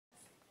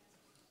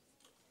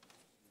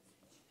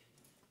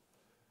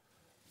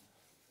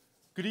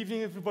Good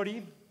evening,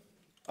 everybody.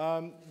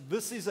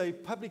 This is a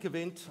public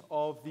event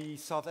of the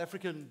South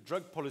African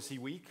Drug Policy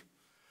Week.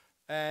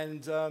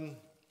 And I'm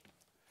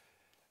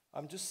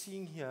just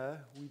seeing here,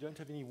 we don't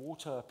have any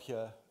water up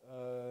here.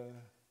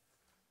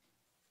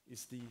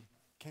 Is the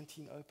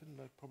canteen open?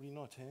 No, probably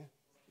not,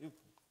 eh?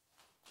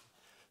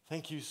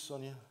 Thank you,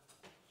 Sonia.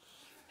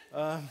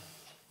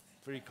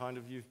 Very kind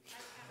of you.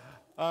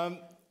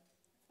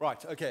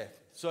 Right, okay.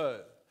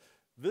 So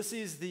this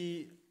is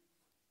the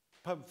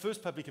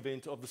first public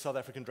event of the South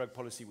African Drug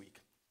Policy Week.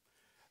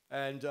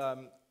 And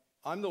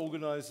I'm the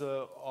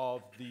organizer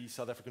of the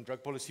South African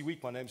Drug Policy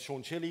Week. My name's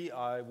Shaun Shelly.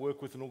 I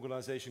work with an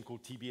organization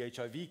called TB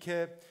HIV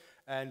Care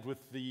and with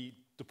the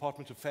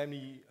Department of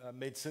Family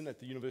Medicine at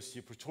the University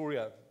of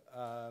Pretoria.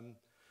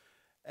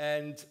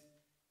 And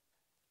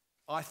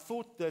I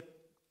thought that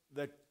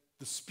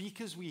the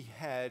speakers we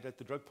had at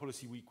the Drug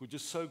Policy Week were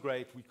just so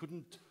great, we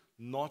couldn't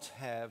not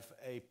have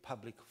a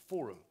public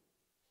forum.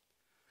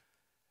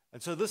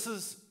 And so this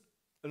is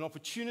an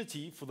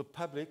opportunity for the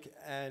public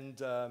and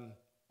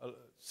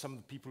some of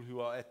the people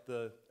who are at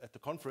the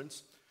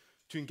conference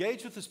to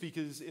engage with the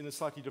speakers in a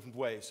slightly different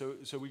way. So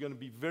we're going to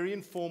be very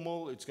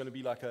informal. It's going to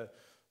be like a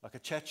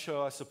chat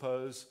show, I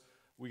suppose.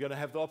 We're going to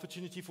have the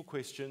opportunity for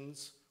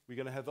questions. We're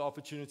going to have the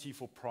opportunity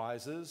for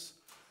prizes.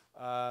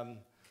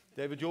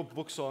 David, your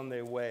books are on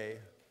their way.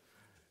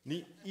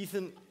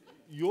 Ethan,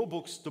 your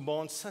books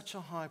demand such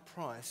a high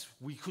price,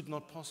 we could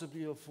not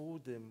possibly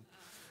afford them.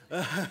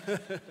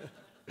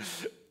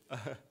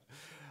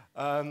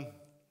 And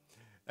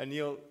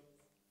Neil,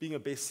 being a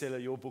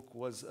bestseller, your book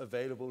was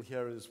available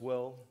here as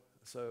well,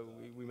 so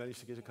we managed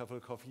to get a couple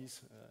of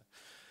copies.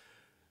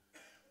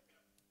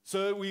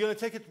 So we're going to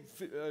take it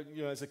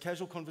as a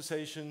casual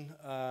conversation.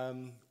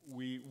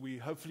 We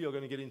hopefully are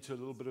going to get into a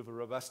little bit of a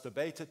robust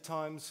debate at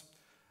times.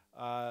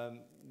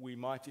 We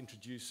might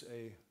introduce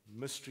a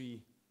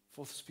mystery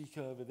fourth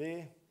speaker over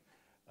there,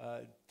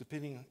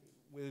 depending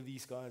whether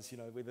these guys,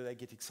 whether they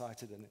get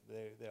excited, and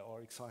they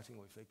are exciting,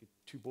 or if they get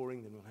too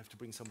boring, then we'll have to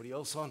bring somebody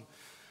else on.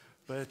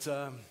 But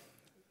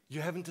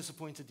you haven't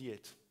disappointed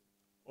yet.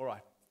 All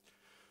right.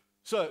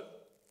 So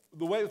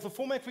the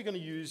format we're going to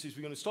use is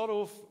we're going to start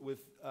off with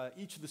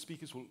each of the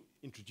speakers will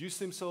introduce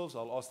themselves.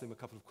 I'll ask them a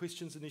couple of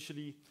questions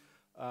initially.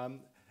 And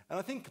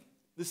I think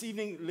this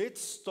evening,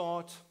 let's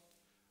start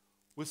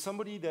with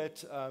somebody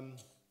that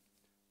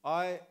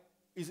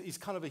is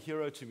kind of a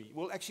hero to me.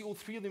 Well, actually, all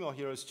three of them are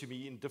heroes to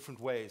me in different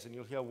ways, and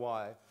you'll hear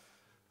why.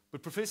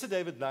 But Professor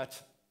David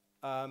Nutt,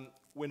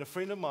 when a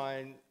friend of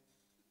mine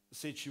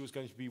said she was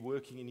going to be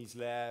working in his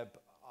lab,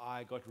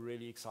 I got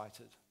really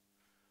excited.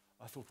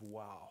 I thought,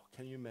 wow,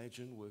 can you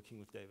imagine working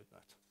with David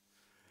Nutt?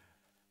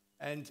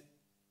 And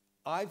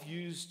I've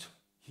used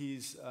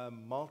his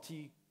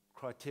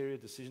multi-criteria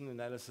decision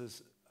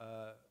analysis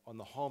on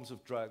the harms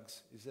of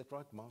drugs. Is that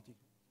right?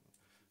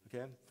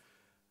 Okay.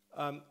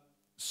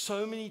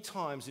 So many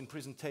times in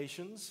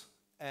presentations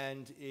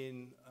and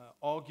in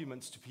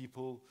arguments to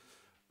people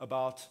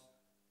about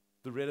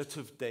the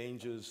relative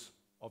dangers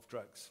of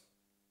drugs.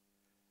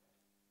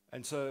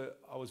 And so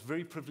I was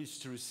very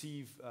privileged to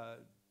receive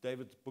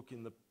David's book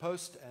in the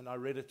post, and I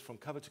read it from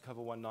cover to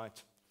cover one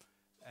night.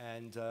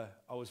 And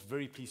I was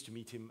very pleased to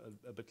meet him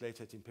a bit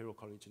later at Imperial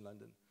College in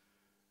London.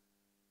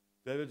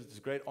 David, it's a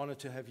great honor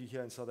to have you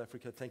here in South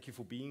Africa. Thank you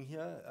for being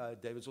here.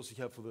 David's also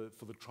here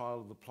for the trial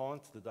of the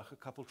plant, the Dachau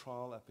couple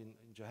trial up in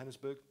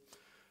Johannesburg.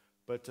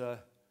 But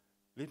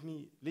let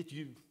me let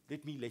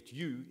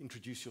you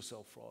introduce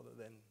yourself rather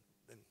than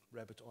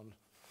rabbit on.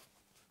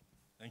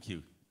 Thank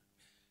you.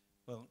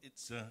 Well,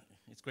 it's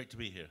great to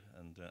be here,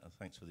 and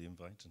thanks for the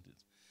invite. And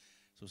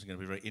it's also going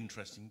to be very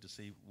interesting to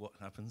see what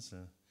happens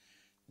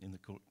in the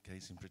court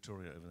case in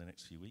Pretoria over the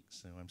next few weeks.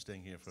 So I'm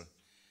staying here for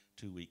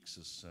 2 weeks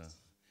as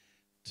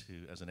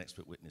an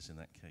expert witness in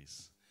that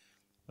case.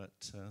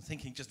 But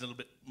thinking just a little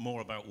bit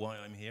more about why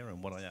I'm here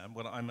and what I am.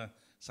 Well, I'm a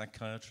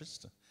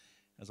psychiatrist,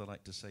 as I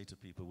like to say to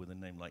people with a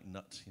name like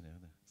Nutt.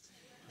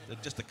 There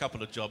are just a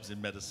couple of jobs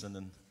in medicine,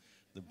 and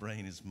the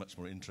brain is much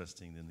more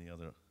interesting than the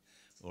other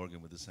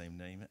organ with the same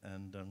name.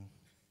 And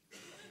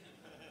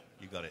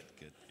you got it.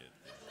 Good.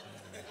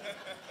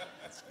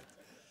 That's good.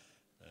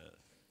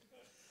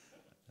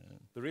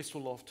 The rest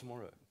will laugh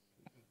tomorrow.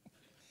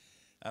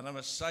 And I'm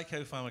a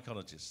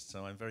psychopharmacologist,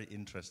 so I'm very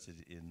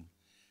interested in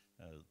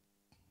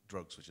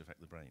drugs which affect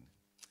the brain.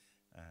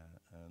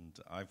 And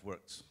I've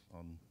worked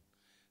on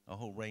a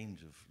whole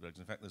range of drugs.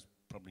 In fact, there's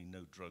probably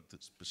no drug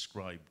that's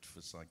prescribed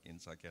for in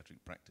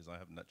psychiatric practice I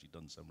haven't actually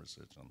done some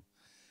research on.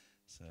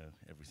 So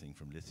everything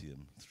from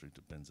lithium through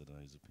to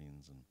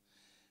benzodiazepines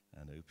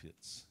and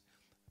opiates.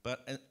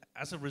 But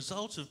as a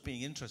result of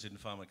being interested in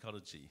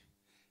pharmacology,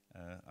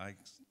 I,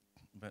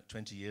 about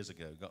 20 years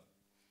ago, got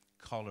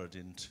collared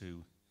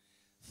into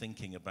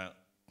thinking about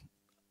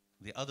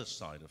the other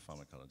side of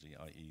pharmacology,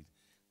 i.e.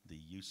 the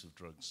use of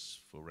drugs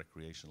for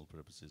recreational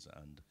purposes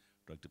and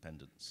drug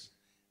dependence.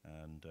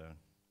 And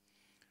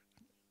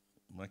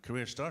my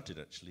career started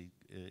actually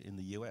in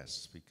the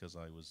US because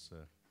I was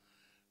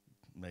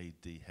made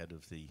the head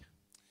of the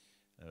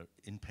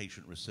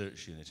inpatient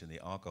research unit in the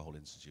Alcohol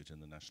Institute in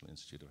the National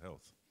Institute of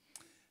Health.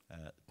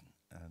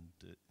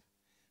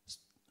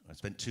 I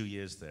spent 2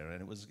 years there,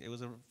 and it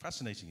was a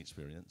fascinating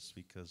experience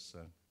because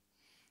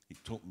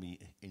it taught me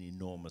an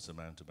enormous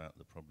amount about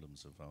the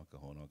problems of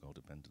alcohol and alcohol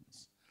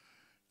dependence.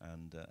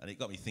 And it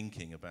got me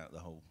thinking about the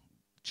whole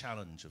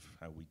challenge of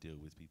how we deal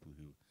with people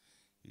who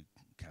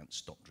can't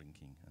stop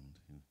drinking and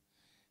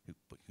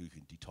who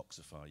can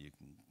detoxify, you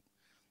can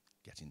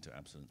get into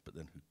abstinence, but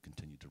then who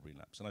continue to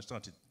relapse. And I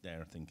started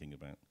there thinking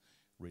about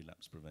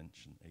relapse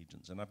prevention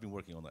agents, and I've been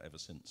working on that ever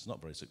since.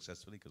 Not very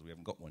successfully, because we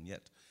haven't got one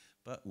yet,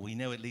 but we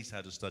know at least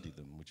how to study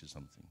them, which is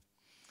something.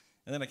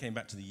 And then I came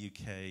back to the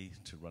UK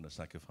to run a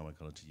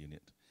psychopharmacology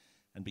unit,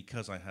 and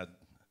because I had,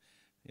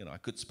 I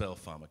could spell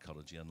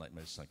pharmacology, unlike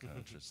most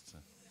psychiatrists.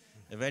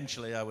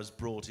 Eventually, I was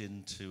brought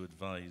in to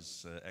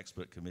advise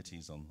expert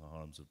committees on the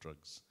harms of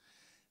drugs,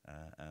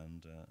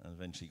 and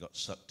eventually got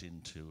sucked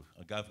into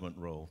a government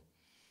role,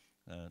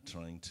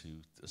 trying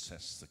to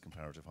assess the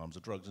comparative harms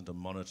of drugs and to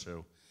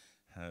monitor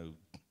how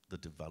the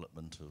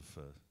development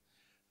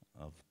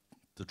of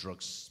the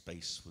drug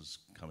space was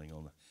coming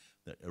on,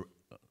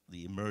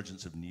 the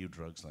emergence of new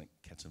drugs like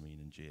ketamine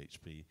and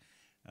GHB,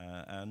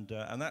 and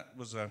that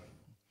was an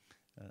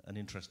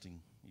interesting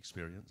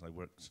experience. I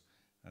worked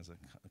as a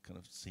kind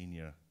of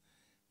senior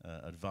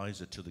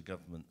advisor to the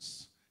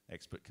government's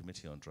expert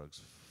committee on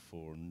drugs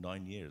for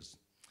 9 years.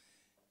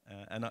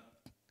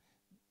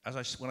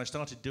 When I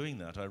started doing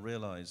that, I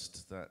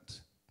realized that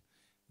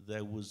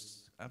there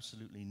was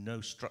absolutely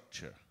no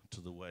structure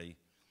to the way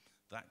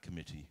that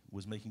committee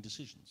was making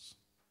decisions.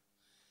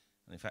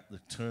 And in fact, the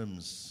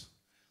terms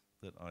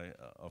that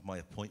of my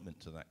appointment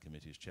to that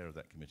committee as chair of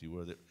that committee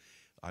were that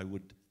I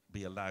would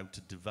be allowed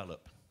to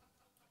develop.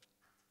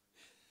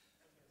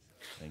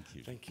 Thank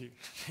you. Thank you.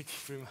 Thank you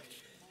very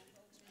much.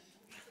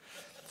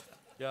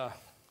 Yeah.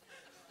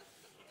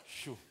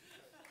 Sure.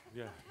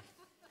 Yeah.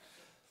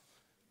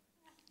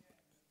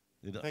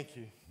 Thank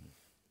you.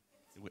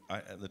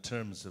 The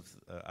terms of,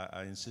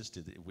 I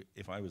insisted that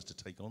if I was to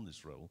take on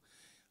this role,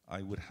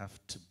 I would have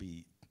to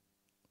be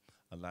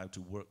allowed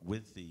to work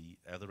with the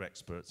other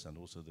experts and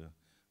also the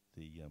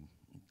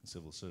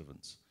civil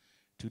servants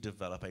to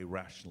develop a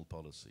rational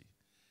policy.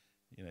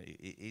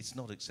 It's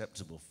not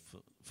acceptable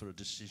for a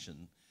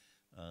decision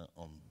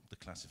on the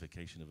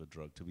classification of a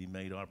drug to be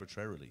made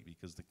arbitrarily,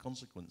 because the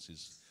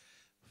consequences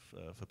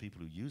for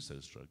people who use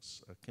those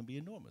drugs can be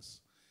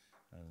enormous.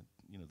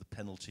 The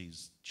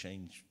penalties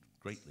change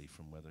greatly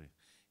from whether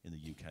in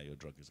the UK a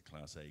drug is a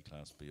Class A,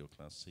 Class B, or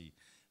Class C.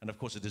 And of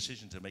course, a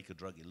decision to make a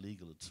drug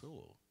illegal at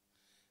all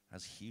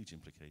has huge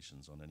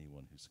implications on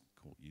anyone who's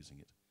caught using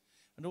it.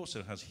 And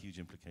also has huge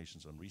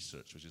implications on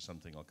research, which is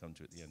something I'll come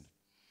to at the end.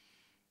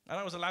 And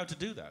I was allowed to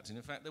do that. And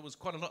in fact, there was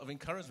quite a lot of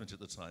encouragement at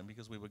the time,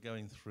 because we were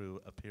going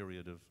through a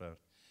period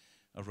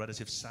of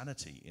relative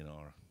sanity in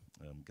our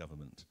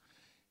government.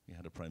 We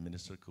had a prime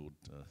minister called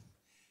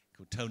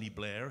Tony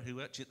Blair,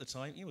 who actually at the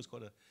time, he was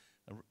quite a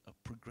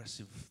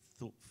progressive,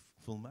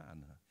 thoughtful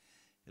man.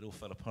 It all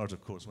fell apart,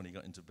 of course, when he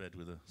got into bed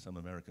with some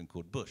American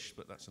called Bush,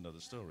 but that's another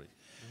story.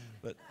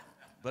 But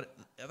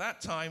at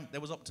that time, there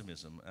was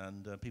optimism,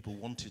 and people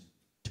wanted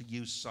to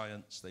use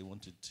science. They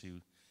wanted to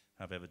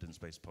have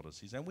evidence-based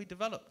policies, and we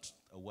developed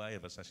a way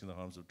of assessing the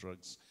harms of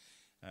drugs.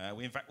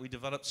 In fact, we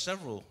developed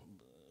several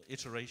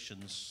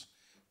iterations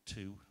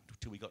till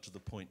we got to the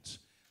point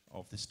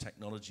of this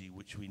technology,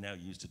 which we now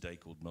use today,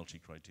 called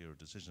multi-criteria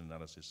decision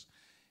analysis,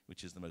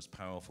 which is the most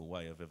powerful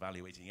way of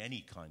evaluating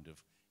any kind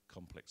of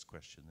complex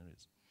question there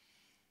is.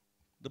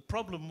 The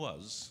problem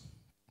was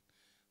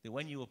that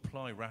when you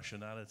apply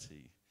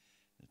rationality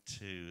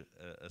to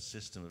a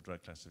system of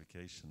drug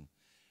classification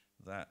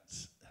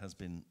that has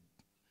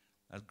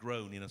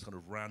grown in a sort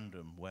of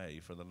random way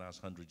for the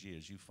last 100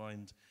 years, you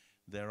find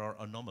there are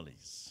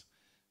anomalies.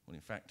 Well,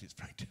 in fact, it's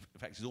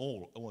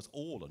almost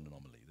all an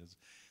anomaly.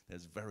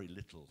 There's very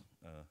little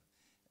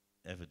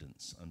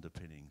evidence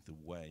underpinning the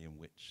way in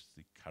which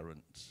the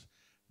current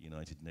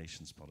United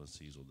Nations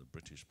policies, or the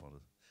British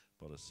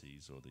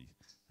policies, or the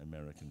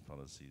American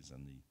policies,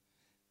 and the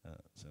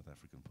South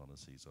African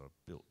policies are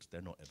built.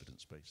 They're not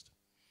evidence-based.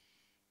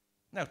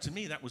 Now, to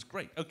me, that was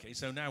great. Okay,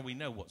 so now we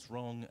know what's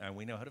wrong, and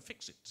we know how to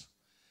fix it.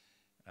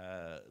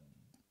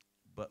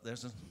 But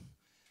there's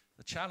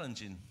a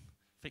challenge in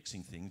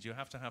fixing things. You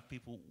have to have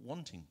people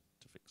wanting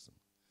to fix them.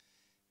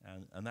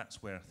 And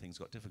that's where things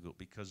got difficult,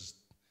 because,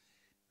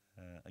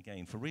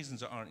 again, for reasons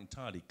that aren't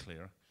entirely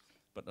clear,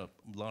 but are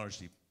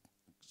largely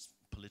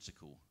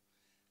political,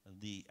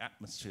 the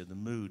atmosphere, the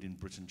mood in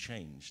Britain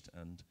changed,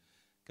 and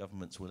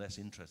governments were less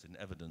interested in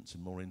evidence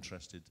and more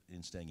interested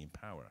in staying in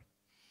power.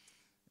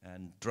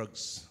 And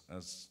drugs,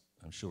 as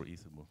I'm sure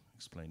Ethan will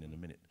explain in a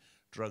minute,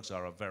 drugs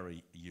are a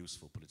very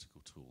useful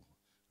political tool,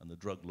 and the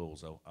drug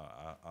laws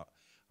are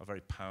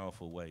very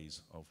powerful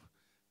ways of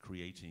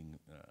creating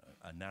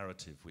a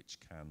narrative which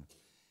can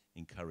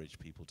encourage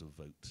people to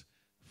vote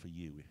for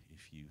you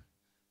if you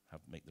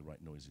make the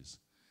right noises.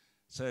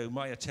 So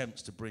my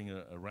attempts to bring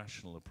a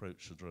rational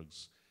approach to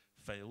drugs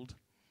failed.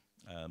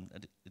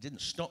 And it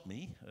didn't stop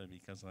me,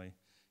 because I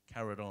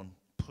carried on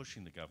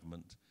pushing the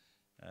government,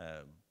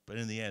 but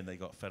in the end they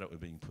got fed up with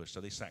being pushed,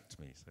 so they sacked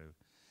me. So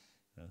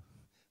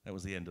that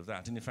was the end of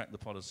that. And in fact, the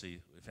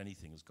policy, if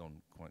anything, has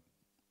gone quite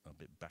a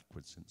bit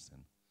backwards since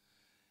then.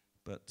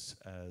 But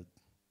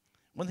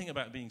one thing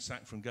about being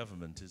sacked from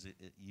government is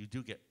you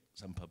do get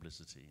some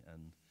publicity.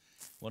 And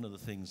one of the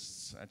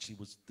things actually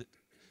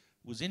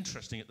was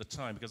interesting at the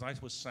time, because I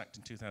was sacked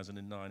in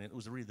 2009. It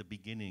was really the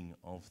beginning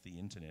of the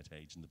internet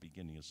age and the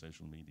beginning of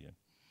social media.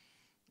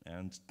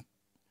 And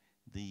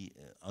the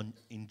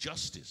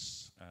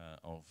injustice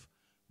of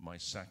my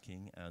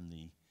sacking and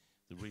the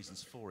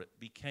reasons for it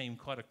became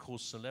quite a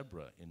cause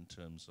célèbre in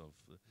terms of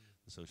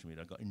the social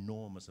media. I got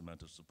enormous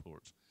amount of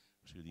support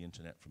through the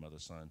internet from other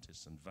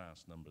scientists and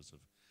vast numbers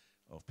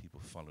of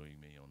people following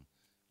me on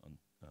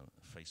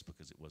Facebook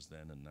as it was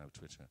then, and now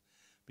Twitter,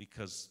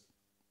 because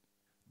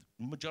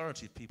the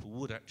majority of people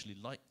would actually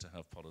like to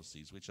have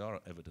policies which are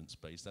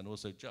evidence-based and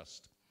also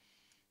just,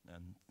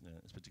 and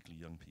it's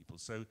particularly young people.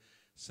 So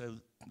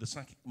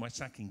my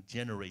sacking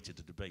generated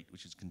a debate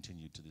which has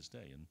continued to this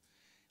day. And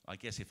I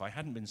guess if I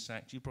hadn't been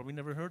sacked, you probably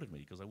never heard of me,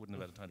 because I wouldn't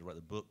have had the time to write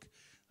the book,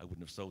 I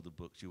wouldn't have sold the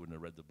books, you wouldn't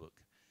have read the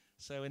book.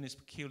 So in this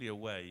peculiar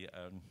way,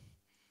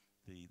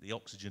 the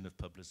oxygen of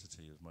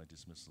publicity of my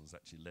dismissal has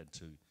actually led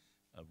to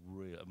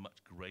a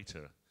much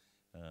greater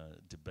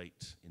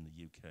debate in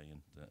the UK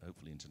and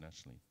hopefully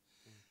internationally.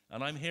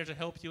 And I'm here to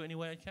help you any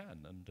way I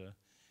can, and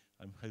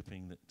I'm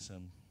hoping that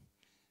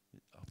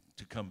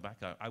to come back,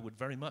 I would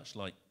very much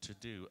like to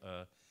do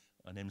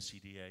an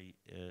MCDA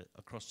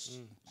across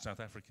South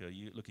Africa,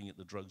 looking at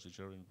the drugs which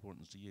are of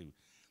importance to you,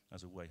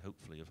 as a way,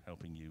 hopefully, of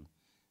helping you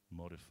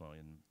modify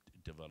and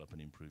develop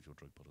and improve your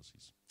drug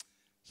policies.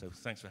 So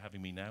thanks for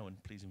having me now,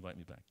 and please invite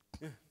me back.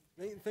 Yeah.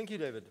 Thank you,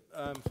 David,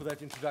 for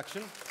that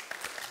introduction.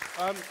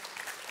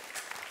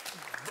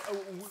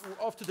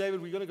 After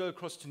David, we're going to go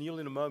across to Neil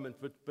in a moment,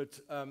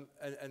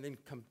 and then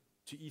come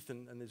to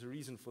Ethan, and there's a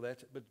reason for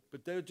that.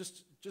 But David,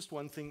 just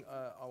one thing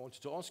I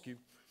wanted to ask you.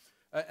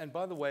 And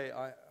by the way,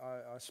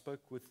 I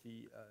spoke with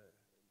the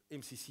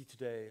MCC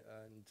today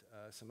and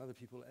some other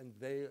people, and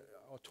they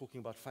are talking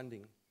about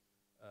funding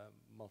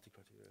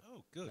multi-criteria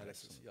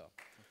analysis. Yeah.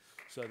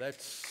 So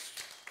that's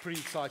pretty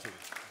exciting.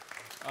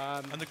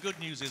 And the good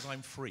news is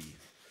I'm free.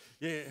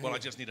 Yeah. Well, I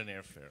just need an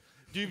airfare.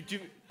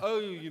 Oh,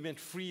 you meant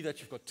free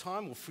that you've got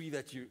time, or free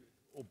that you,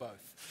 or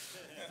both?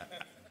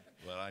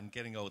 Well, I'm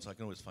getting old, so I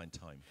can always find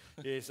time.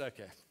 Yes,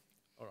 okay.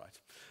 All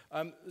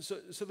right.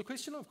 So the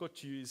question I've got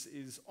to you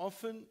is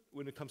often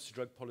when it comes to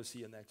drug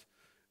policy and that,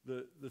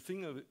 the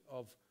thing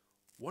of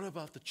what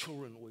about the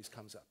children always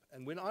comes up.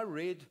 And when I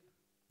read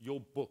your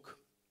book,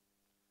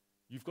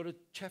 you've got a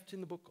chapter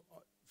in the book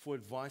for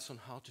advice on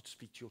how to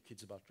speak to your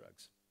kids about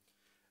drugs.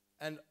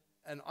 And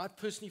I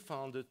personally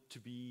found it to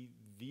be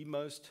the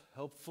most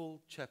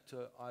helpful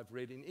chapter I've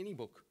read in any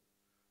book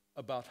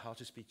about how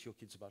to speak to your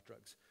kids about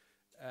drugs.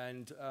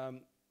 And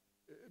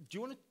do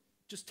you want to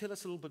just tell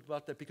us a little bit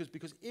about that?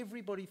 Because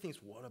everybody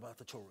thinks, what about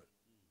the children?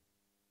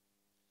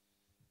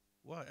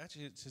 Well,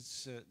 actually,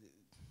 it's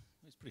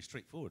pretty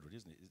straightforward, really,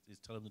 isn't it? It's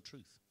tell them the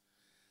truth.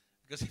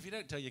 Because if you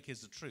don't tell your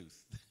kids the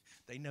truth,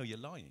 they know you're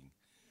lying.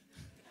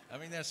 I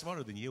mean, they're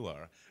smarter than you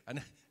are.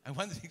 And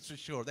one thing's for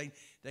sure,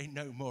 they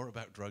know more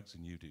about drugs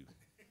than you do.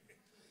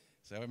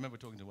 So I remember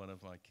talking to one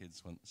of my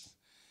kids once,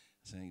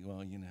 saying,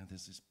 well,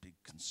 there's this big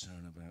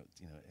concern about,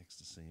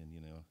 ecstasy,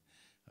 and,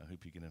 I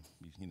hope you're going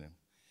to,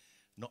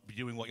 not be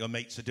doing what your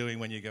mates are doing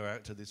when you go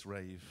out to this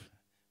rave.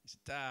 He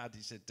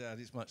said, Dad,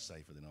 it's much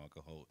safer than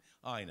alcohol.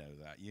 I know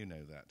that, you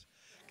know that.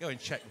 Go and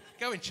check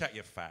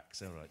your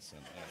facts. All right, son.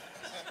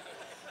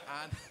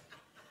 And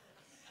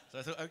so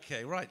I thought,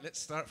 okay, right, let's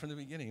start from the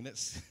beginning.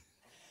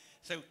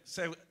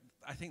 So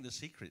I think the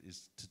secret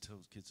is to tell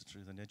kids the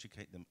truth and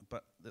educate them,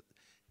 but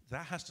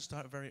that has to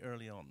start very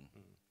early on.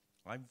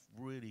 I'm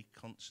really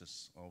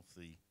conscious of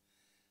the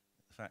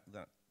fact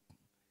that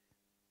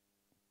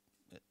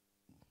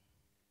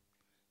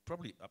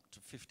probably up to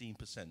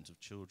 15% of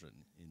children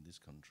in this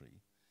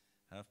country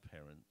have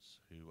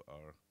parents who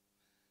are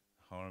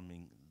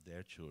harming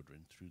their children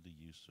through the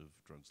use of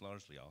drugs,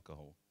 largely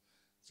alcohol,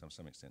 to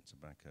some extent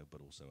tobacco,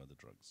 but also other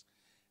drugs.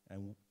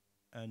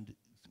 And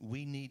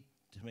we need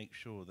to make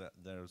sure that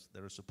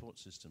there are support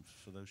systems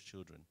for those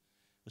children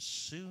as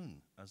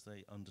soon as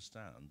they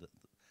understand that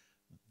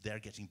they're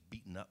getting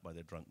beaten up by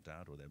their drunk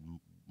dad, or their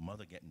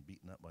mother getting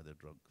beaten up by their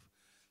drunk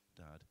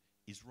dad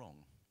is wrong.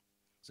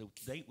 So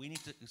we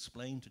need to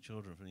explain to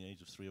children from the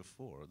age of 3 or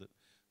 4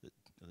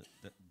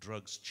 that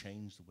drugs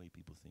change the way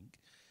people think,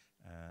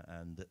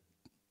 and that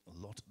a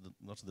lot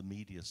of the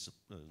media,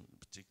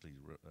 particularly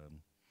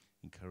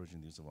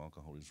encouraging the use of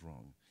alcohol, is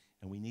wrong.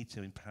 And we need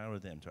to empower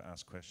them to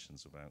ask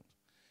questions about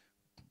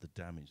the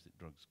damage that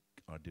drugs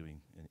are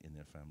doing in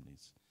their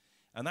families.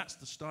 And that's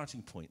the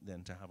starting point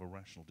then to have a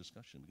rational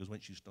discussion, because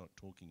once you start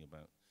talking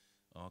about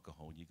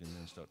alcohol, you can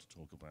then start to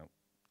talk about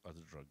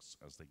other drugs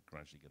as they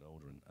gradually get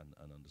older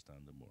and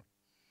understand them more.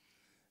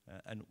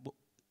 And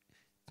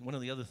one of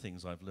the other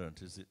things I've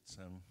learned is that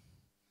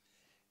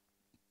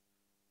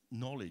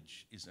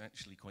knowledge is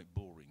actually quite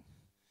boring.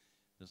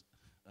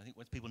 I think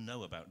when people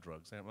know about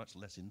drugs, they're much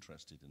less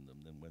interested in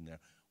them than when they're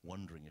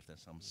wondering if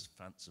there's some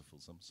fanciful,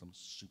 some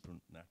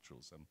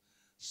supernatural, some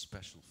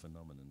special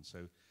phenomenon.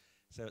 So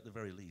at the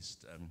very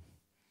least,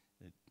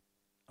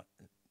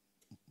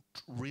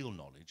 real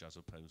knowledge, as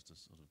opposed to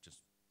sort of just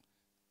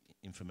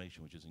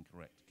information which is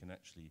incorrect, can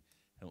actually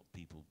help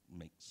people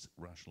make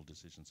rational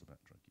decisions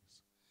about drug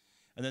use.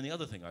 And then the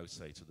other thing I would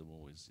say to them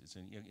always is,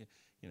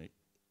 you know,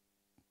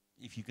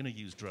 if you're going to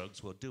use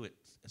drugs, well, do it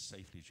as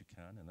safely as you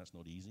can, and that's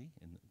not easy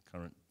in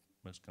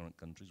most current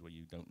countries where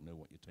you don't know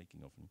what you're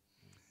taking often.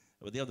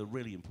 But the other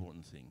really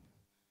important thing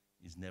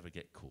is never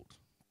get caught.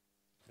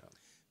 Yeah.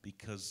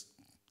 Because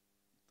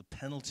the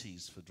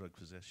penalties for drug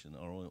possession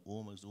are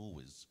almost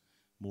always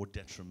more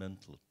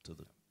detrimental to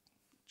the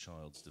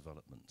child's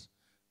development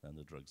than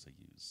the drugs they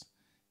use.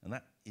 And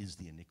that is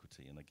the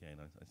iniquity, and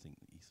again, I think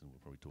Ethan will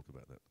probably talk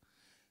about that.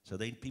 So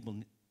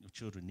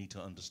children need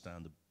to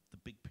understand the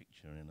big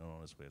picture in an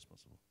honest way as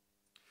possible.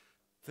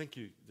 Thank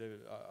you,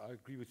 David. I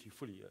agree with you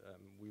fully.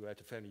 We were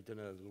at a family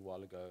dinner a little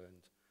while ago, and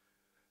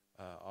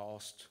I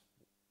asked,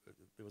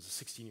 there was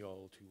a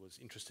 16-year-old who was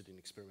interested in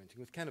experimenting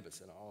with cannabis,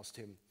 and I asked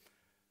him,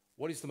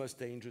 what is the most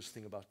dangerous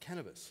thing about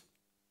cannabis?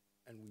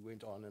 And we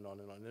went on and on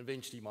and on, and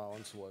eventually my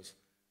answer was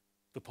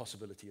the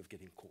possibility of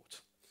getting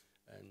caught.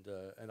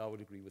 And I would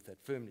agree with that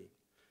firmly.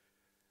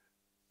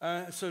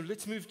 So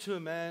let's move to a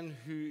man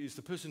who is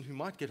the person who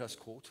might get us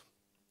caught.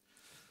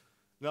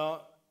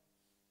 Now,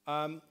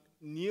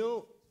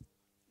 Neil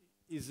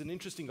is an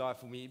interesting guy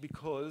for me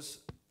because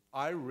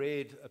I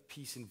read a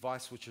piece in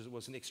Vice, which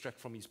was an extract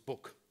from his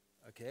book.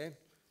 Okay,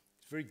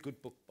 it's a very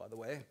good book, by the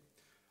way.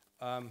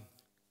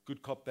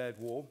 Good Cop, Bad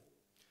War.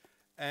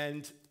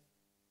 And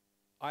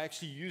I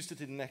actually used it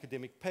in an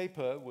academic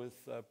paper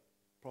with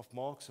Prof.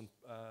 Marks and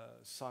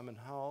Simon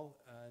Howell,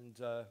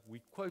 and we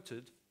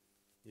quoted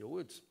Neil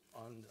Woods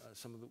on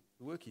some of the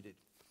work he did.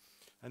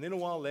 And then a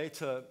while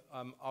later,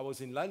 I was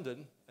in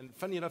London, and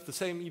funny enough, the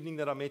same evening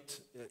that I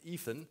met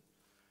Ethan,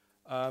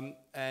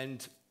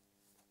 and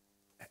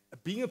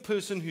being a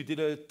person who did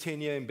a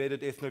 10-year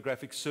embedded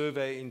ethnographic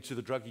survey into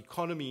the drug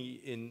economy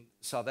in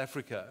South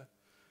Africa,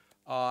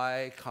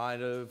 I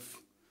kind of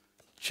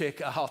check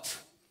out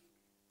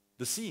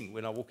the scene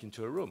when I walk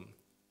into a room.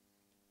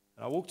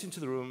 And I walked into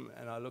the room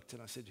and I looked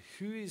and I said,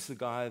 who is the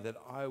guy that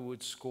I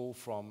would score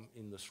from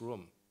in this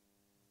room?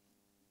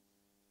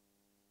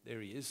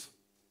 There he is.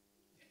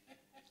 I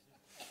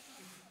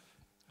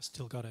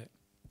still got it.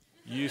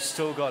 You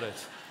still got it.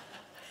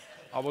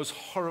 I was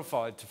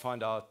horrified to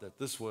find out that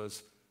this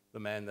was the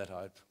man that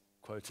I'd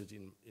quoted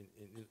in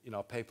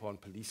our paper on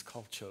police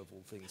culture, of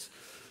all things.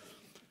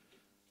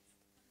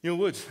 Neil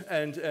Woods,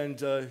 and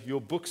your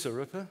book's a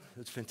ripper.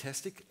 It's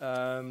fantastic.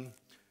 Tell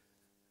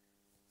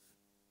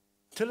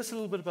us a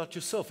little bit about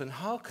yourself and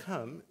how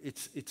come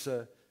it's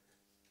a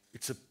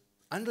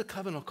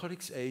undercover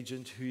narcotics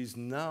agent who is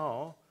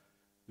now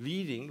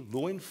leading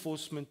law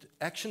enforcement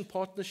action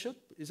partnership,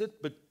 is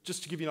it? But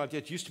just to give you an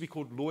idea, it used to be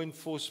called Law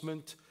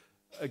Enforcement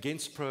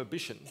Against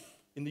Prohibition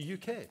in the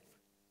UK.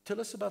 Tell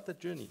us about that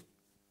journey.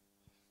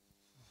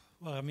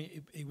 Well, I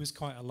mean, it was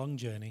quite a long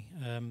journey.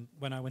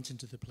 When I went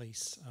into the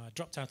police, I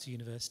dropped out of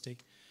university,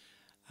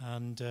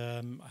 and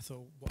I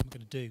thought, what am I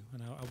going to do?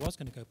 And I was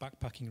going to go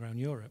backpacking around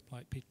Europe,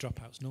 like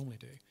dropouts normally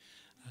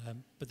do.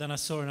 But then I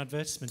saw an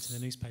advertisement in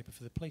the newspaper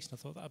for the police, and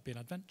I thought that would be an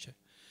adventure.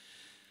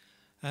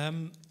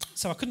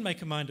 So I couldn't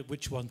make a mind up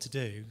which one to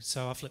do,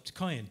 so I flipped a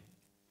coin.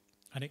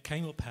 And it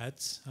came up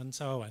heads, and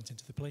so I went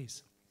into the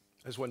police.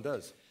 As one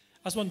does.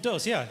 As one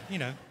does, yeah. You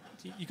know,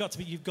 you've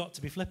got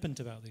to be flippant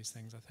about these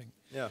things, I think.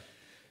 Yeah.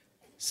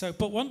 So,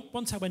 but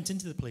once I went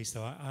into the police,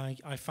 though,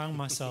 I found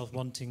myself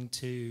wanting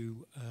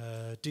to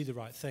do the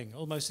right thing,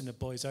 almost in a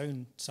boy's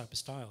own type of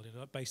style, you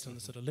know, based on the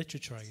sort of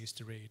literature I used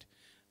to read.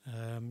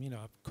 You know,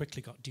 I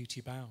quickly got duty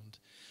bound.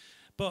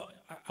 But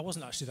I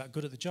wasn't actually that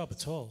good at the job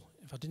at all.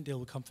 If I didn't deal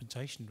with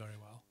confrontation very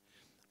well.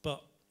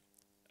 But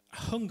I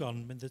hung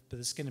on with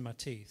the skin in my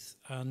teeth,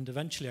 and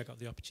eventually I got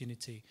the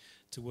opportunity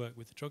to work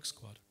with the drug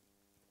squad.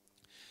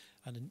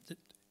 And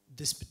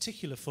this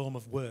particular form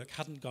of work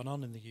hadn't gone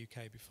on in the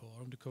UK before,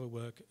 undercover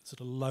work, sort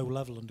of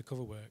low-level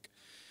undercover work.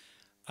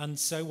 And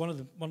so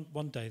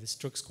one day this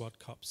drug squad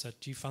cop said,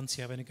 do you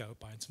fancy having a go at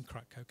buying some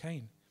crack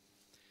cocaine?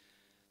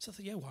 So I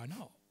thought, yeah, why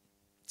not?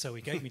 So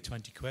he gave me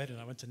 20 quid, and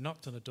I went and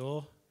knocked on the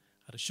door,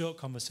 had a short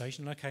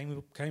conversation, and I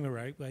came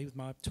away with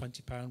my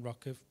 £20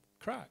 rock of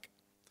crack.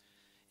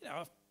 You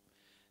know,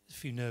 a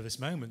few nervous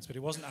moments, but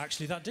it wasn't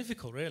actually that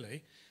difficult,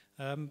 really.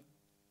 And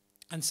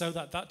so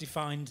that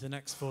defined the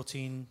next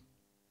 14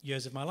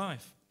 years of my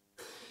life.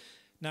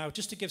 Now,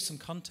 just to give some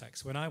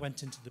context, when I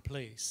went into the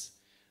police,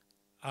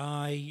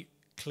 I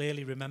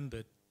clearly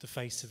remembered the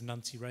face of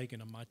Nancy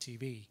Reagan on my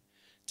TV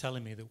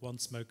telling me that one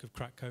smoke of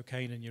crack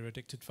cocaine and you're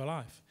addicted for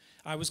life.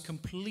 I was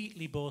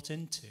completely bought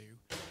into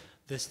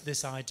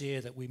this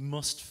idea that we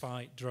must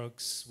fight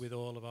drugs with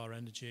all of our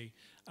energy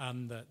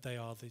and that they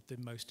are the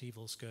most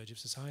evil scourge of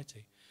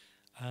society.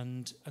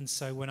 And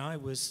so when I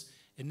was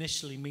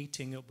initially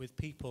meeting up with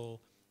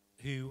people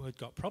who had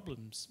got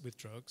problems with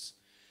drugs,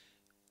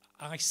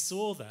 I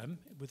saw them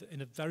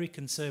in a very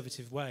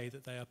conservative way,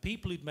 that they are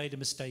people who'd made a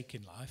mistake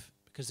in life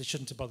because they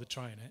shouldn't have bothered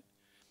trying it,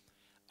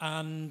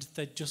 and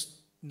they'd just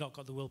not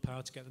got the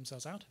willpower to get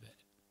themselves out of it.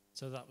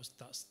 So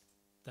that's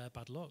their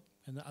bad luck.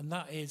 And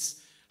that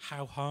is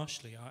how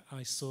harshly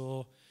I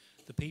saw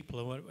the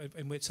people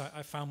in which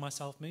I found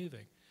myself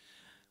moving.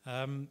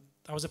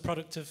 I was a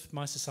product of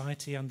my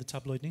society and the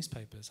tabloid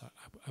newspapers,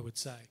 I would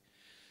say.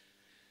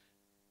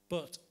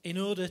 But in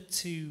order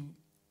to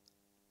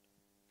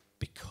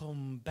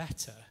become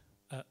better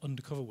at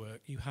undercover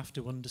work, you have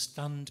to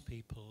understand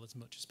people as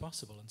much as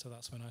possible. And so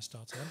that's when I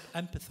started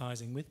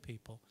empathizing with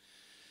people.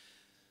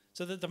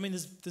 So that, I mean,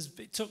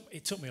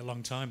 it took me a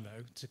long time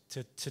though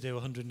to do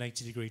a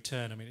 180-degree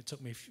turn. I mean, it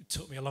took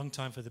me a long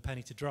time for the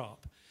penny to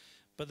drop.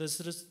 But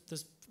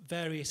there's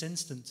various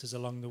instances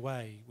along the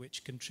way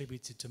which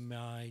contributed to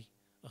my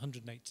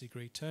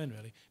 180-degree turn,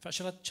 really. In fact,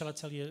 shall I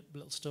tell you a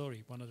little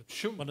story?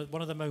 Sure. One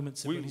of the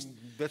moments that really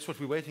that's what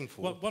we're waiting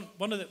for.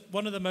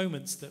 One of the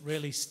moments that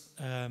really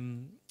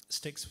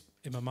sticks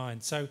in my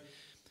mind. So,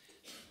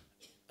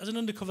 as an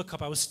undercover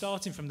cop, I was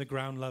starting from the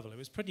ground level. It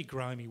was pretty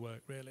grimy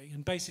work, really.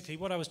 And basically,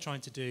 what I was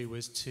trying to do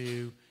was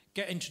to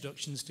get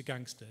introductions to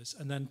gangsters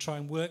and then try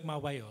and work my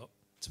way up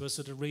to a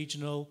sort of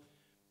regional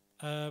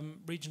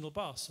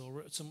boss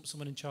or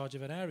someone in charge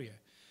of an area.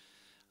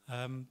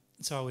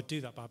 So I would do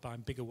that by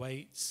buying bigger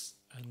weights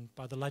and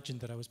by the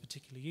legend that I was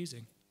particularly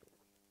using.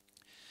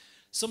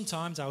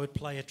 Sometimes I would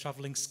play a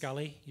travelling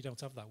scally. You don't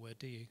have that word,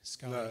 do you?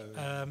 Scally.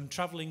 No.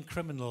 Travelling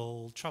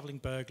criminal, travelling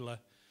burglar,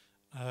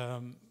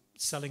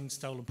 selling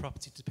stolen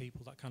property to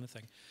people, that kind of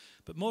thing.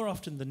 But more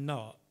often than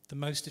not, the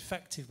most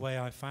effective way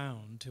I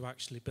found to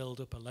actually build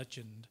up a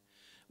legend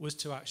was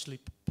to actually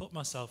put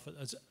myself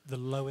as the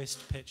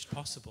lowest pitch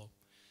possible.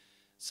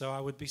 So I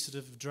would be sort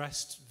of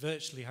dressed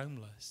virtually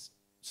homeless,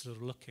 sort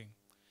of looking,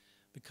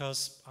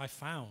 because I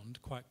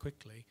found quite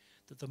quickly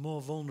that the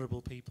more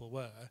vulnerable people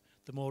were,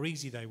 the more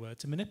easy they were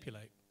to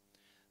manipulate.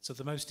 So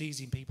the most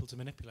easy people to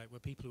manipulate were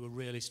people who were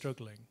really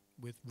struggling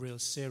with real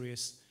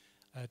serious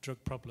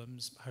drug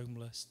problems,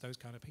 homeless, those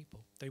kind of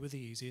people. They were the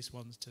easiest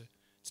ones to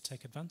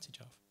take advantage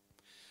of.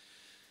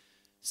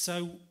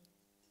 So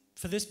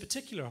for this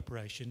particular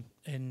operation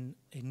in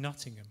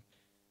Nottingham,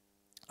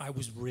 I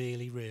was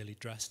really, really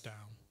dressed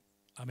down.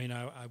 I mean,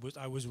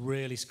 I was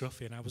really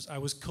scruffy, and I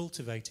was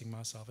cultivating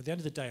myself. At the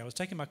end of the day, I was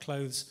taking my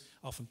clothes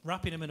off and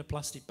wrapping them in a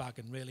plastic bag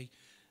and really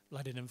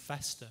letting them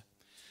fester.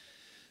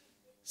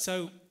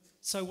 So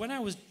when I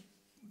was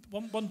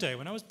one day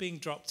when I was being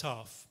dropped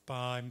off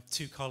by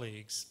two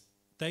colleagues,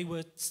 they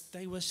were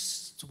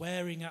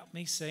swearing at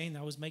me, saying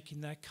I was making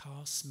their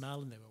car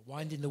smell, and they were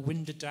winding the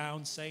window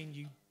down, saying,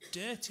 "You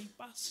dirty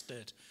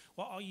bastard!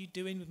 What are you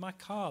doing with my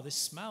car? This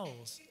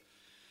smells."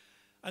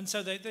 And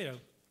so they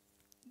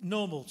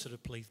normal sort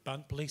of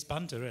police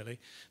banter, really,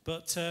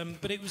 but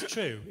it was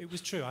true. It was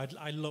true.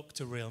 I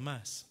looked a real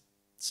mess.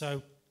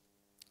 So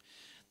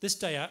this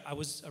day I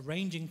was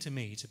arranging to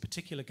meet a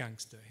particular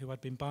gangster who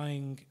I'd been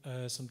buying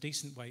some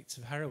decent weights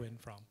of heroin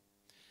from.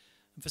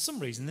 And for some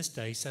reason this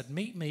day he said,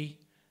 "Meet me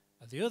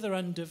at the other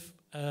end of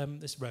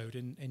this road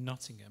in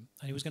Nottingham,"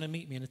 and he was going to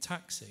meet me in a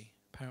taxi.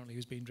 Apparently he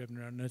was being driven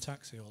around in a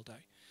taxi all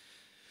day.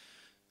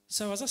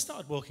 So as I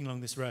started walking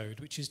along this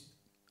road, which is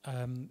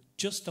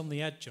just on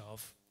the edge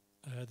of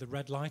the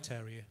red light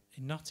area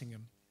in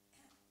Nottingham,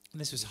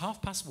 and this was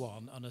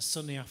 1:30 on a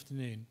sunny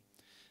afternoon,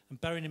 and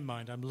bearing in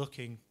mind I'm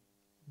looking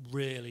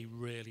really,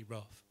 really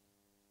rough.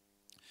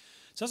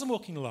 So as I'm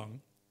walking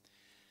along,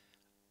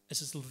 it's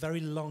this very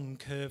long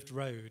curved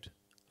road,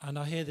 and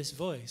I hear this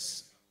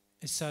voice.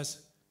 It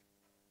says,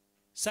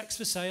 "Sex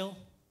for sale."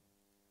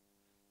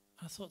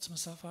 I thought to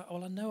myself,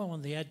 well, I know I'm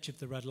on the edge of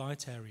the red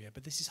light area,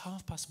 but this is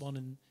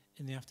 1:30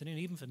 in the afternoon.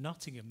 Even for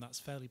Nottingham, that's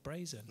fairly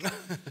brazen.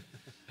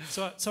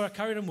 So I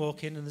carried on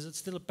walking, and there's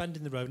still a bend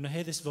in the road, and I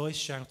hear this voice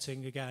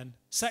shouting again,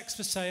 "Sex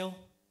for sale."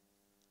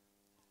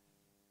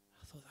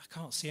 I thought, I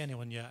can't see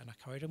anyone yet, and I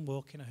carried on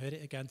walking. I heard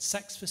it again,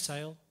 "Sex for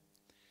sale."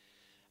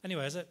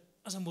 Anyway, as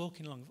I'm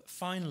walking along, I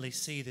finally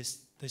see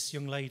this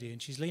young lady,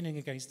 and she's leaning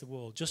against the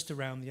wall just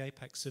around the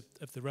apex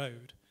of the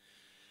road.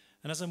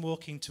 And as I'm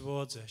walking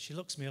towards her, she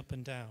looks me up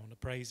and down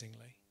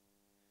appraisingly,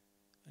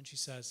 and she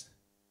says,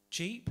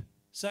 "Cheap?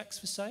 Sex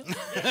for sale?"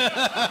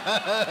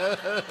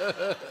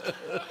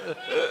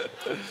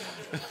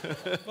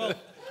 Well,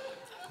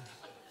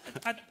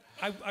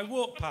 I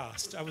walked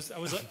past. I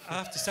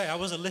have to say, I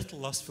was a little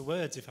lost for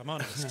words, if I'm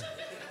honest.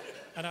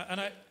 And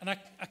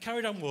I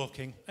carried on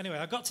walking. Anyway,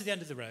 I got to the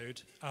end of the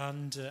road,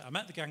 and I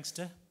met the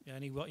gangster. Yeah,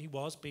 and he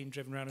was being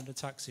driven around in a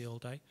taxi all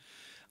day.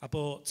 I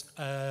bought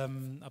a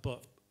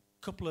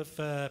couple of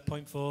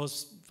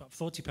 .4s, about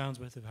 £40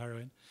 worth of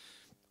heroin.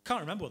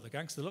 Can't remember what the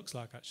gangster looks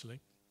like, actually.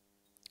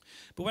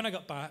 But when I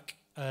got back,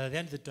 at the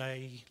end of the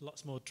day,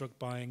 lots more drug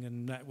buying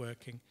and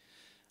networking.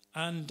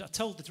 And I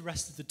told the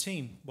rest of the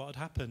team what had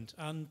happened,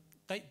 and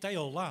they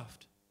all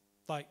laughed,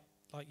 like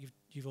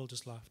you've all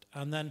just laughed.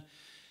 And then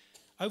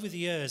over the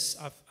years,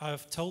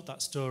 I've told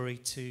that story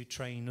to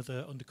train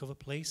other undercover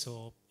police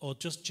or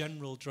just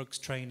general drugs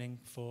training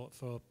for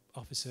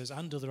officers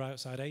and other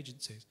outside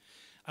agencies.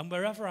 And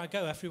wherever I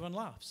go, everyone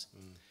laughs.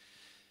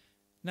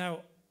 Now,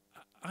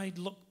 I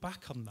look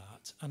back on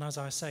that, and as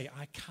I say,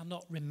 I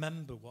cannot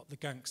remember what the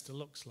gangster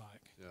looks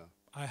like. Yeah.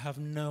 I have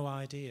no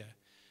idea.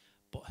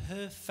 But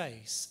her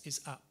face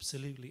is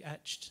absolutely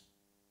etched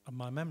on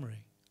my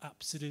memory.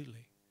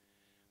 Absolutely.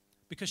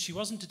 Because she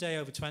wasn't a day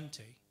over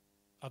 20,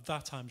 of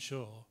that I'm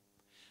sure.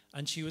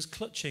 And she was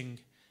clutching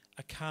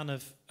a can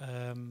of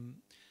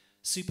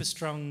super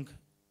strong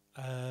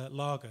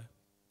lager,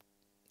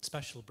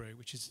 special brew,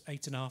 which is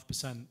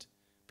 8.5%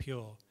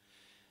 pure.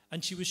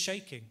 And she was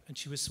shaking, and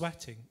she was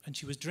sweating, and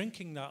she was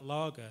drinking that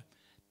lager,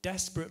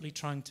 desperately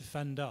trying to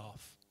fend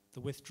off the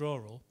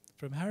withdrawal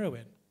from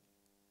heroin.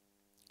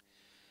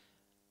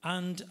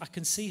 And I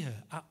can see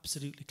her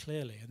absolutely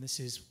clearly, and this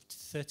is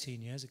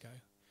 13 years ago.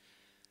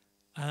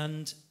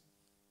 And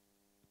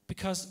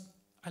because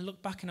I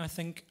look back and I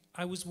think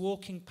I was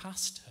walking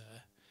past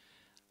her,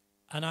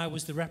 and I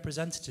was the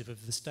representative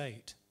of the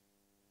state.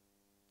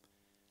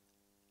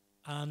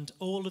 And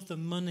all of the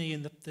money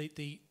and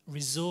the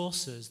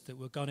resources that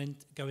were going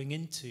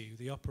into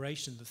the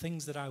operation, the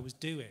things that I was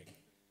doing,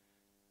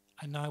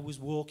 and I was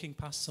walking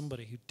past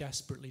somebody who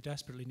desperately,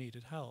 desperately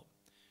needed help.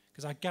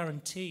 Because I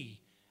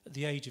guarantee at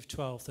the age of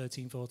 12,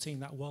 13, 14,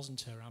 that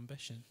wasn't her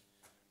ambition.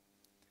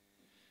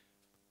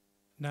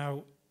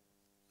 Now,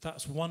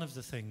 that's one of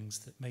the things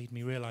that made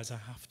me realise I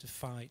have to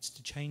fight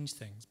to change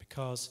things,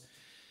 because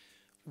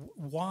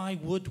why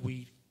would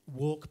we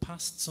walk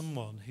past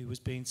someone who was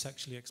being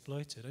sexually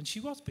exploited? And she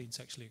was being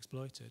sexually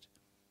exploited.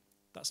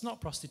 That's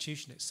not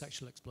prostitution, it's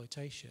sexual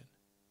exploitation.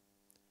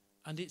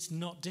 And it's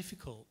not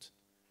difficult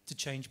to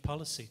change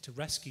policy, to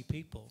rescue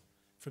people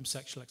from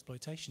sexual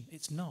exploitation.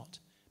 It's not.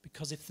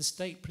 Because if the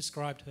state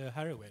prescribed her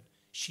heroin,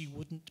 she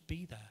wouldn't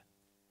be there.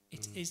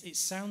 It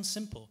sounds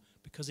simple,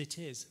 because it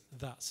is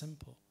that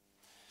simple.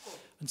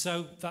 And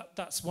so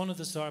that's one of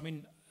the stories. I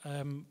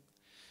mean,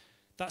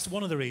 that's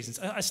one of the reasons.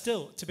 I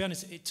still, to be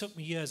honest, it took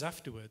me years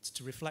afterwards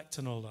to reflect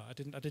on all that.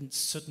 I didn't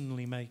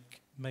suddenly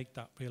make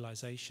that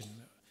realization.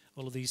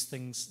 All of these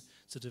things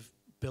sort of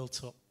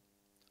built up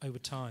over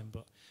time.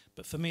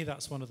 But for me,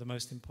 that's one of the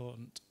most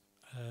important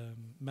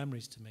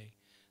memories to me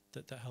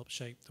that helped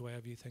shape the way I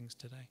view things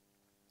today.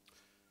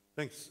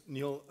 Thanks,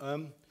 Neil.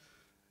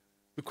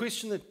 The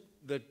question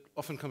that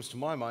often comes to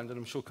my mind, and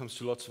I'm sure comes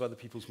to lots of other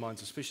people's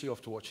minds, especially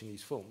after watching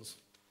these films,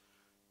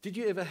 did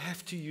you ever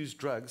have to use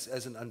drugs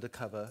as an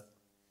undercover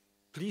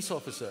police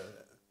officer?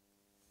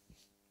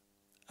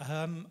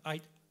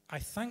 I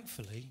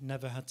thankfully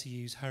never had to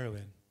use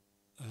heroin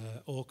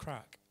or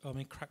crack. I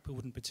mean, crack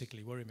wouldn't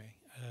particularly worry me,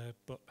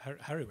 but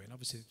heroin,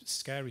 obviously, a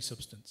scary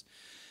substance.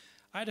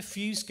 I had a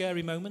few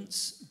scary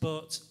moments,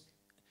 but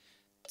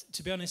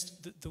to be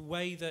honest, the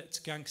way that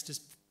gangsters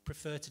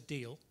prefer to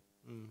deal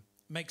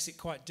makes it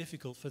quite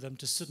difficult for them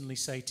to suddenly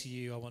say to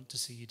you, I want to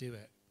see you do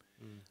it.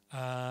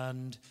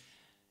 And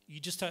you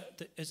just have,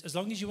 as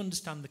long as you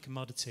understand the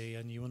commodity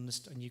and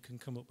you can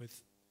come up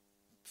with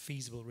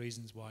feasible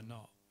reasons why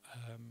not.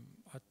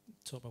 I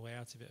talked my way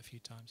out of it a few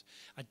times.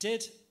 I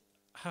did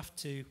have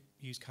to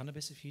use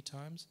cannabis a few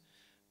times,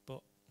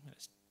 but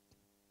it's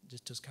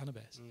just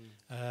cannabis.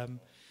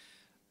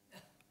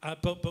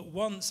 But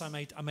once I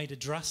made a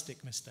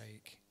drastic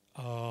mistake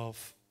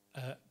of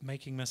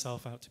making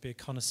myself out to be a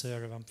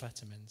connoisseur of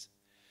amphetamines.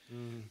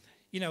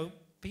 You know,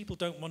 people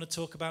don't want to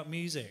talk about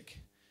music,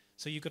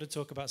 so you've got to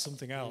talk about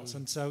something else.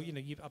 And so, you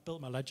know, I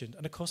built my legend,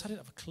 and of course I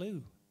didn't have a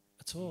clue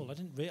at all.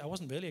 I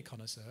wasn't really a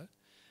connoisseur.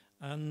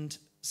 And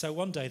so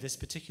one day, this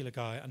particular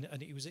guy,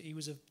 and he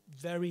was a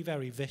very,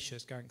 very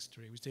vicious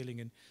gangster. He was dealing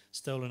in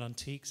stolen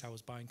antiques. I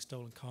was buying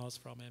stolen cars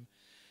from him,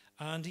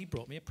 and he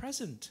brought me a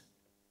present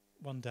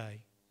one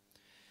day.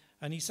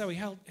 And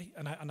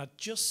I'd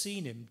just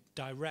seen him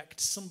direct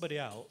somebody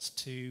else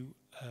to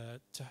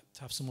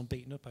have someone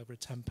beaten up over a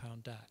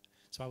 £10 debt.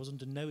 So I was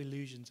under no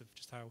illusions of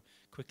just how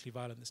quickly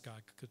violent this guy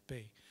could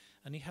be.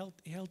 And he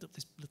held up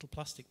this little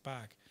plastic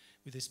bag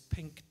with this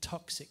pink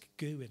toxic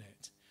goo in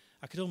it.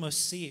 I could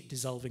almost see it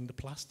dissolving the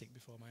plastic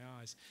before my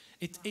eyes.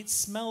 It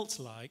smelt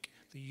like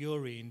the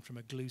urine from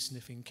a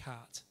glue-sniffing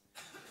cat.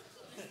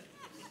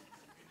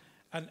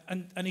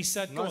 and he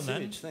said, "Go on then."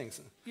 Nice image,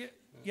 thanks.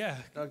 Yeah.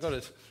 I got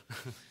it.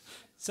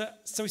 So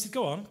he said,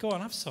 go on,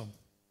 have some.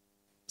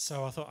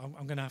 So I thought,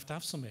 I'm going to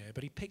have some here.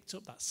 But he picked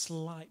up that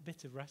slight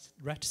bit of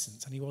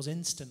reticence, and he was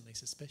instantly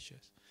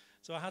suspicious.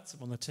 So I had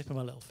some on the tip of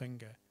my little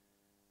finger.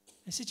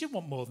 He said, "You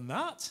want more than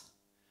that?"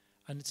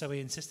 And so he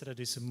insisted I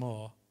do some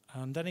more.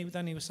 And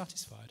then he was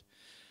satisfied.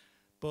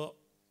 But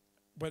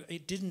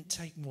it didn't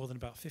take more than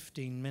about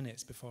 15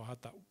 minutes before I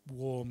had that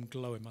warm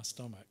glow in my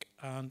stomach.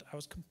 And I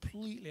was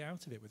completely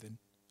out of it within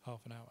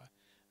half an hour.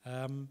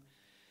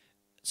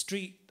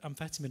 Street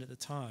amphetamine at the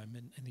time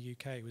in the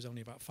UK was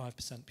only about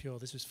 5% pure.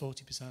 This was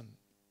 40%.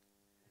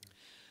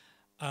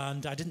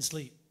 And I didn't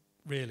sleep,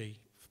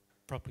 really,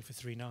 properly for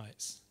 3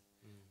 nights.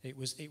 It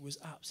was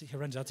absolutely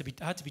horrendous.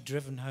 I had to be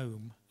driven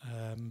home.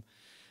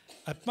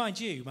 Mind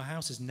you, my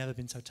house has never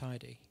been so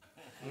tidy,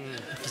 I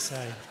have to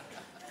say.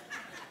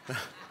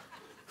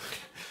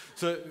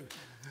 So,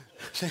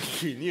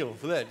 Thank you, Neil,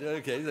 for that.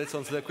 Okay, let's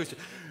answer that question.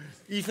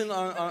 Ethan,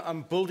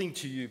 I'm building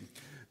to you.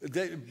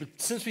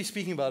 Since we're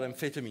speaking about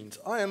amphetamines,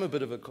 I am a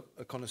bit of a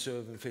connoisseur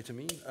of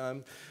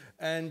amphetamine.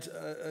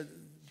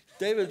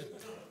 David,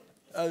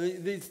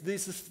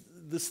 there's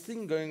this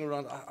thing going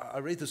around. I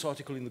read this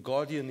article in The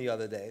Guardian the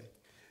other day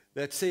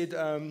that said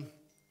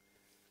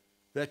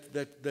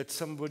that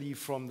somebody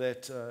from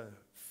that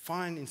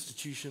fine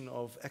institution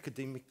of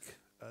academic,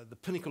 the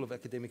pinnacle of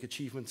academic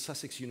achievement,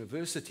 Sussex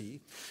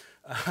University,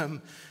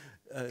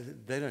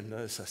 they don't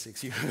know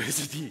Sussex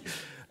University.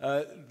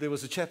 There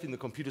was a chap in the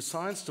computer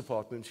science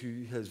department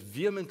who has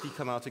vehemently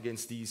come out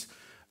against these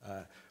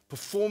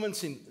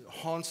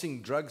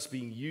performance-enhancing drugs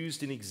being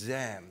used in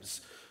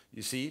exams,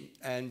 you see.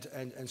 And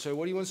so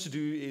what he wants to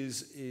do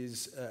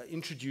is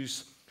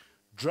introduce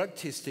drug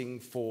testing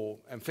for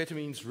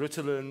amphetamines,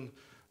 Ritalin,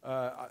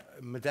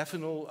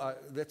 modafinil.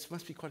 That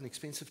must be quite an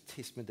expensive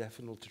test,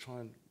 modafinil, to try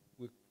and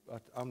work.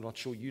 I'm not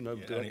sure you know.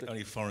 Yeah,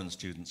 only foreign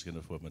students can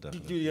afford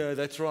modafinil. Yeah,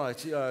 that's right.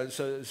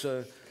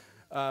 So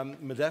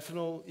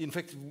modafinil, in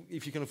fact,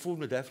 if you can afford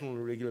modafinil on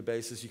a regular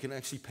basis, you can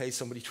actually pay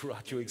somebody to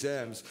write your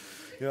exams.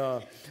 Yeah.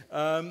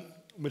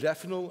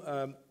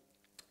 Modafinil,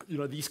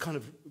 these kind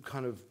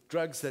of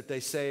drugs that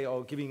they say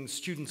are giving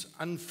students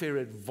unfair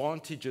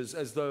advantages,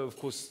 as though, of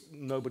course,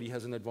 nobody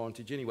has an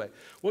advantage anyway.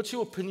 What's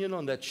your opinion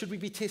on that? Should we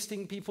be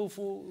testing people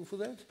for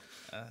that?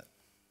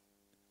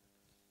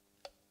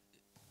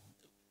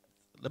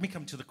 Let me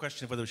come to the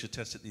question of whether we should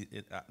test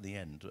it at the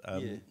end.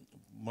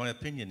 My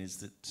opinion is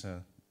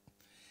that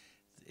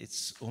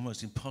it's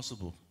almost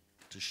impossible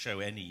to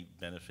show any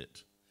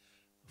benefit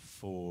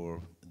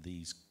for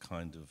these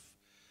kind of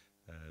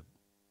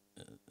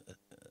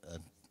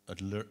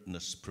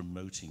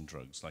alertness-promoting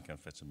drugs like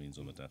amphetamines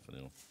or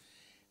modafinil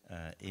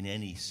in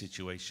any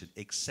situation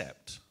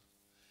except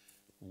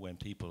when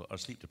people are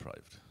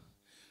sleep-deprived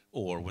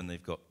or when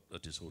they've got a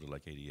disorder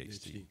like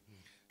ADHD.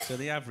 So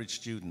the average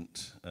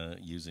student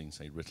using,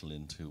 say,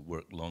 Ritalin to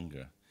work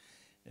longer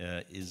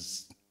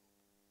is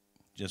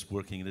just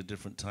working at a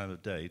different time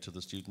of day to the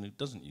student who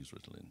doesn't use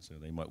Ritalin. So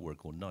they might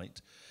work all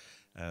night,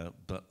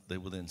 but they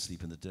will then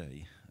sleep in the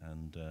day,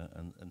 and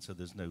so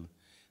there's no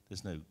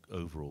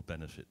overall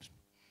benefit.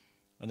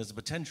 And there's a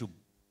potential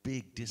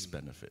big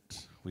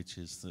disbenefit, which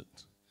is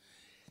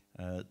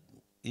that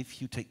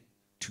if you take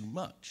too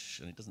much,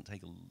 and it doesn't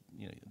take,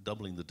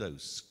 doubling the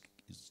dose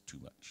is too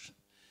much.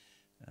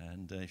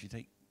 And if you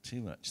take too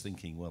much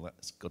thinking, well,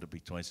 that's got to be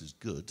twice as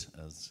good,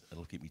 as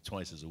it'll keep me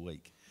twice as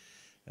awake,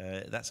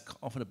 that's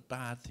often a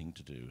bad thing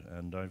to do.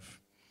 And I've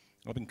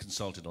been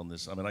consulted on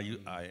this. I mean,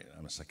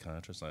 I'm a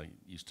psychiatrist. I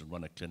used to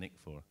run a clinic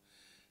for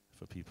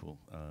people,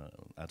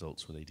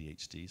 adults with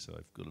ADHD, so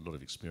I've got a lot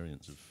of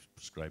experience of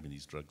prescribing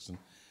these drugs, and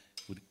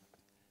would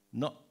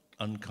not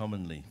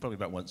uncommonly, probably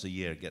about once a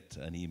year, get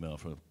an email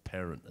from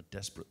a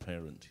desperate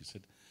parent who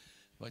said,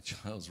 my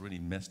child's really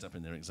messed up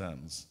in their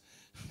exams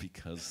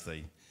because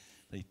they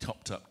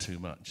topped up too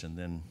much and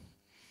then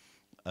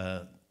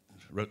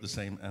wrote the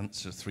same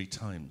answer 3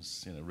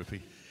 times,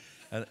 repeat.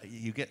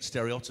 You get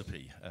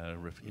stereotypy.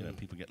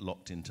 People get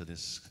locked into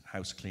this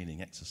house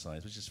cleaning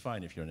exercise, which is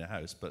fine if you're in a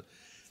house, but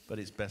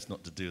it's best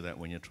not to do that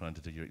when you're trying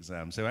to do your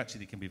exam. So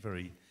actually, it can be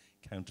very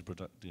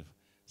counterproductive.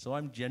 So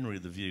I'm generally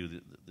of the view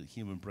that the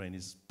human brain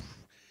is,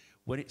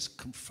 when it's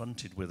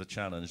confronted with a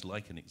challenge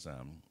like an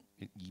exam,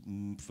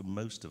 for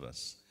most of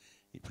us,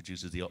 it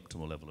produces the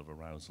optimal level of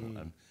arousal,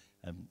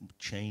 and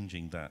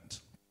changing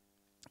that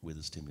with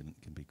a stimulant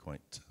can be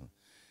quite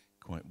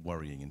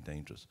worrying and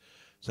dangerous.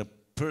 So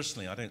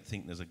personally, I don't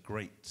think there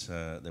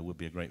would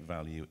be a great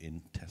value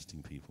in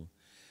testing people.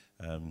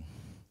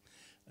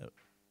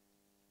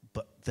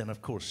 But then,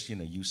 of course,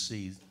 you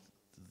see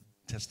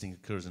testing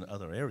occurs in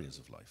other areas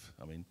of life.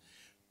 I mean,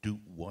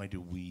 why do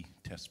we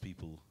test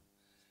people,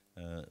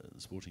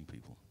 sporting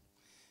people?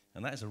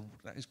 And that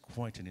is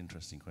quite an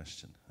interesting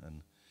question.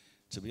 And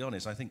to be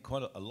honest, I think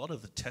quite a lot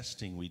of the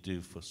testing we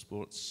do for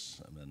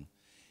sportsmen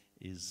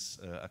is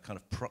a kind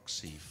of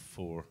proxy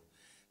for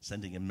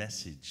sending a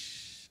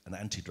message, an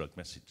anti-drug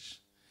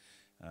message.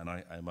 And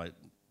I might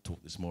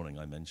talk this morning,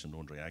 I mentioned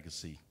Andre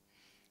Agassi.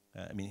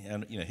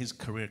 His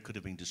career could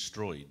have been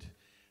destroyed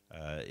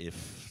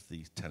if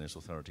the tennis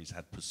authorities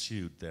had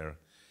pursued their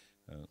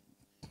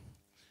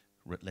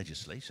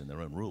legislation,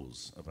 their own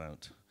rules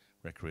about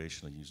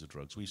recreational use of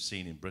drugs. We've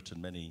seen in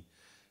Britain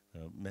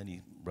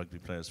many rugby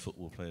players,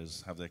 football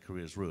players have their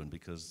careers ruined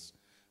because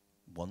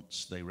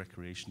once they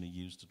recreationally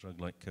used a drug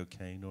like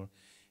cocaine or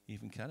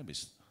even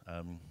cannabis.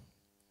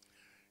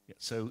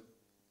 So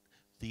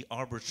the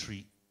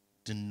arbitrary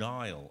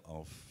denial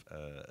of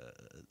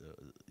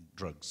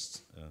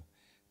drugs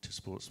to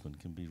sportsmen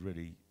can be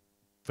really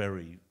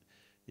very.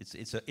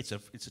 It's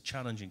a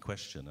challenging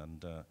question,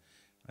 and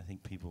I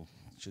think people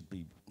should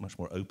be much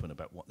more open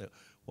about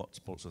what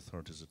sports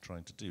authorities are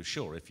trying to do.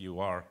 Sure, if you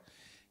are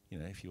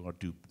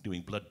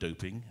doing blood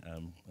doping,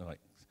 like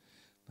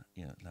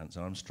Lance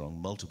Armstrong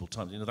multiple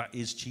times, that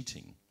is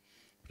cheating.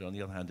 But on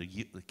the other hand,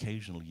 the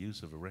occasional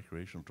use of a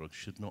recreational drug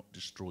should not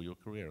destroy your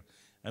career.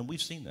 And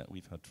we've seen that.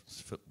 We've had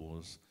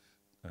footballers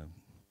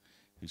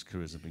whose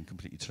careers have been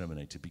completely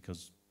terminated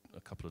because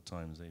a couple of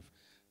times they've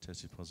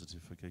tested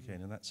positive for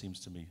cocaine, and that seems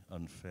to me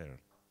unfair.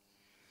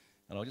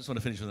 And I just want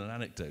to finish with an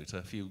anecdote.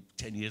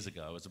 10 years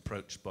ago, I was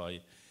approached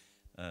by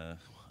a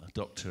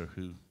doctor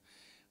who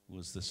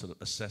was the sort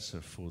of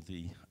assessor for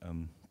the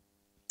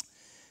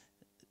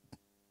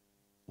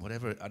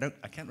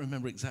I can't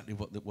remember exactly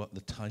what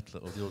the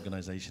title of the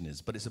organisation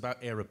is, but it's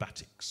about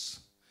aerobatics.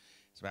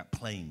 It's about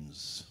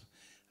planes,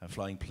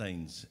 flying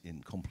planes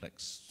in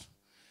complex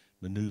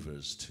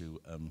manoeuvres to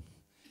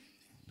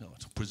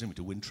presumably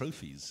to win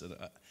trophies.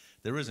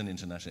 There is an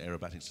International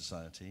Aerobatic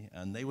Society,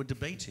 and they were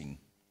debating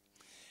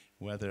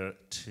whether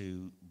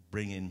to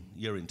bring in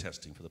urine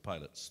testing for the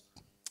pilots.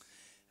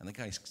 And the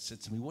guy said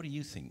to me, "What do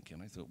you think?"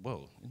 And I thought,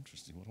 well,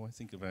 interesting. What do I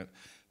think about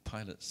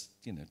pilots,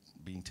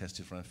 being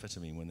tested for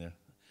amphetamine when they're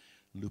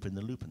looping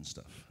the loop and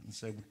stuff? And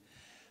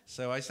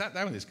so I sat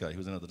down with this guy who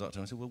was another doctor,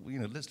 and I said, well,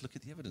 let's look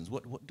at the evidence.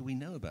 What do we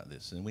know about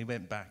this? And we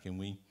went back and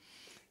we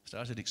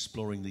started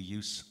exploring the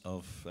use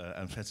of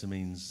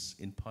amphetamines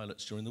in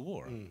pilots during the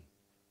war.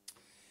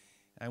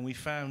 And we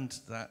found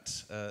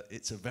that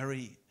it's a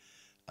very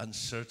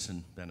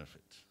uncertain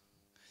benefit.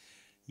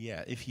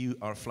 Yeah, if you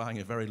are flying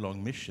a very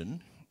long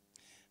mission,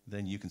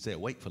 then you can stay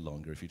awake for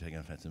longer if you take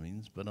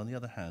amphetamines. But on the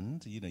other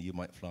hand, you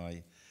might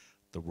fly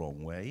the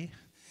wrong way.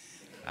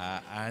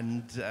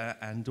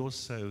 And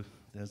also,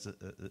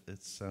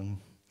 it's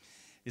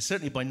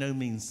certainly by no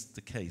means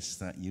the case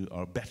that you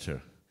are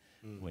better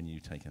when you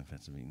take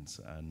amphetamines.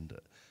 And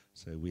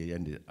so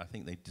I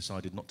think they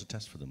decided not to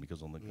test for them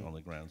because on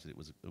the grounds that it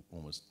was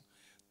almost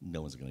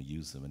no one's going to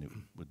use them, and it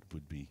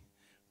would be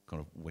kind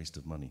of waste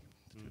of money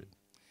to do it.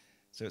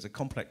 So it's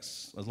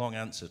a long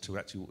answer to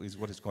actually is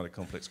what is quite a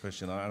complex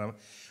question. I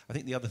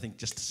think the other thing,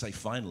 just to say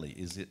finally,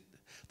 is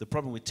the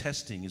problem with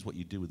testing is what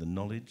you do with the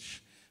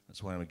knowledge.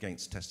 That's why I'm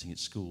against testing at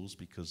schools,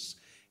 because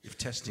if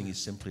testing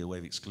is simply a way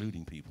of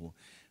excluding people,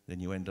 then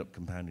you end up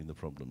compounding the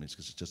problem. It's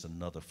just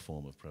another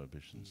form of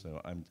prohibition.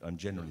 So I'm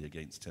generally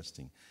against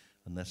testing,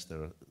 unless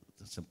there are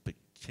some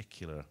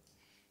particular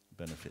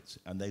benefits,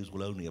 and those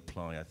will only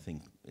apply, I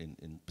think,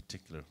 in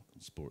particular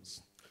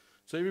sports.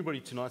 So everybody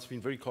tonight's been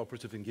very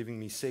cooperative in giving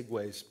me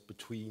segues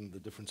between the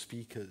different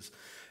speakers,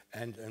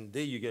 and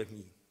there you gave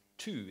me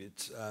two.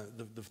 It's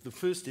the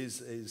first is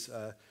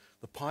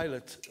the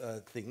pilot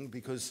thing,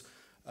 because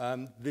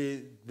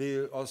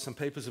there are some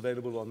papers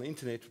available on the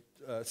internet,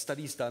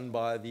 studies done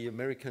by the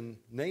American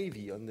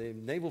Navy on the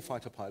naval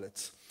fighter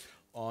pilots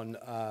on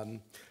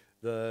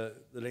the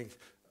length.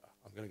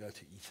 I'm going to go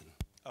to Ethan.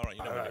 All right,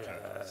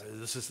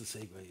 this is the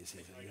segue, you see.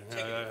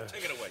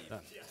 Take it away.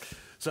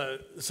 So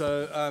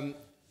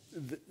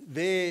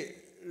there,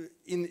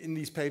 in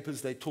these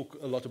papers, they talk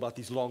a lot about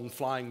these long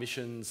flying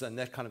missions and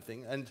that kind of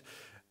thing.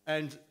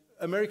 And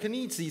America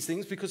needs these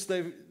things because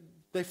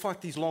they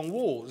fight these long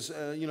wars.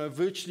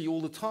 Virtually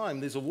all the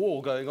time there's a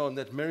war going on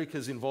that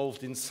America's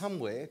involved in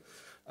somewhere.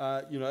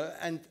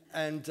 And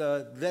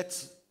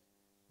that's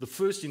the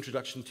first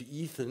introduction to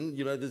Ethan.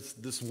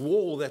 This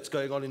war that's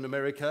going on in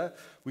America,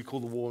 we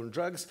call the war on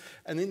drugs.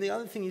 And then the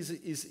other thing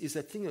is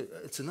that thing,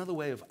 it's another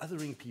way of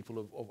othering people,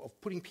 of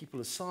putting people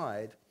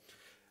aside.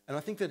 And I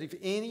think that if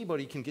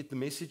anybody can get the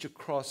message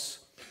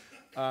across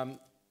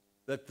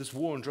that this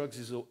war on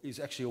drugs is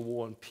actually a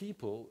war on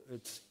people,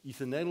 it's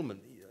Ethan Nadelmann.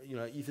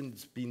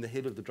 Ethan's been the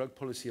head of the Drug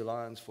Policy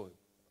Alliance for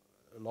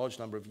a large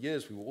number of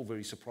years. We were all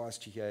very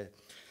surprised to hear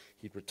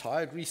he'd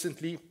retired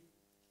recently.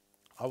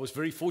 I was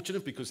very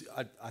fortunate because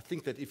I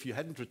think that if you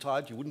hadn't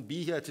retired, you wouldn't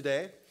be here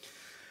today.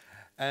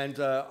 And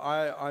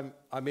I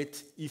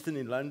met Ethan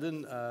in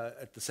London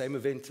at the same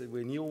event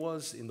where Neil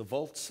was, in the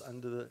vaults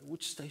under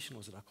which station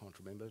was it? I can't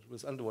remember. It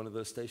was under one of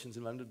those stations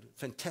in London.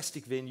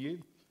 Fantastic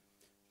venue.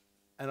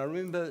 And I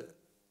remember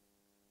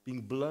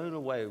being blown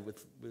away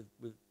with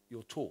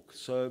your talk.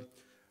 So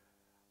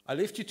I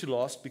left you to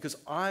last because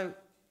I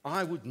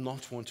would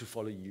not want to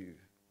follow you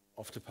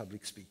after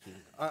public speaking.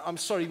 I'm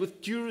sorry,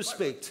 with due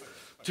respect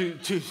to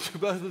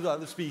both of the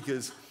other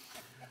speakers,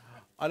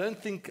 I don't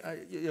think,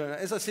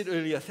 as I said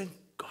earlier, thank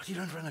God you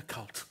don't run a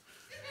cult,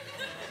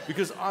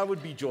 because I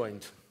would be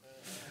joined.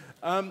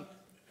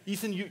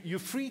 Ethan, you're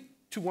free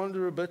to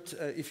wander a bit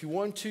if you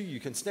want to. You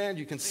can stand,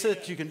 you can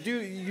sit, you can do.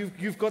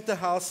 You've got the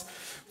house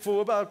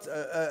for about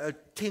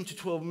 10 to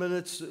 12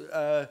 minutes.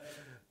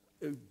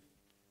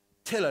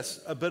 Tell us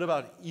a bit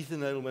about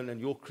Ethan Nadelmann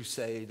and your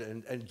crusade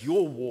and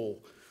your war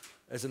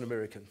as an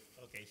American.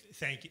 Okay,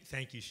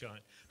 thank you, Shaun.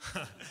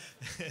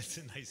 That's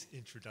a nice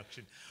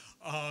introduction.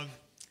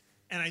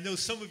 And I know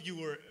some of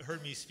you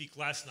heard me speak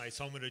last night,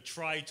 so I'm going to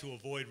try to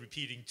avoid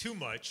repeating too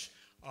much,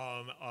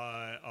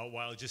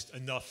 while just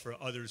enough for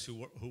others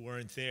who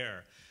weren't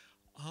there.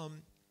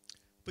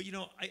 But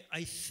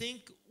I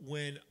think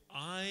when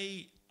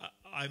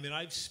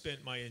I've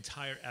spent my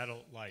entire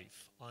adult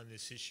life on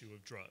this issue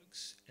of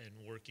drugs and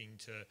working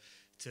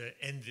to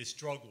end this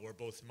drug war,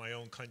 both in my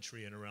own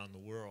country and around the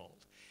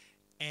world.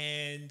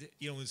 And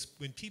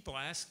when people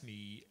ask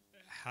me,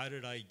 how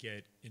did I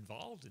get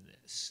involved in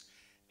this?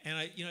 And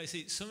I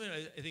say something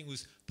I think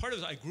was part of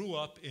it. I grew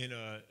up in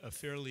a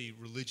fairly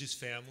religious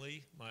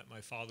family.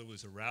 My father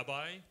was a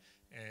rabbi,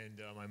 and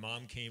my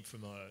mom came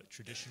from a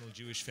traditional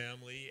Jewish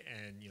family,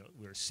 and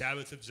we were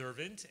Sabbath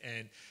observant.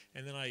 And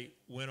then I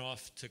went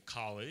off to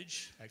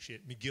college, actually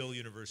at McGill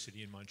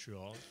University in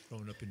Montreal,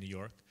 growing up in New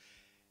York,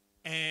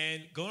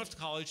 and going off to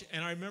college.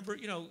 And I remember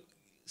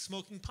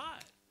smoking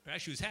pot, or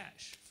actually it was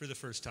hash, for the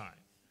first time,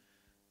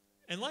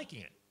 and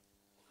liking it.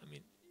 I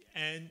mean,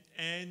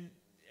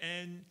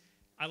 and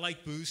I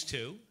liked booze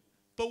too,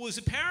 but what was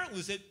apparent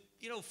was that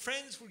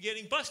friends were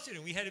getting busted,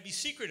 and we had to be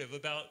secretive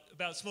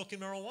about smoking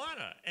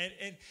marijuana,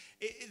 and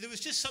there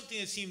was just something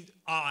that seemed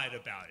odd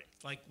about it,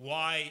 like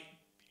why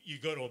you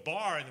go to a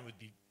bar and there would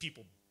be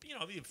people,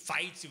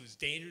 fights, it was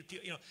dangerous,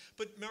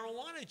 but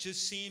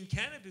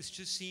cannabis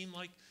just seemed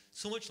like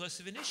so much less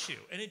of an issue,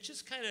 and it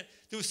just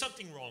there was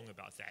something wrong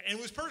about that, and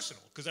it was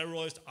personal because I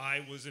realized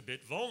I was a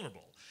bit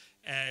vulnerable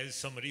as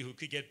somebody who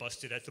could get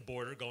busted at the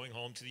border going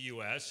home to the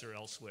U.S. or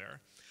elsewhere.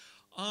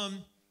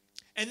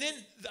 And then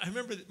I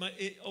remember that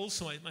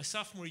my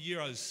sophomore year,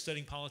 I was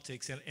studying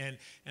politics, and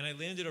I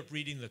landed up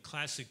reading the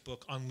classic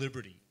book On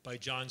Liberty by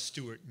John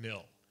Stuart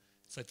Mill.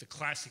 It's like the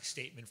classic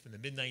statement from the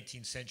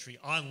mid-19th century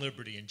on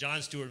liberty, and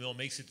John Stuart Mill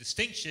makes a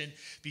distinction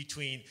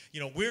between,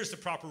 where's the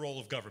proper role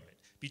of government?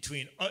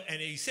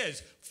 And he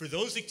says, for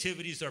those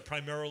activities that are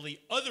primarily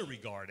other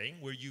regarding,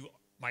 where you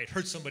might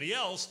hurt somebody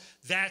else,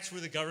 that's where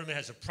the government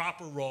has a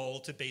proper role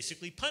to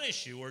basically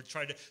punish you or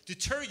try to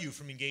deter you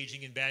from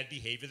engaging in bad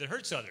behavior that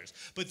hurts others.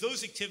 But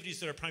those activities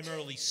that are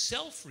primarily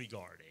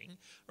self-regarding,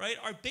 right,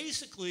 are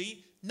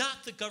basically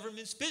not the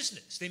government's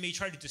business. They may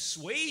try to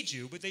dissuade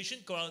you, but they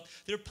shouldn't go out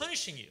there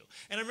punishing you.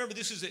 And I remember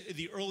this was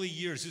the early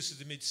years. This is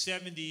the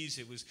mid-'70s.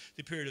 It was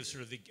the period of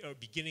sort of the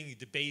beginning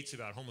debates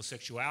about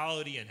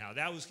homosexuality and how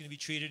that was going to be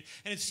treated.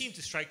 And it seemed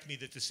to strike me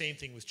that the same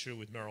thing was true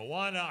with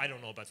marijuana. I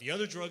don't know about the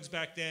other drugs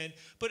back then,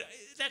 but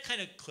that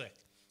kind of clicked.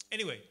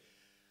 Anyway,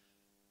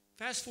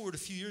 fast forward a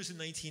few years in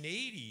the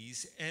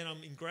 1980s, and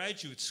I'm in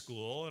graduate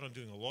school, and I'm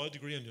doing a law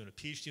degree. I'm doing a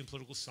PhD in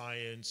political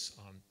science,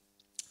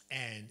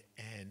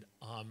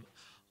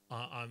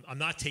 I'm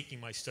not taking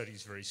my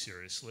studies very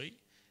seriously,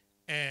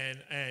 and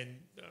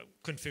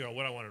couldn't figure out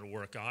what I wanted to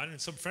work on. And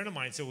some friend of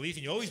mine said, well,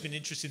 Ethan, you've always been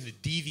interested in the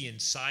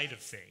deviant side of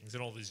things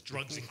and all this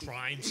drugs and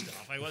crime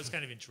stuff. I was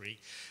kind of intrigued.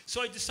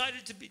 So I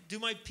decided to do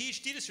my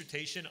PhD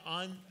dissertation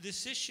on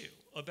this issue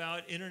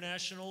about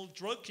international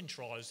drug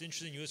control. I was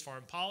interested in U.S.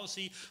 foreign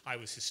policy. I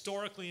was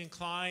historically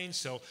inclined.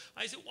 So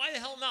I said, why the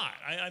hell not?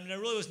 I mean, I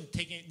really wasn't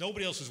taking it.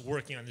 Nobody else was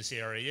working on this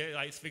area.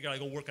 I figured I'd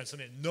go work on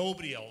something that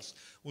nobody else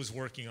was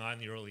working on in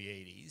the early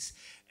 80s.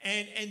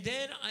 And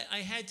then I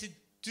had to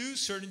do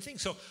certain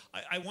things. So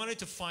I wanted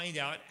to find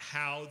out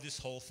how this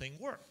whole thing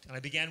worked. And I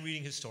began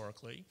reading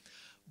historically.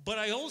 But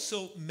I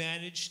also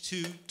managed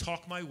to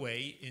talk my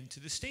way into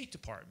the State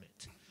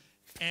Department.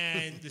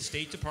 And the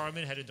State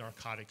Department had a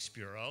narcotics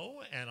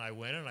bureau, and I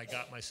went and I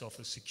got myself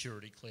a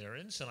security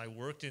clearance, and I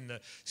worked in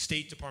the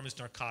State Department's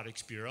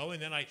narcotics bureau,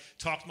 and then I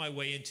talked my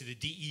way into the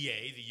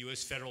DEA, the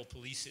U.S. Federal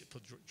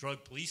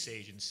Drug Police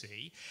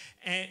Agency,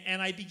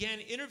 and I began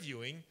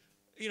interviewing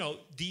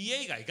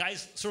DEA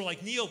guys sort of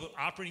like Neil, but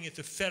operating at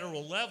the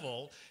federal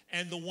level,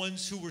 and the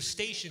ones who were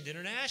stationed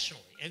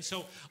internationally. And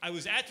so I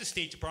was at the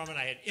State Department.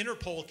 I had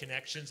Interpol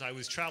connections. I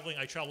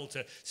traveled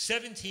to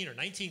 17 or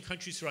 19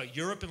 countries throughout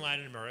Europe and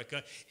Latin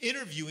America,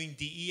 interviewing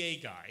DEA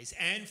guys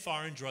and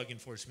foreign drug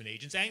enforcement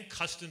agents and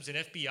customs and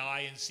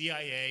FBI and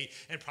CIA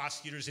and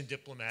prosecutors and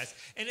diplomats.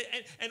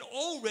 And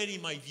already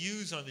my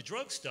views on the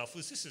drug stuff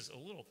was, this is a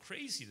little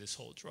crazy, this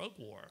whole drug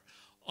war.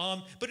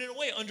 But in a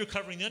way,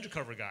 undercovering the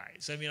undercover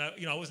guys. I mean,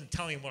 I wasn't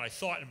telling them what I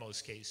thought in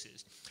most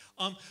cases.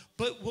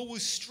 But what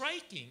was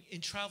striking in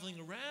traveling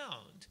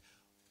around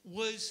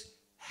was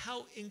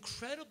how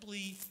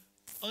incredibly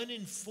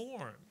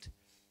uninformed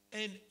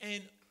and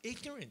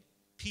ignorant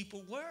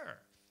people were.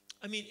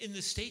 I mean, in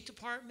the State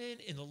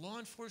Department, in the law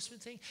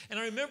enforcement thing. And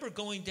I remember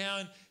going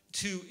down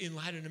in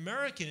Latin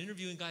America and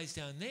interviewing guys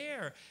down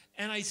there,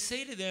 and I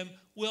say to them,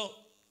 well,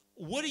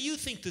 what do you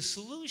think the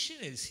solution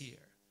is here?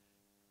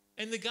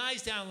 And the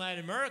guys down in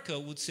Latin America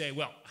would say,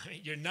 well,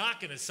 you're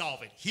not going to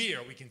solve it here,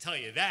 we can tell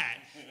you that.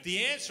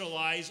 The answer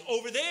lies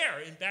over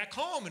there and back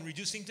home in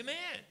reducing demand.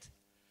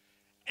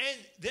 And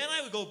then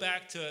I would go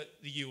back to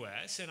the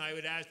U.S. and I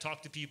would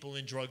talk to people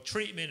in drug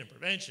treatment and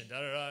prevention,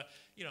 and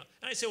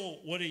I'd say, well,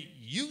 what do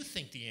you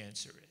think the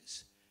answer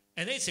is?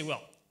 And they'd say,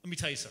 well, let me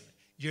tell you something.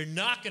 You're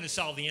not going to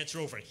solve the answer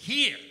over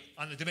here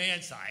on the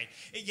demand side.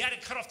 You got to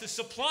cut off the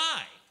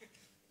supply.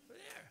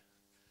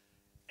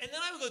 And then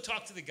I would go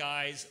talk to the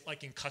guys,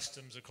 like in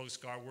Customs or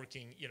Coast Guard,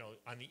 working,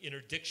 on the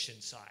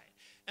interdiction side.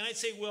 And I'd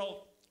say,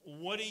 well,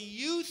 what do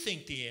you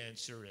think the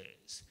answer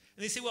is?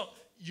 And they say, well,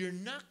 you're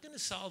not going to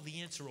solve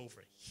the answer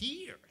over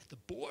here at the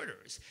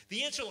borders.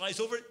 The answer lies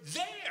over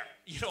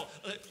there,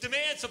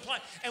 demand, supply.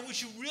 And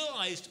what you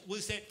realized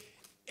was that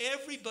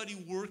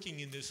everybody working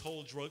in this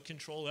whole drug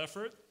control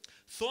effort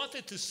thought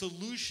that the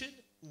solution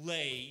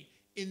lay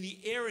in the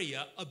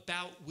area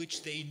about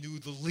which they knew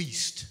the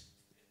least,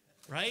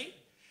 right?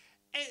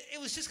 And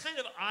it was just kind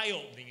of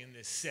eye-opening in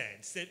this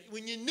sense, that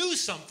when you knew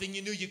something,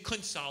 you knew you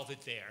couldn't solve it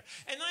there.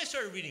 And then I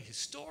started reading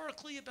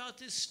historically about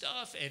this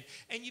stuff,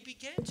 and you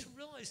began to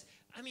realize,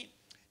 I mean,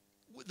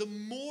 the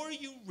more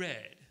you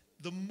read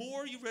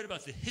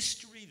about the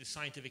history, the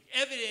scientific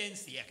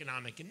evidence, the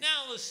economic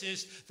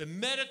analysis, the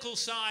medical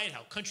side,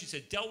 how countries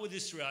had dealt with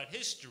this throughout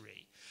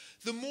history,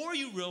 the more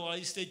you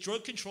realize that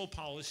drug control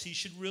policy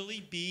should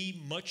really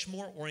be much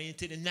more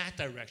oriented in that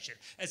direction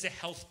as a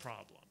health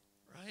problem,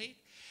 right?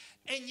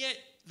 And yet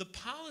the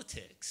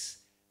politics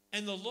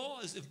and the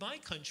laws of my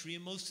country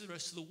and most of the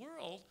rest of the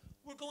world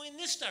were going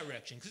this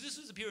direction, because this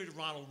was the period of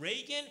Ronald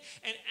Reagan,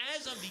 and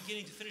as I'm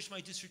beginning to finish my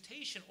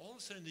dissertation, all of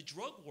a sudden the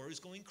drug war is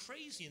going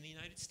crazy in the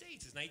United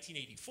States. It's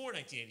 1984,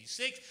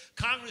 1986,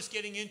 Congress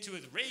getting into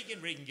it,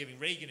 Reagan giving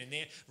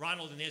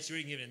Ronald and Nancy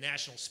Reagan giving a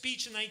national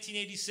speech in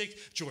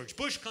 1986, George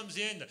Bush comes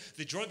in,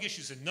 the drug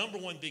issue is the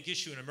 #1 big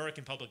issue in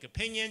American public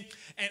opinion,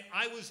 and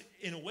I was,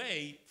 in a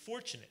way,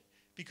 fortunate.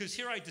 Because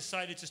here I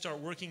decided to start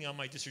working on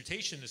my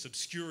dissertation in this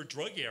obscure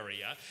drug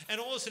area,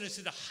 and all of a sudden it's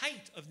at the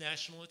height of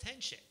national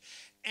attention.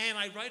 And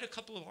I write a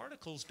couple of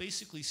articles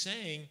basically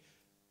saying,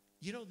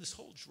 you know, this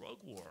whole drug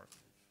war,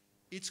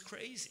 it's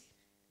crazy.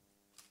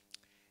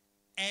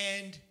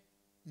 And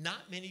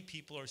not many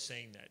people are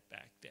saying that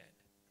back then.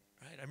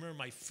 Right? I remember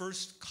my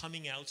first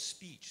coming out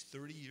speech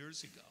 30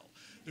 years ago.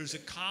 There's a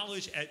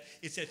college,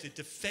 it's at the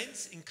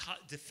Defense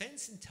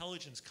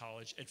Intelligence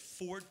College at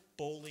Fort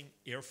Bolling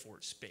Air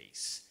Force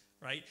Base.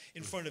 Right,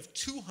 in front of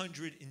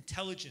 200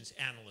 intelligence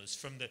analysts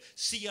from the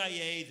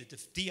CIA, the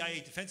DIA,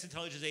 Defense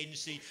Intelligence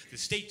Agency, the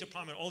State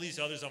Department, all these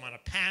others. I'm on a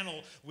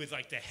panel with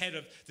like the head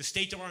of the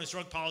State Department's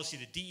drug policy,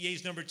 the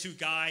DEA's #2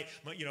 guy,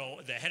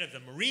 the head of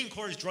the Marine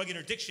Corps' drug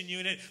interdiction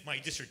unit, my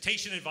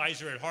dissertation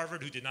advisor at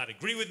Harvard who did not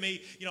agree with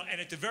me. And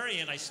at the very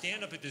end, I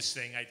stand up at this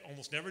thing. I'd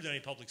almost never done any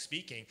public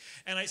speaking.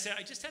 And I say,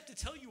 I just have to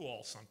tell you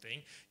all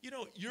something.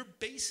 You're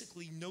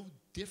basically no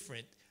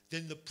different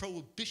than the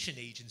prohibition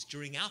agents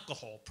during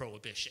alcohol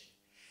prohibition.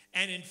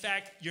 And in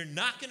fact, you're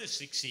not going to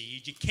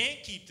succeed. You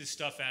can't keep this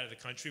stuff out of the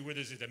country where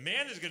there's a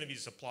demand, there's going to be a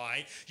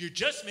supply. You're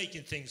just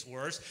making things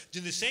worse.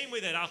 In the same way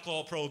that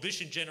alcohol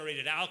prohibition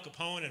generated Al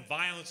Capone and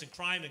violence and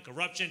crime and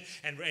corruption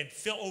and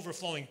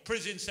overflowing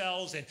prison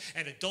cells and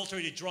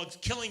adulterated drugs,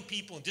 killing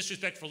people and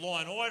disrespect for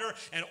law and order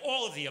and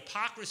all of the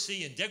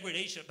hypocrisy and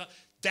degradation.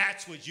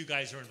 That's what you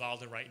guys are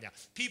involved in right now.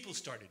 People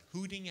started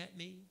hooting at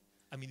me.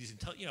 I mean,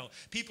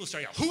 people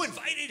started, who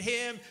invited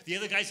him? The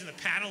other guys in the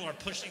panel are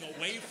pushing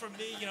away from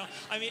me,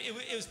 I mean, it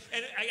was,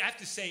 and I have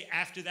to say,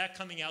 after that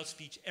coming out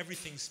speech,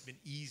 everything's been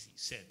easy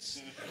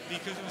since.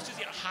 Because it was just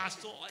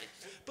hostile.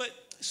 But,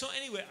 so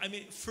anyway, I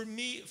mean, for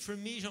me,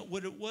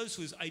 what it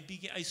was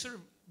I sort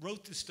of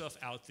wrote this stuff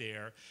out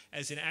there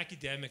as an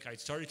academic. I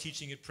started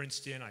teaching at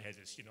Princeton. I had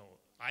this,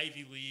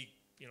 Ivy League,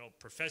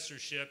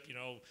 professorship,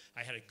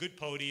 I had a good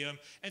podium,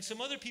 and some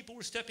other people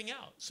were stepping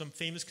out. Some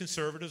famous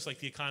conservatives like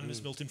the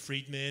economist Milton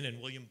Friedman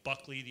and William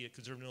Buckley, the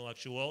conservative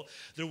intellectual.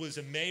 There was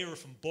a mayor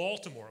from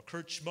Baltimore,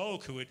 Kurt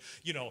Schmoke, who had,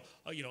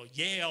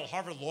 Yale,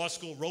 Harvard Law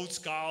School, Rhodes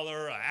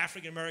Scholar,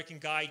 African-American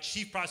guy,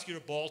 chief prosecutor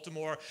of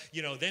Baltimore,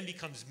 then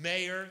becomes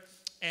mayor,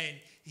 and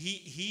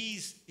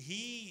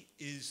he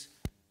is,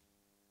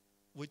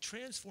 what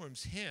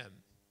transforms him,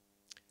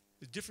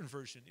 a different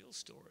version of Neil's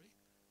story,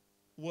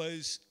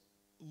 was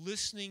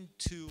listening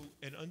to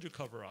an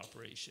undercover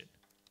operation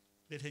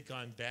that had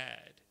gone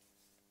bad,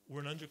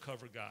 where an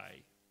undercover guy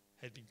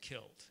had been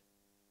killed,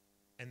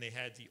 and they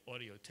had the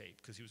audio tape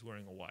because he was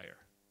wearing a wire.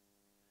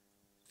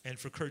 And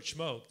for Kurt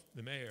Schmoke,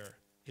 the mayor,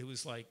 it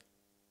was like,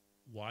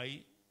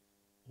 why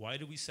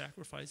do we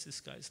sacrifice this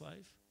guy's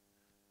life?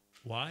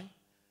 Why?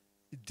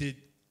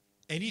 Did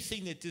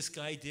anything that this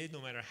guy did,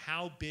 no matter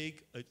how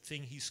big a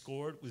thing he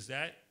scored, was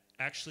that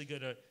actually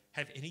going to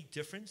have any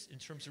difference in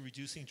terms of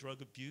reducing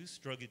drug abuse,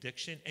 drug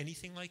addiction,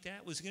 anything like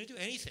that? Was it going to do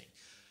anything?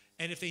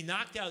 And if they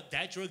knocked out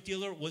that drug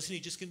dealer, wasn't he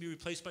just going to be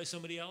replaced by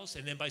somebody else,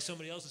 and then by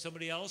somebody else and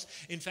somebody else?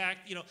 In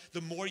fact,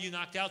 the more you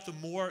knocked out, the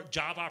more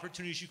job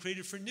opportunities you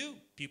created for new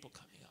people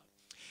coming up.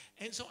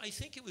 And so I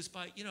think it was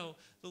by,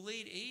 the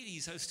late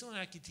 80s, I was still in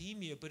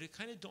academia, but it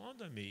kind of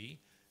dawned on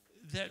me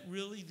that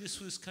really this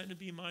was kind of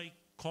be my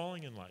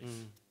calling in life.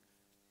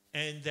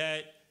 And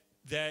that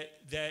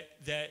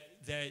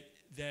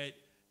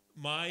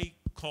my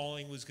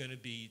calling was going to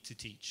be to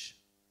teach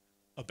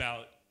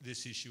about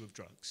this issue of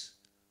drugs,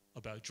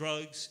 about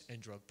drugs and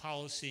drug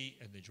policy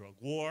and the drug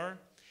war,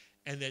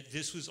 and that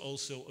this was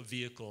also a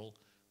vehicle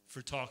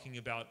for talking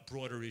about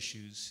broader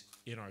issues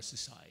in our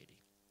society,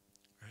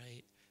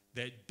 right?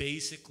 That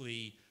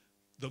basically,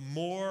 the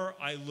more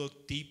I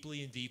looked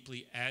deeply and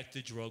deeply at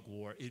the drug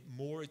war, the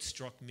more it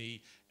struck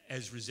me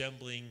as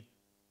resembling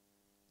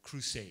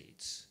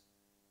crusades.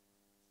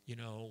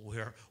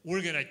 Where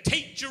we're going to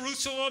take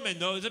Jerusalem, and it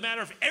doesn't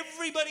matter if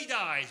everybody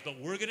dies, but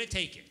we're going to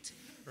take it.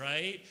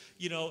 right?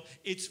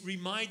 It's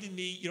reminded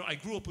me, I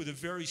grew up with a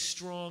very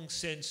strong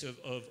sense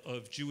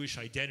of Jewish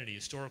identity,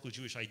 historical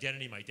Jewish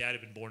identity. My dad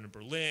had been born in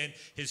Berlin.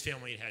 His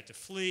family had to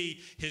flee.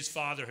 His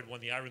father had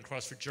won the Iron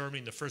Cross for Germany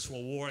in the First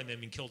World War and then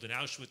been killed in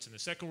Auschwitz in the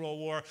Second World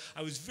War.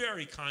 I was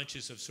very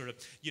conscious of sort of,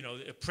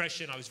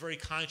 oppression. I was very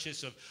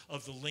conscious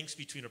of the links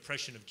between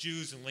oppression of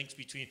Jews and links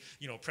between,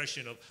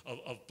 oppression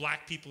of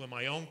black people in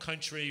my own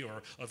country,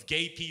 or of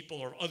gay people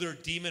or other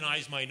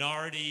demonized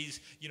minorities.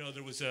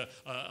 There was a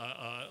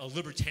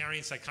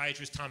libertarian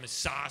psychiatrist, Thomas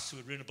Sass, who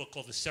had written a book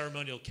called The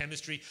Ceremonial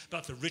Chemistry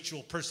about the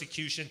ritual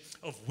persecution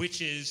of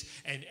witches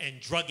and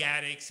drug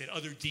addicts and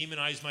other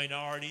demonized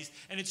minorities.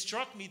 And it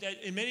struck me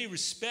that in many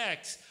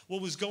respects,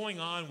 what was going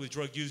on with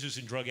drug users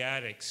and drug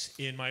addicts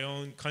in my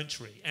own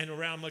country and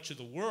around much of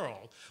the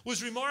world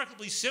was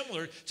remarkably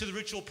similar to the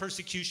ritual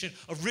persecution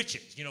of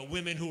riches.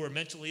 Women who were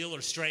mentally ill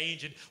or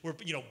strange and were,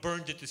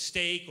 burned at the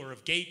stake, or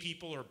of gay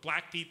people or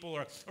black people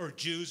or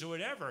Jews or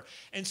whatever.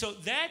 And so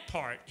that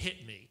part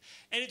hit me.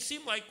 And it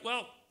seemed like,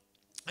 well,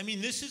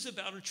 this is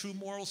about a true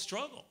moral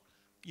struggle.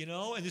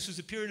 And this was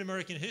a period in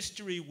American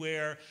history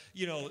where,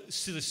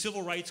 so the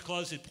Civil Rights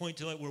Clause had pointed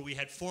to where we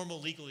had formal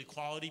legal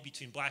equality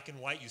between black and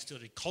white. You still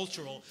had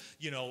cultural,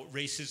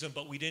 racism,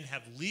 but we didn't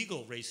have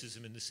legal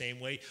racism in the same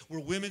way,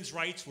 where women's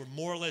rights were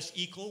more or less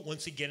equal,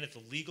 once again at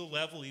the legal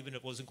level, even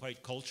if it wasn't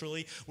quite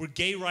culturally. Where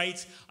gay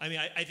rights,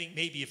 I think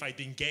maybe if I'd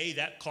been gay,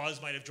 that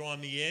cause might have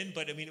drawn me in,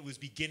 but it was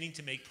beginning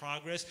to make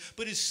progress.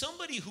 But as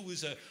somebody who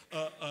was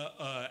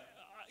I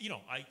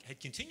had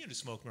continued to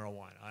smoke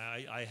marijuana.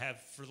 I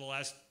have for the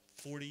last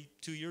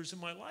 42 years of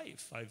my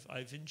life.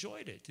 I've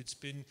enjoyed it. It's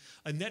been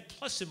a net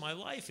plus in my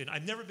life. And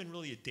I've never been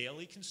really a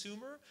daily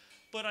consumer,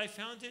 but I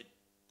found it,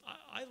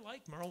 I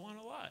like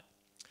marijuana a lot.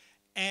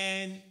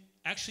 And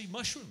actually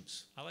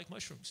mushrooms. I like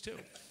mushrooms too.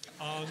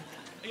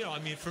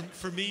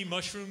 For me,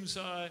 mushrooms,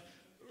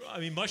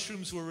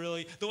 mushrooms were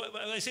really, what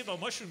I say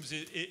about mushrooms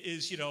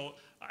is,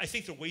 I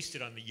think they're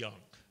wasted on the young.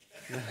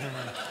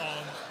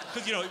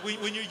 Because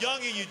when you're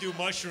young and you do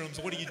mushrooms,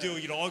 what do?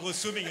 I'll go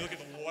swimming, you look at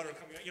the water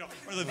coming out,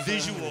 or the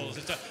visuals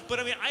and stuff. But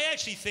I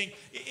actually think,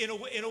 in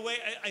a way,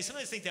 I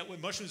sometimes think that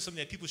mushrooms is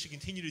something that people should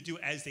continue to do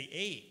as they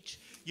age.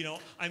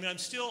 I'm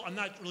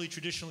not really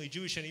traditionally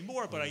Jewish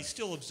anymore, but I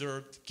still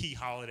observe key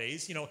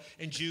holidays,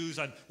 and Jews,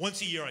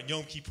 once a year on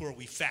Yom Kippur,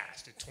 we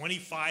fast, a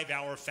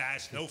 25-hour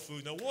fast, no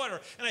food, no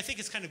water, and I think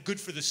it's kind of good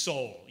for the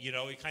soul,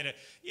 it kind of,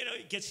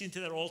 it gets you into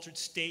that altered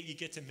state, you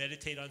get to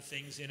meditate on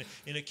things in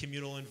a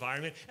communal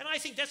environment, and I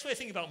think that's what I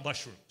think about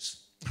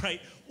mushrooms.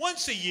 Right?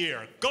 Once a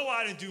year, go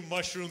out and do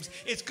mushrooms.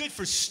 It's good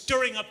for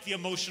stirring up the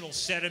emotional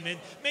sediment.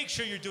 Make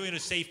sure you're doing it in a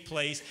safe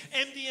place.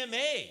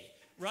 MDMA,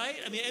 right?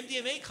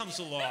 MDMA comes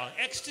along.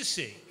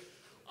 Ecstasy.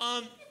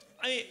 And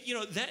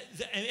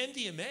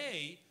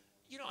MDMA,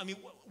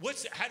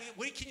 what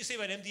can you say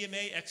about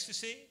MDMA,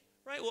 ecstasy?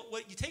 Right?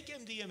 Well, you take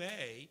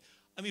MDMA,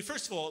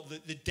 first of all,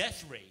 the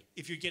death rate,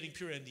 if you're getting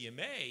pure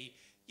MDMA,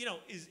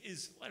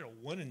 is I don't know,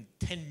 1 in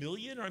 10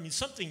 million, or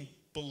something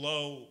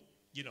below,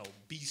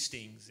 bee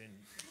stings and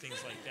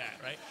things like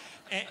that, right?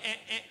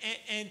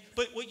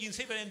 But what you can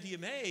say about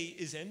MDMA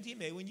is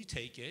MDMA, when you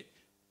take it,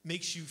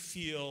 makes you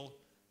feel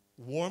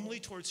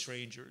warmly towards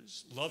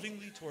strangers,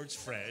 lovingly towards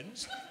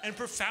friends, and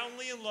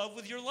profoundly in love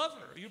with your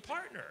lover, your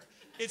partner.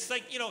 It's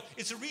like,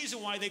 it's a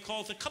reason why they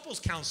call it a couples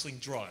counseling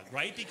drug,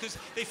 right? Because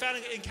they found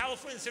in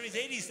California in the 70s,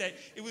 80s that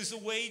it was a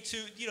way to,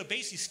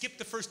 basically skip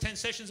the first 10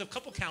 sessions of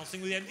couple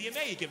counseling with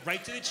MDMA. You get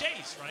right to the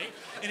chase, right?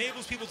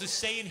 Enables people to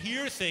say and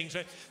hear things,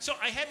 right? So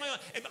I had my own,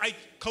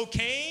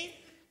 cocaine,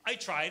 I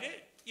tried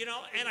it,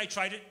 and I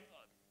tried it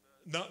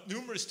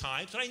numerous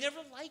times, but I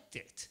never liked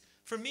it.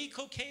 For me,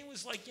 cocaine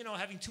was like,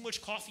 having too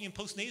much coffee and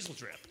post-nasal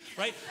drip,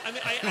 right?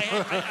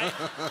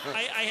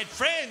 I had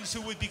friends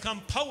who would become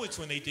poets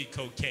when they did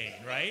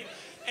cocaine, right?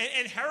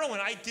 And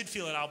heroin, I did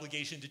feel an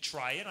obligation to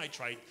try it. I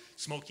tried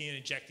smoking and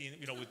injecting,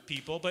 with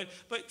people, but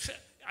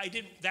I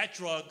didn't. That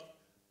drug,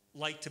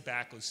 like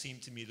tobacco,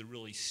 seemed to me the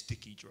really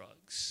sticky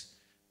drugs.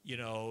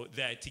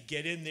 That to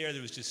get in there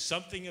was just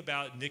something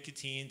about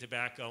nicotine,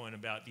 tobacco, and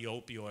about the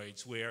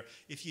opioids where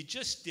if you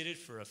just did it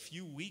for a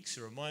few weeks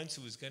or months,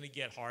 it was going to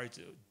get hard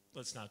to.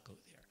 Let's not go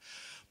there.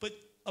 But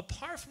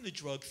apart from the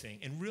drug thing,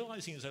 and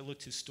realizing as I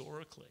looked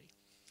historically,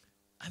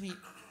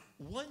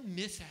 one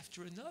myth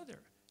after another.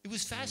 It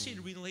was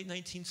fascinating to read in the late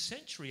 19th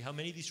century how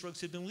many of these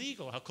drugs had been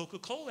legal, how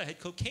Coca-Cola had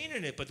cocaine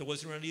in it, but there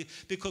wasn't any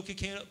big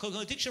cocaine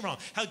addiction wrong,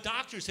 how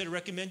doctors had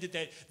recommended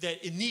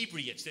that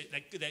inebriates,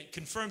 that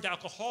confirmed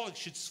alcoholics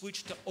should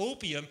switch to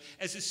opium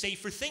as a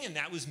safer thing, and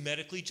that was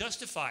medically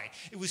justified.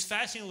 It was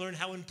fascinating to learn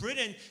how in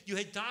Britain you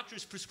had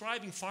doctors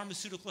prescribing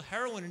pharmaceutical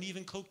heroin and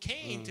even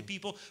cocaine to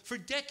people for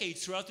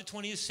decades throughout the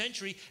 20th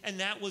century, and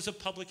that was a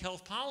public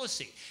health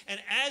policy. And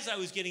as I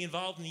was getting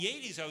involved in the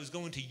 80s, I was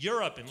going to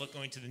Europe and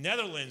going to the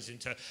Netherlands and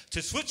to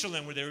to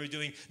Switzerland, where they were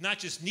doing not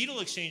just needle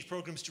exchange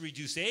programs to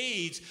reduce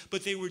AIDS,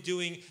 but they were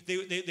doing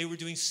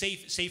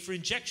safer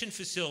injection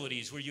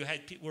facilities where you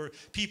had where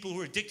people who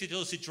were addicted to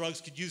illicit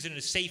drugs could use it in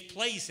a safe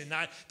place and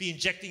not be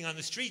injecting on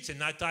the streets and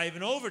not die of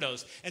an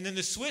overdose. And then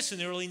the Swiss in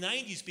the early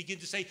 90s begin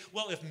to say,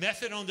 well, if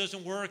methadone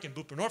doesn't work and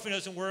buprenorphine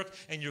doesn't work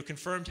and you're a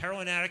confirmed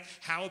heroin addict,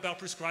 how about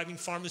prescribing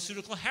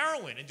pharmaceutical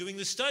heroin and doing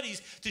the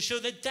studies to show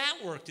that that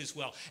worked as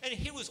well? And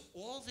here was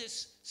all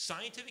this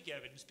scientific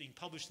evidence being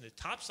published in the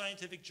top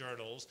scientific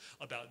journals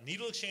about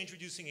needle exchange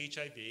reducing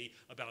HIV,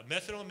 about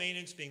methadone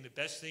maintenance being the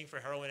best thing for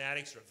heroin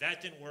addicts, or if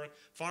that didn't work,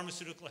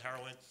 pharmaceutical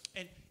heroin.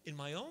 And in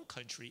my own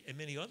country and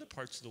many other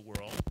parts of the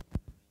world,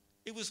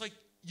 it was like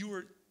you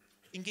were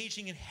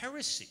engaging in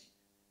heresy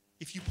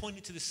if you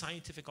pointed to the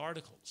scientific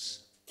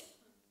articles,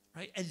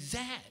 right? And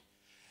that,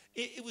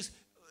 it was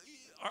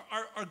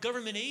our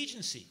government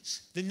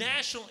agencies, the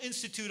National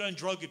Institute on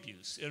Drug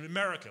Abuse in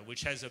America,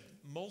 which has a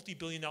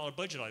multi-billion-dollar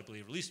budget, I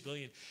believe, or at least $1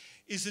 billion,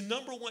 is the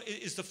number one,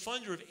 is the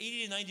funder of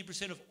 80 to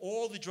 90% of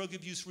all the drug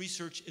abuse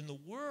research in the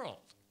world.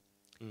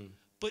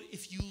 But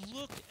if you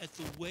look at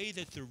the way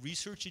that the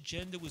research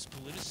agenda was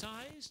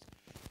politicized,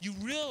 you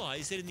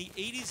realize that in the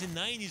 80s and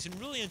 90s, and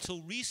really until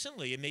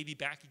recently, and maybe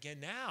back again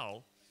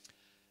now,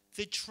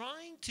 that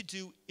trying to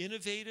do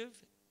innovative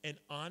and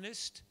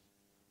honest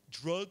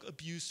drug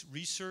abuse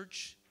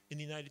research in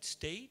the United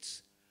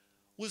States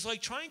was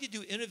like trying to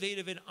do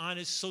innovative and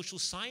honest social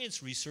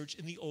science research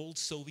in the old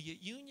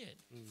Soviet Union.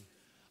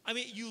 I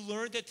mean, you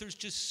learn that there's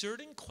just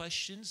certain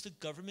questions the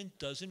government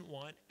doesn't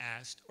want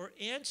asked or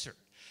answered.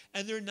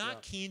 And they're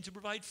not keen to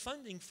provide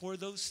funding for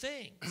those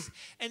things.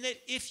 And that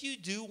if you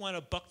do want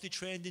to buck the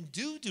trend and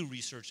do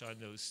research on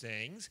those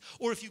things,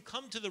 or if you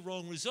come to the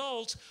wrong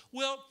results,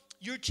 well,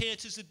 your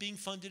chances of being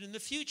funded in the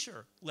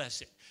future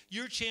lessen.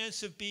 Your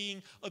chance of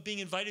being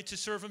invited to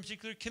serve on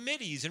particular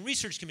committees and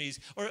research committees,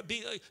 or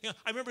being,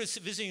 I remember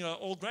visiting an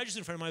old graduate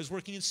student friend of mine who was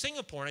working in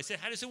Singapore, and I said,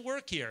 how does it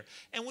work here?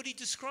 And what he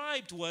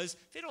described was,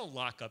 they don't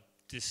lock up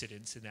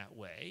dissidents in that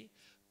way.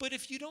 But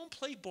if you don't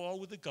play ball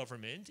with the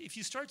government, if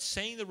you start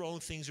saying the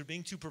wrong things or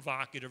being too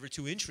provocative or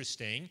too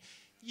interesting,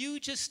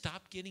 you just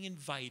stop getting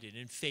invited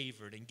and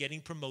favored and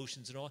getting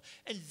promotions and all.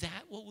 And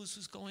that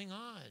was going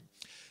on.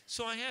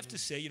 So I have to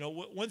say,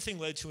 one thing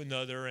led to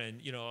another,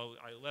 and,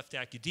 I left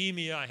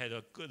academia. I had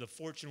the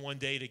fortune one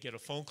day to get a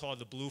phone call out of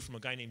the blue from a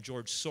guy named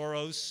George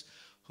Soros,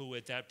 who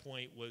at that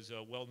point was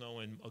a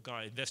well-known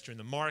investor in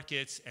the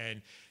markets,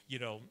 and,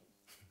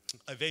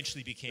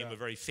 eventually became a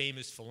very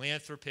famous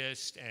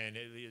philanthropist and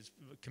is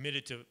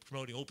committed to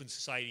promoting open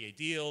society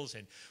ideals.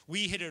 And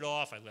we hit it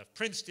off. I left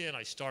Princeton.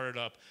 I started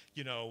up,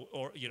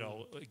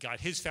 got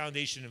his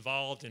foundation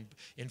involved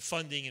in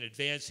funding and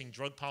advancing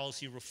drug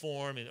policy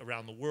reform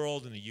around the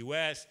world, in the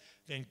U.S.,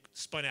 then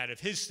spun out of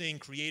his thing,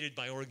 created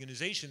my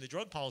organization, the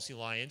Drug Policy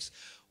Alliance,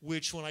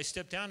 which when I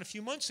stepped down a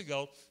few months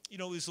ago,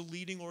 is a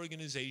leading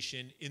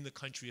organization in the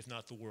country, if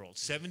not the world.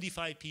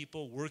 75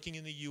 people working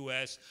in the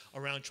U.S.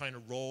 around trying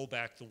to roll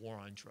back the war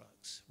on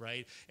drugs,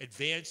 right?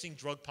 Advancing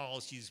drug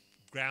policies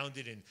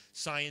grounded in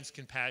science,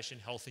 compassion,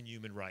 health, and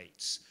human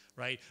rights,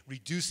 right?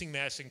 Reducing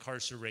mass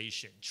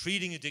incarceration,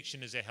 treating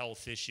addiction as a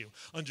health issue,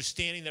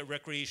 understanding that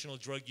recreational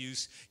drug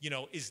use,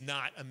 is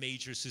not a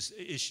major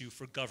issue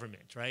for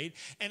government, right?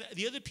 And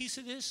the other piece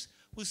of this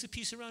was the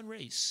piece around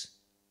race.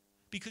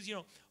 Because,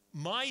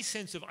 my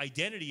sense of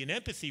identity and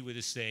empathy with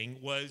this thing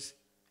was,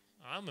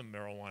 I'm a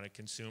marijuana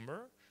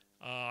consumer.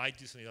 I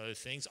do some of the other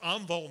things.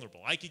 I'm vulnerable.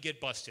 I could get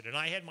busted. And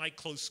I had my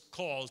close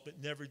calls,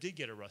 but never did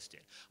get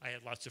arrested. I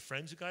had lots of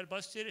friends who got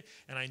busted,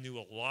 and I knew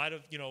a lot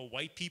of,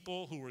 white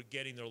people who were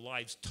getting their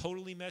lives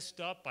totally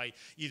messed up by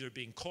either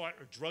being caught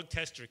or drug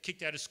tested or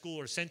kicked out of school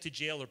or sent to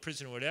jail or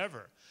prison or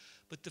whatever.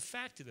 But the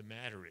fact of the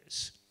matter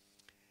is,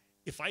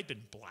 if I'd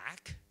been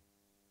black,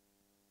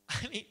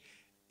 I mean,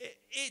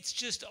 it's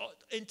just an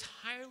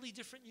entirely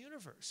different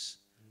universe.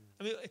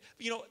 I mean,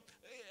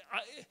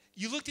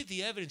 you looked at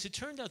the evidence. It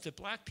turned out that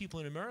black people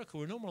in America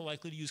were no more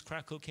likely to use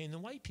crack cocaine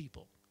than white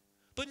people.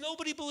 But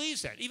nobody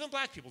believes that. Even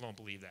black people don't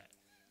believe that,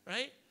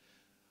 right?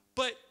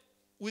 But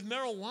with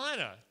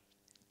marijuana,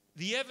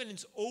 the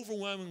evidence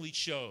overwhelmingly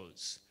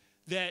shows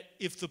that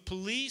if the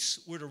police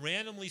were to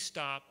randomly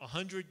stop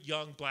 100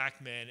 young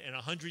black men and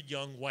 100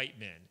 young white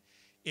men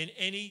in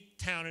any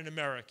town in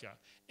America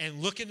and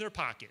look in their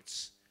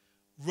pockets,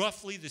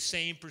 roughly the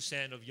same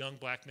percent of young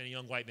black men and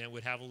young white men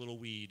would have a little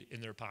weed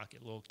in their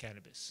pocket, a little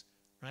cannabis,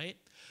 right?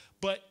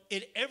 But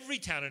in every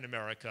town in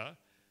America,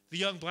 the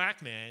young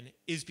black man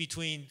is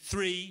between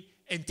 3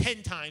 and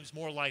 10 times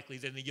more likely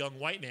than the young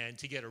white man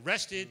to get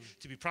arrested,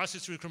 to be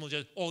processed through the criminal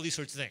justice, all these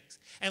sorts of things.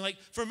 And like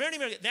for America,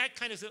 that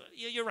kind of,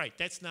 yeah, you're right,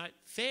 that's not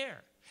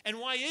fair. And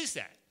why is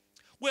that?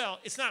 Well,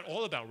 it's not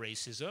all about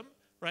racism,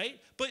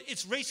 right? But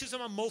it's racism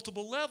on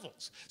multiple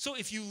levels. So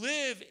if you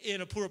live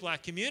in a poor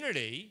black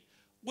community,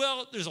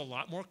 well, there's a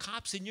lot more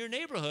cops in your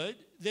neighborhood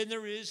than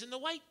there is in the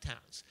white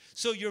towns.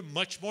 So you're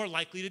much more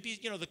likely to be,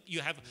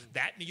 you have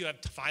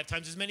 5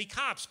 times as many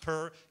cops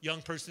per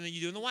young person than you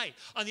do in the white.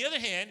 On the other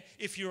hand,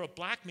 if you're a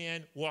black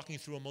man walking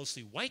through a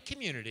mostly white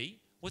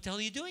community, what the hell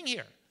are you doing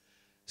here?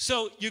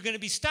 So you're going to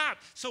be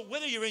stopped. So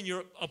whether you're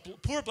in a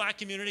poor black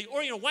community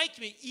or in a white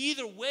community,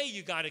 either way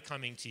you got it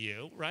coming to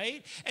you,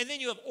 right? And then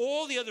you have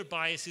all the other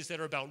biases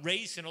that are about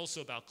race and also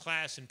about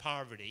class and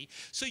poverty.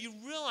 So you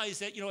realize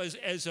that, you know,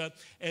 as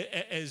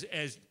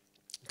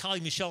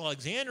colleague Michelle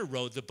Alexander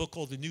wrote, the book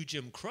called The New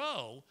Jim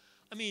Crow,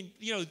 I mean,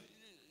 you know,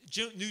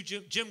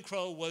 Jim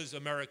Crow was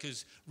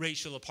America's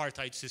racial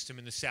apartheid system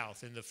in the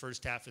South in the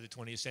first half of the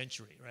 20th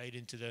century, right,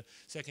 into the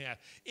second half.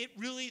 It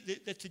really,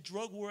 that the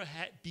drug war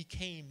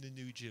became the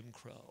new Jim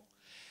Crow.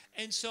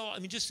 And so, I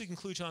mean, just to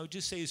conclude, John, I would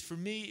just say is for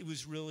me, it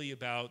was really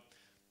about,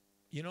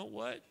 you know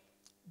what,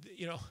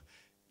 you know,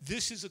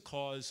 this is a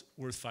cause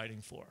worth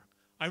fighting for.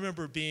 I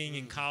remember being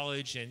in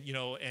college and, you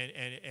know,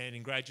 and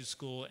in graduate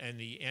school, and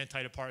the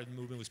anti-apartheid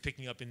movement was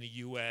picking up in the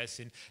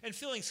U.S. and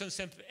feeling some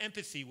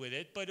empathy with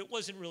it, but it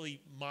wasn't really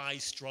my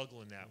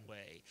struggle in that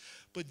way.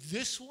 But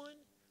this one,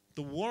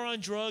 the war on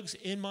drugs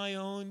in my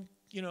own,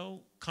 you know,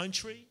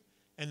 country,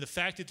 and the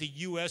fact that the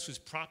U.S. was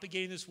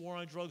propagating this war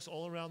on drugs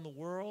all around the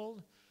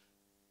world,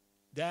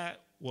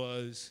 that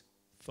was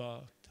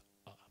fucked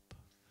up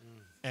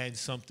and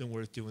something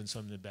worth doing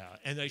something about.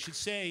 And I should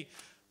say,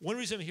 one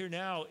reason I'm here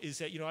now is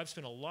that, you know, I've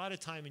spent a lot of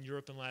time in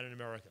Europe and Latin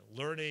America,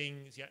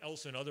 learning,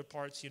 also in other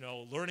parts, you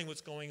know, learning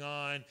what's going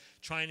on,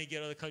 trying to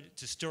get other countries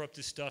to stir up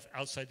this stuff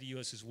outside the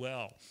U.S. as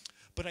well.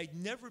 But I'd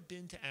never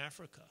been to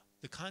Africa,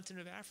 the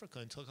continent of Africa,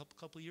 until a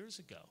couple of years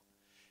ago.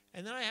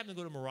 And then I happened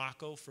to go to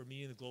Morocco for a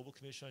meeting of the Global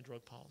Commission on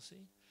Drug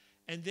Policy.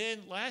 And then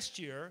last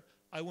year,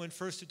 I went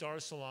first to Dar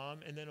es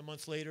Salaam and then a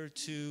month later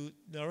to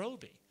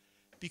Nairobi,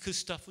 because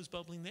stuff was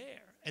bubbling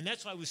there. And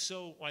that's why I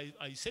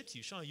said to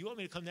you, Shaun, you want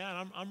me to come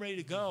down? I'm ready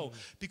to go.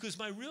 Because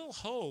my real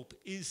hope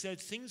is that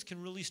things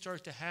can really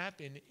start to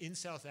happen in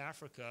South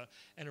Africa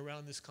and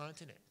around this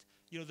continent.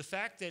 You know, the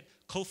fact that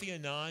Kofi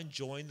Annan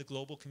joined the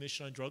Global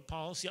Commission on Drug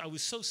Policy, I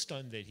was so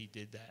stunned that he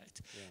did that.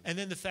 Yeah. And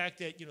then the fact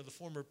that, you know, the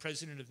former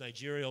president of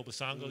Nigeria,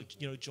 Obasanjo,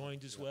 you know,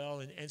 joined as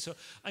well. And so,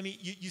 I mean,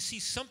 you see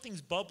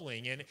something's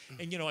bubbling. And,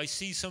 you know, I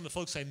see some of the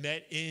folks I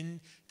met in,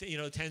 you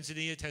know,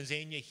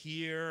 Tanzania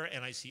here,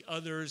 and I see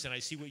others, and I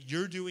see what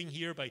you're doing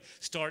here by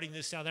starting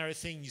this South Africa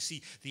thing. You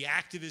see the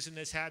activism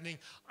that's happening.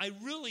 I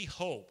really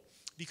hope,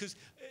 because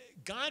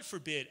God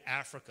forbid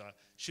Africa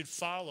should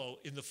follow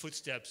in the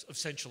footsteps of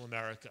Central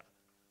America,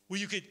 where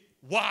you could,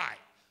 why?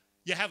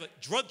 You have a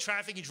drug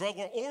trafficking, drug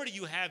war. Already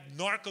you have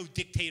narco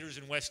dictators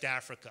in West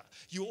Africa.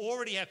 You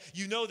already have,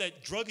 you know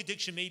that drug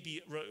addiction may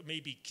be,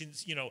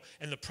 you know,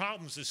 and the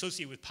problems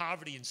associated with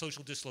poverty and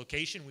social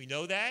dislocation, we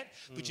know that.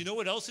 But you know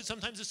what else it's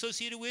sometimes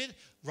associated with?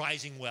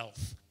 Rising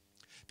wealth.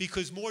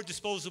 Because more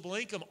disposable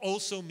income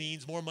also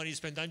means more money to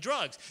spend on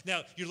drugs.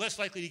 Now, you're less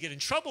likely to get in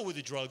trouble with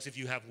the drugs if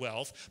you have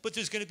wealth, but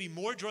there's going to be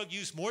more drug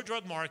use, more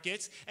drug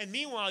markets, and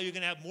meanwhile, you're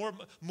going to have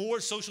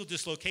more social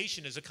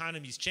dislocation as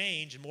economies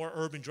change and more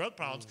urban drug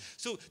problems.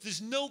 So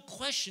there's no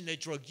question that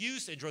drug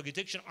use and drug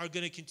addiction are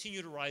going to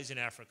continue to rise in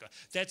Africa.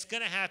 That's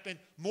going to happen.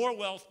 More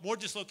wealth, more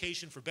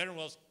dislocation for better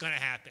wealth, going to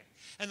happen.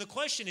 And the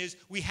question is,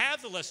 we have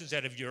the lessons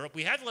out of Europe,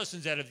 we have the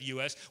lessons out of the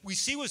U.S., we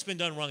see what's been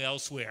done wrong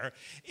elsewhere.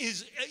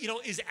 Is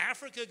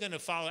Africa going to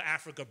follow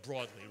Africa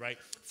broadly, right?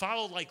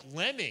 Follow like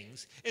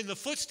lemmings in the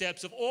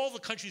footsteps of all the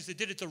countries that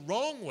did it the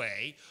wrong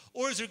way?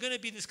 Or is there going to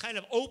be this kind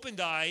of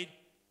open-eyed,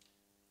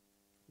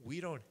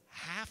 we don't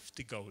have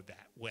to go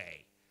that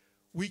way.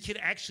 We can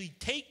actually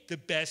take the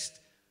best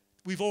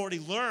we've already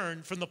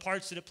learned from the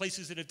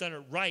places that have done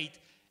it right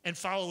and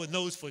follow in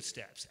those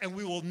footsteps. And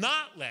we will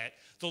not let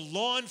the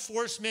law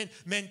enforcement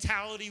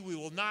mentality, we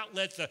will not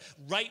let the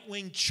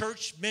right-wing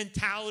church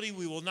mentality,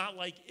 we will not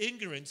let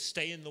ignorance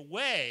stay in the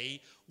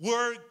way.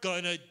 We're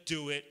going to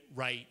do it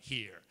right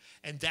here.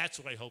 And that's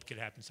what I hope can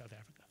happen in South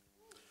Africa.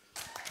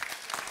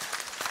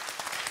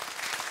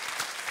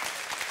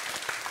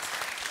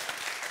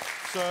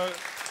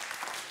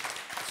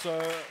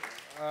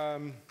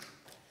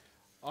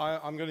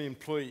 I'm going to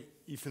employ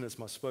Ethan as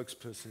my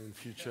spokesperson in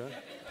future.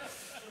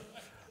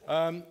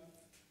 I'm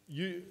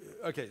going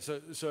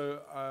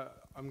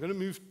to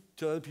move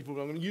to other people,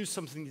 but I'm going to use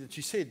something that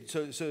you said.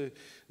 So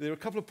there are a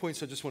couple of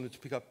points I just wanted to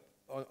pick up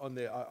on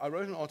there. I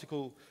wrote an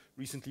article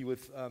recently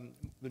with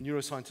the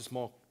neuroscientist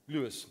Mark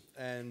Lewis,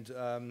 and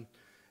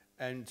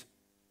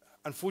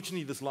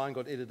unfortunately this line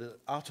got edited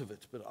out of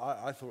it, but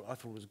I thought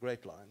it was a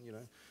great line. You know,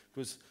 it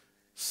was,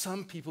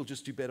 some people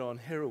just do better on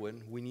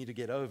heroin. We need to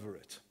get over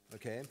it.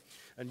 Okay,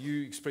 and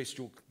you expressed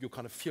your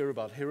kind of fear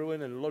about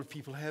heroin, and a lot of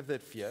people have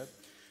that fear.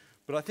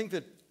 But I think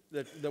that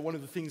one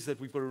of the things that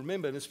we've got to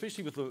remember, and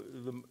especially with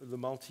the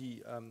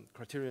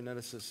multi-criteria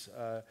analysis,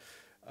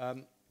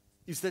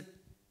 is that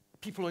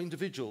people are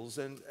individuals,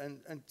 and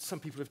some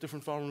people have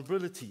different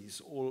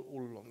vulnerabilities all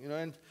along, you know,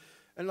 and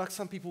like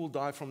some people will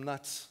die from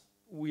nuts,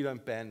 we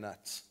don't ban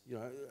nuts, you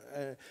know,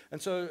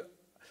 and so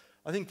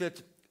I think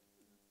that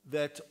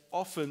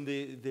often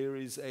there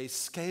is a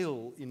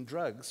scale in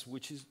drugs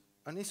which is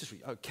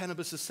unnecessary. Oh,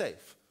 cannabis is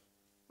safe.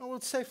 Oh, well,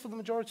 it's safe for the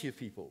majority of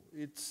people.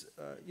 It's,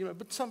 you know,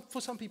 but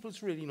for some people,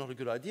 it's really not a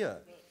good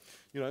idea.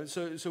 You know,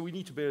 so we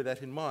need to bear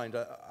that in mind.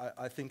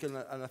 I think, and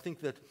I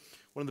think that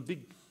one of the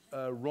big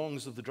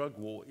wrongs of the drug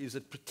war is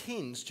it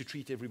pretends to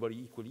treat everybody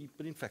equally,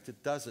 but in fact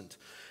it doesn't.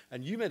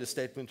 And you made a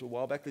statement a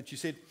while back that you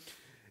said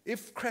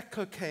if crack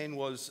cocaine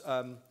was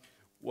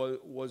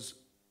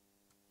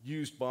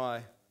used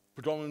by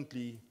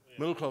predominantly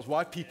middle-class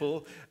white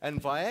people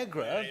and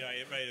Viagra... Right.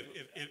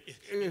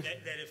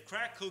 That if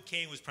crack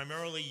cocaine was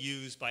primarily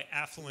used by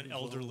affluent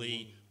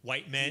elderly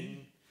white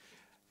men,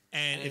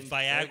 and if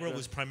Viagra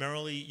was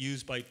primarily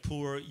used by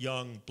poor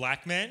young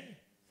black men,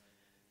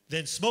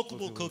 then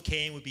smokable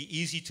cocaine would be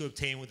easy to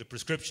obtain with a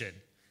prescription,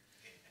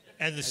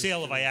 and the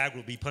sale of Viagra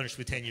would be punished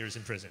with 10 years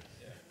in prison,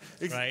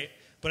 right?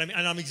 But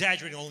and I'm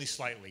exaggerating only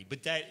slightly,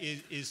 but that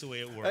is the way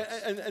it works.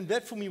 And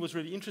that for me was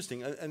really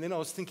interesting. And then I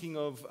was thinking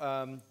of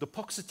the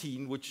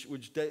Poxetine, which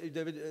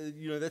David,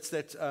 that's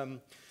that.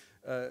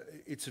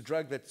 It's a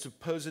drug that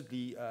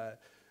supposedly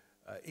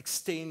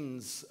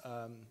extends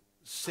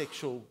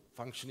sexual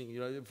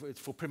functioning. It's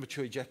for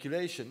premature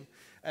ejaculation,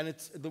 and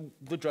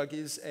the drug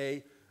is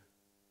a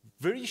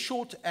very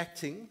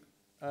short-acting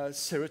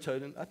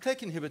serotonin uptake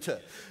inhibitor.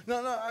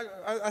 No,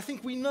 I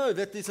think we know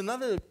that there's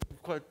another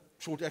quite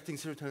short-acting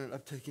serotonin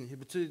uptake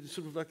inhibitor,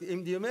 sort of like the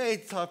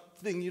MDMA type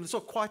thing. It's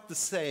not quite the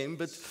same,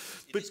 but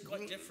it's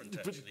quite different,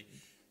 actually.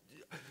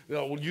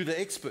 Well, you're the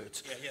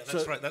expert. Yeah,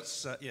 that's right.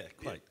 That's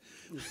quite.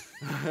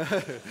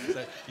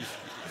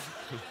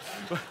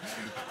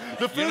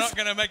 You're not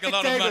going to make a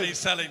lot of money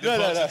selling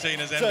duloxetine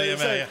as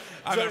MDMA.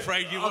 I'm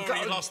afraid you've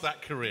already lost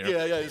that career.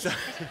 Yeah.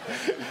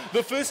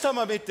 The first time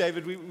I met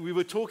David, we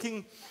were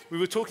talking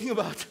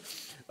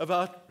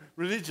about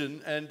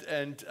religion and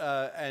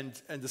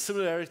the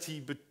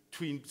similarity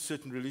between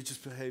certain religious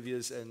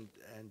behaviors and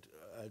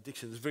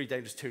addiction. It's very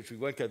dangerous territory.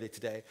 We won't go there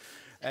today.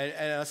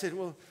 And I said,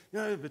 well,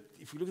 but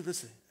if we look at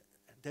this,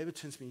 David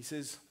turns to me, he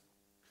says,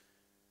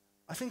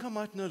 I think I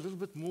might know a little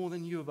bit more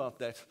than you about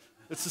that.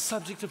 It's the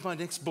subject of my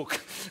next book.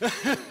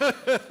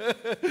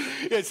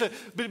 Yeah,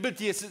 but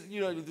yes,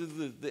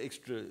 the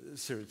extra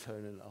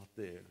serotonin out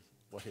there,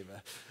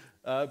 whatever.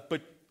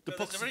 But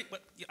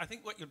I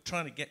think what you're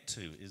trying to get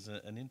to is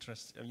an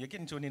interest. You're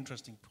getting to an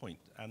interesting point,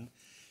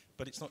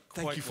 but it's not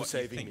quite. Thank you for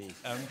saving me.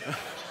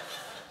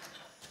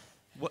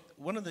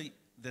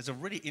 There's a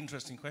really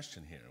interesting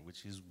question here,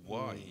 which is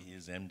why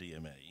is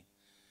MDMA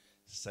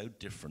so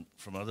different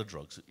from other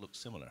drugs that look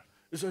similar?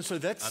 So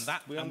that's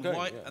where I'm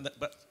going.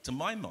 But to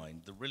my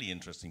mind, the really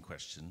interesting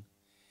question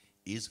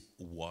is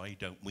why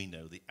don't we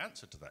know the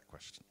answer to that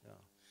question? Yeah.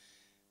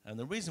 And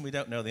the reason we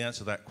don't know the answer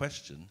to that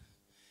question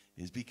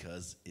is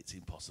because it's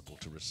impossible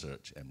to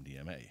research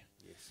MDMA.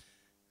 Yes.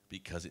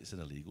 Because it's an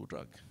illegal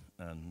drug.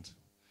 And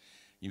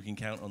you can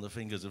count on the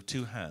fingers of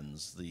two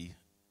hands the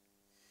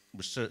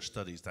research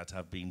studies that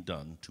have been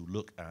done to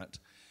look at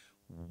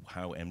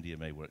how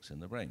MDMA works in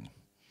the brain.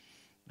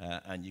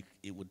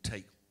 It would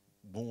take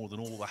more than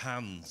all the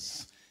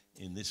hands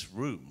in this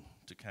room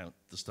to count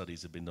the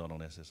studies that have been done on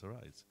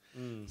SSRIs.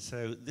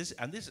 So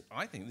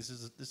I think this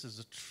is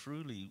a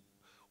truly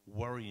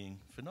worrying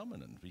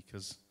phenomenon,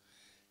 because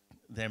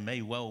there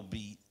may well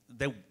be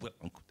there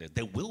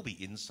will be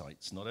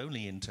insights not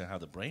only into how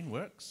the brain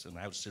works and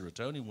how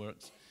serotonin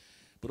works,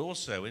 but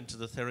also into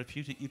the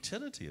therapeutic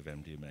utility of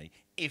MDMA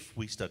if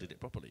we studied it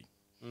properly.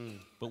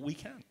 But we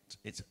can't.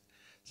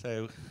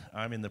 So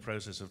I'm in the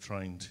process of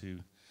trying to.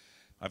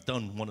 I've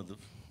done one of the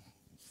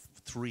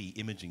 3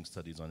 imaging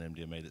studies on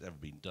MDMA that's ever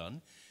been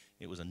done.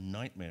 It was a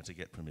nightmare to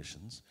get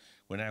permissions.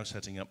 We're now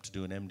setting up to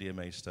do an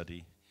MDMA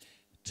study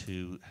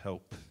to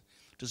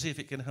see if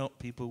it can help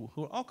people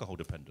who are alcohol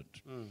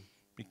dependent.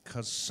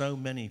 Because so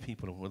many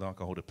people with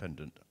alcohol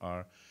dependent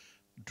are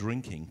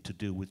drinking to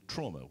deal with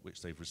trauma,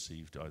 which they've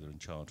received either in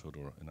childhood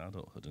or in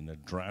adulthood, and they're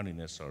drowning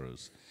their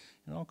sorrows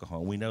in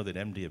alcohol. We know that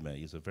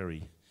MDMA is a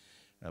very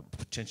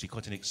potentially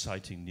quite an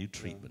exciting new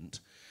treatment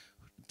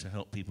to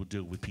help people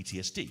deal with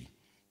PTSD.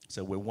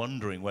 So we're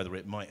wondering whether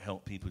it might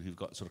help people who've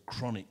got sort of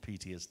chronic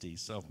PTSD,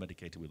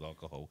 self-medicated with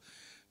alcohol,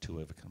 to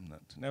overcome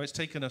that. Now, it's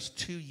taken us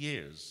 2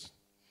 years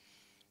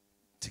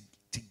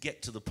to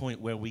get to the point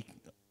where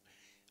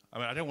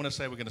I don't want to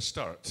say we're going to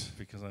start,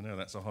 because I know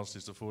that's a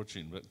hostage to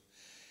fortune,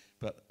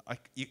 but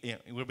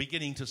we're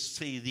beginning to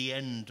see the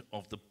end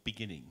of the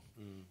beginning.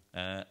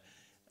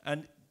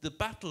 And the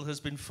battle has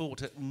been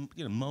fought at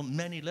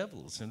many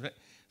levels. And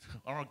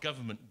our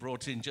government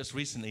brought in just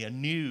recently a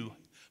new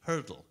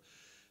hurdle.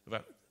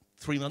 About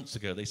 3 months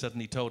ago, they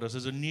suddenly told us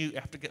you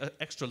have to get an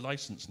extra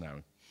license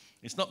now.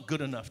 It's not good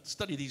enough to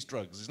study these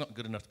drugs. It's not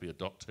good enough to be a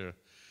doctor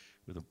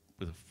with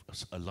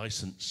a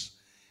license,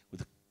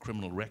 with a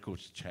criminal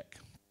records check.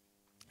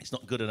 It's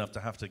not good enough to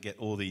have to get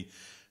all the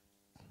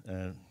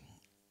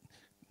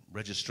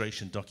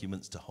registration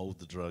documents to hold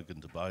the drug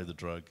and to buy the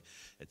drug,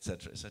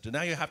 etc., etc.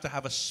 Now you have to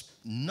have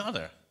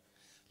another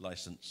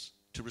license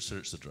to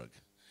research the drug.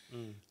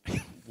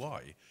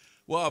 Why?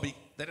 Well,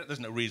 there's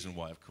no reason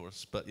why, of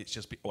course, but it's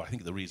just. I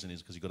think the reason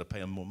is because you've got to pay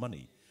them more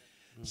money.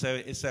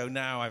 So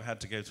now I've had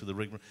to go through the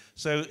rigmarole.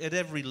 So at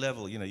every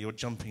level, you're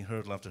jumping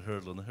hurdle after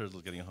hurdle, and the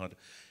hurdle's getting harder.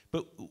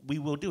 But we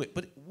will do it.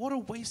 But what a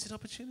wasted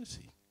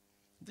opportunity!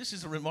 This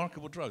is a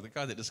remarkable drug. The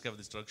guy that discovered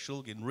this drug,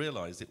 Shulgin,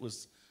 realized it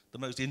was the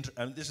most,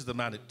 and this is the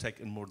man who'd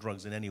taken more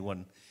drugs than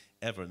anyone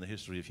ever in the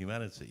history of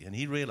humanity. And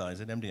he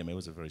realized that MDMA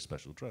was a very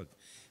special drug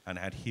and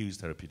had huge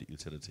therapeutic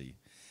utility.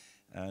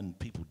 And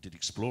people did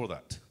explore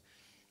that.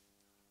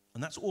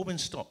 And that's all been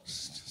stopped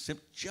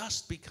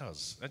just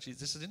because, actually,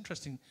 this is an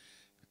interesting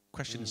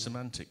question in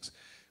semantics.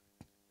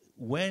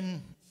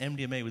 When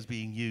MDMA was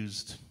being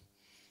used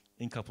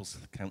in couples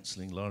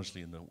counseling,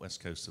 largely in the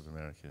west coast of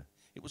America,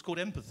 it was called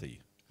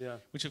empathy,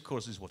 which of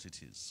course is what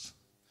it is.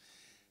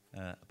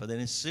 But then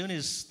as soon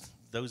as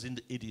those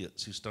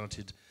idiots who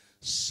started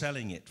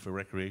selling it for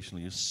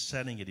recreational use,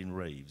 selling it in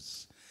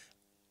raves,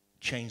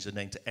 changed the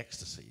name to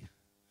ecstasy,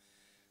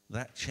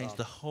 that changed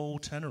the whole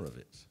tenor of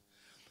it.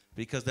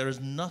 Because there is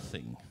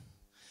nothing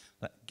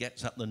that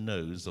gets up the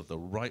nose of the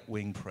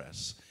right-wing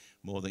press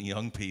more than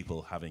young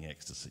people having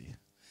ecstasy.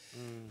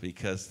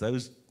 Because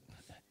those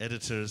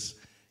editors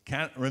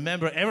can't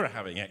remember ever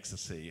having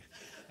ecstasy.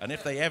 And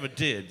if they ever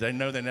did, they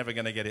know they're never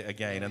going to get it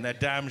again. And they're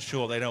damn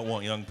sure they don't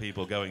want young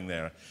people going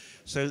there.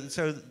 So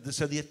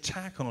the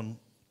attack on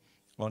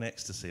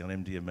ecstasy, on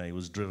MDMA,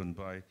 was driven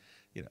by,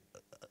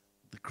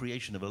 the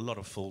creation of a lot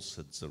of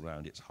falsehoods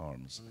around its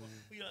harms.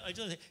 Well, I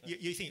don't think,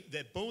 you think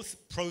that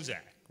both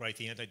Prozac, right,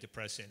 the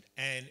antidepressant,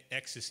 and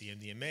ecstasy,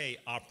 MDMA,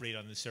 operate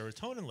on the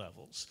serotonin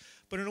levels.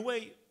 But in a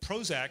way,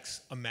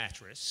 Prozac's a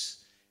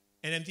mattress,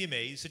 and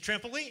MDMA is a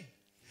trampoline.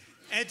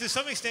 And to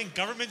some extent,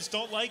 governments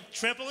don't like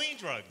trampoline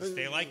drugs.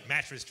 They like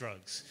mattress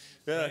drugs.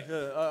 Yeah,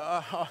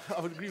 right?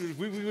 I would agree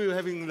with you. We were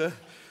having the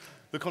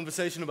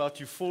conversation about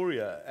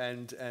euphoria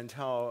and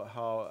how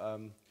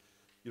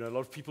a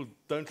lot of people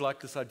don't like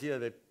this idea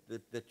that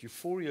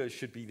euphoria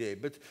should be there.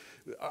 But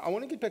I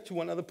want to get back to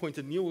one other point,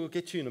 and Neil, we'll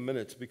get to you in a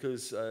minute,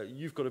 because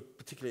you've got a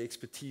particular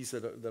expertise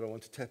that I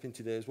want to tap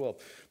into there as well.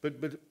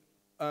 But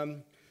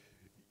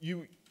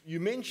you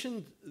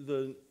mentioned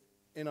the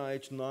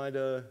NIH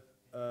NIDA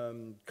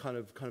kind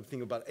of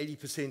thing about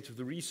 80% of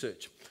the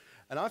research.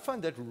 And I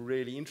find that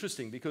really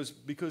interesting because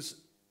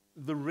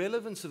the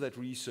relevance of that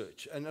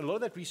research, and a lot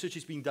of that research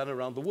is being done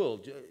around the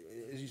world,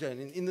 as you say,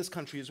 in this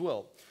country as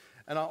well.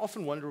 And I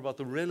often wonder about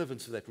the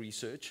relevance of that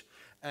research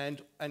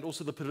and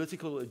also the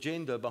political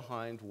agenda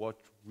behind what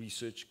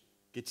research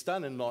gets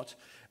done and not.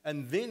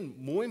 And then,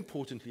 more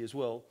importantly as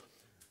well,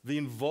 the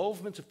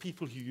involvement of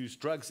people who use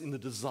drugs in the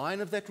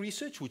design of that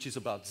research, which is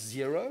about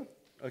zero,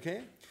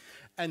 okay?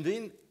 And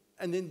then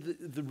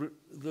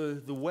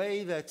the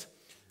way that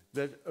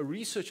a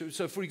researcher,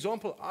 so for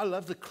example, I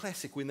love the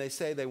classic when they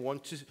say they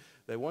want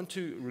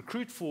to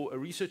recruit for a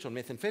research on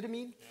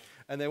methamphetamine,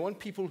 and they want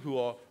people who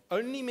are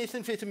only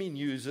methamphetamine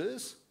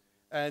users,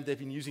 and they've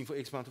been using for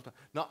X amount of time.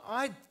 Now,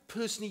 I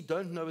personally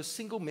don't know a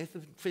single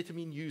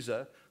methamphetamine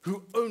user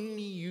who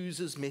only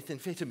uses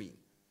methamphetamine.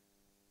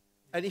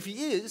 And if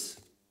he is,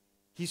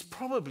 he's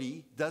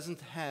probably doesn't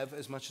have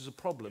as much as a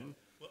problem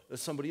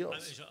as somebody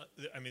else.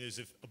 I mean, there's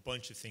a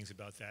bunch of things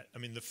about that. I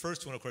mean, the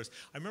first one, of course,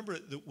 I remember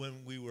that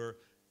when we were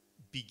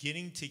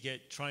beginning to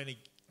trying to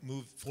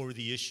move forward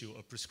the issue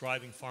of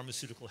prescribing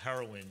pharmaceutical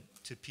heroin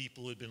to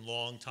people who had been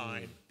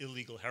long-time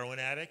illegal heroin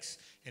addicts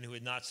and who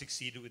had not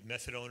succeeded with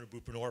methadone or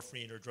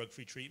buprenorphine or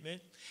drug-free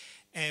treatment.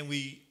 And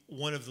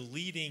one of the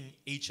leading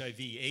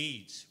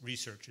HIV/AIDS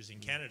researchers in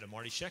Canada,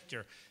 Marty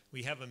Schechter,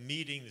 we have a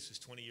meeting, this was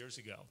 20 years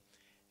ago,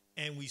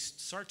 and we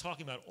start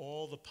talking about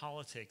all the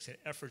politics and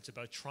efforts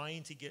about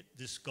trying to get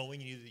this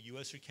going in either the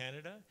US or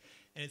Canada.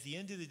 And at the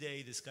end of the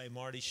day, this guy,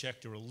 Marty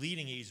Schechter, a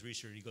leading AIDS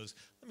researcher, he goes,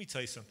 let me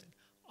tell you something.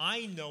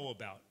 I know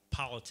about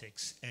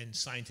politics and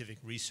scientific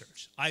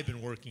research. I've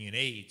been working in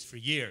AIDS for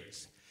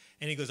years.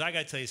 And he goes, I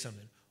got to tell you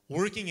something.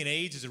 Working in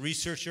AIDS as a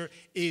researcher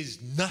is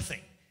nothing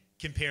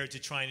compared to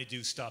trying to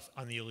do stuff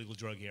on the illegal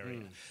drug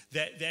area.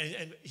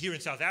 And here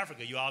in South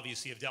Africa, you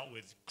obviously have dealt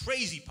with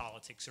crazy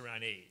politics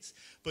around AIDS.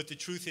 But the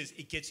truth is,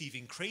 it gets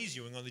even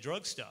crazier on the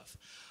drug stuff.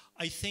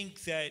 I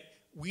think that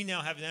we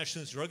now have a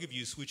National Institute of Drug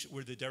Abuse,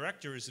 where the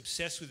director is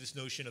obsessed with this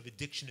notion of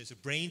addiction as a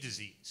brain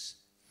disease.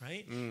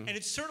 Right? And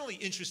it's certainly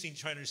interesting to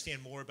try to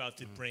understand more about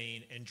the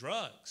brain and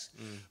drugs.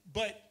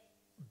 But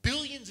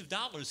billions of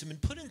dollars have been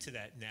put into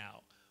that now,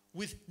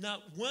 with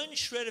not one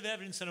shred of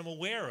evidence that I'm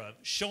aware of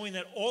showing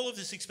that all of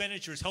this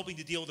expenditure is helping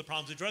to deal with the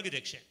problems of drug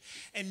addiction.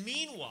 And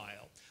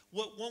meanwhile,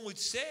 what one would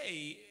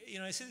say,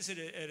 I said this at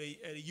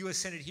a U.S.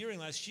 Senate hearing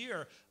last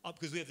year,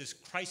 because we have this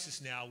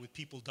crisis now with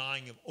people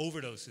dying of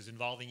overdoses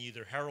involving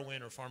either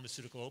heroin or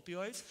pharmaceutical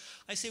opioids.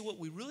 I say what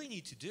we really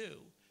need to do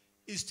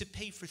is to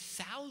pay for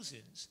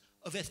thousands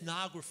of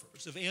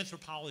ethnographers, of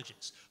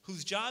anthropologists,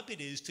 whose job it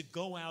is to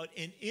go out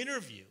and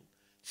interview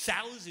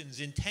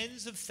thousands and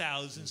tens of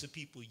thousands of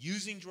people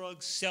using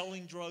drugs,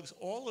 selling drugs,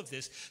 all of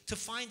this, to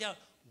find out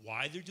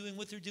why they're doing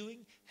what they're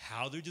doing,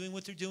 how they're doing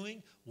what they're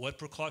doing, what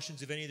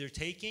precautions, if any, they're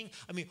taking.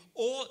 I mean,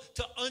 all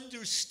to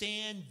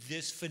understand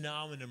this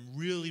phenomenon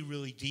really,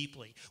 really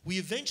deeply. We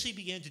eventually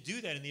began to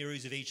do that in the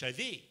areas of HIV,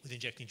 with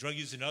injecting drug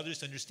use and others,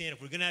 to understand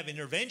if we're going to have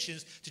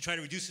interventions to try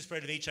to reduce the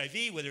spread of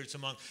HIV, whether it's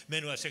among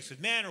men who have sex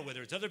with men, or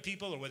whether it's other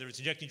people, or whether it's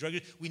injecting drug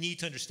use, we need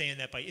to understand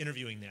that by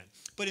interviewing them.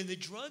 But in the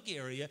drug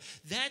area,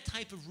 that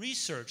type of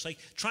research, like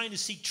trying to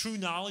seek true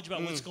knowledge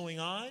about what's going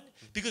on,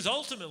 because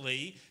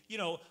ultimately, you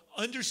know,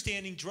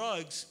 understanding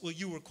drugs, well,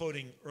 you were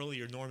quoting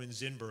earlier Norman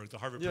Zinberg, the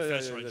Harvard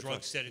professor on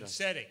drug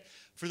setting.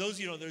 For those of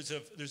you who know,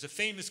 there's a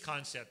famous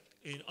concept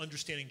in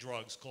understanding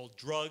drugs called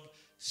drug,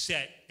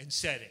 set, and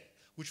setting,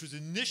 which was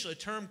a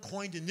term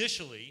coined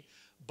initially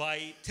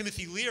by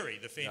Timothy Leary,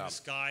 the famous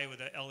guy with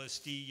the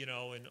LSD, you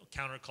know, and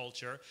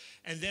counterculture,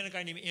 and then a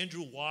guy named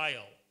Andrew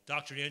Weil,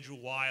 Dr. Andrew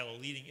Weil, a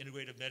leading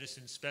integrative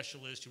medicine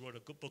specialist who wrote a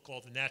good book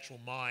called The Natural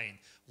Mind,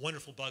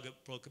 wonderful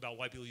book about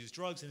why people use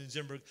drugs, and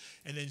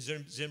then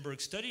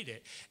Zinberg studied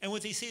it. And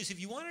what they say is, if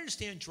you want to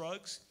understand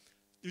drugs,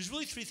 there's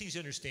really three things to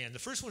understand. The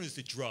first one is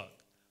the drug,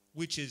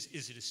 which is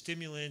it a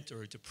stimulant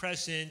or a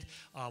depressant?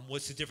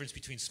 What's the difference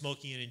between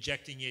smoking and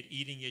injecting it,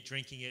 eating it,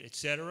 drinking it,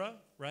 etc.,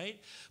 right?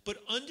 But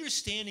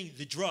understanding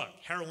the drug,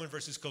 heroin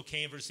versus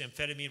cocaine versus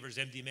amphetamine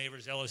versus MDMA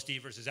versus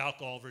LSD versus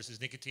alcohol versus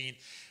nicotine,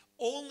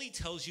 only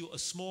tells you a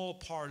small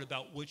part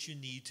about what you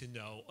need to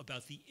know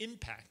about the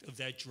impact of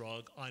that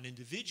drug on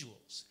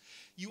individuals.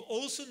 You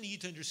also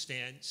need to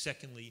understand,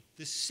 secondly,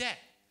 the set.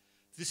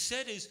 The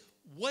set is,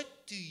 what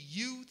do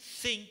you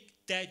think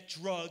that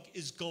drug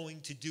is going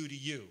to do to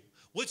you?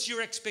 What's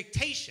your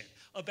expectation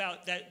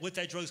about that, what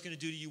that drug is going to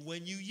do to you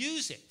when you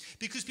use it?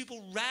 Because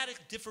people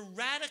differ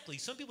radically.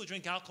 Some people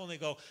drink alcohol and they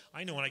go,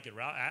 I know when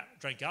I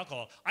drink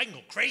alcohol, I can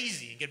go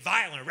crazy and get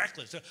violent and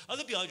reckless. So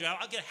other people,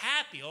 I'll get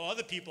happy. Oh,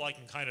 other people, I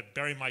can kind of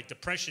bury my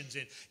depressions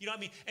in. You know what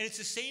I mean? And it's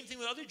the same thing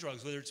with other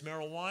drugs, whether it's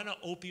marijuana,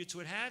 opiates,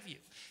 what have you.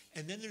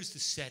 And then there's the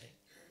setting.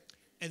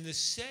 And the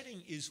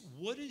setting is,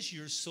 what is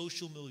your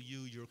social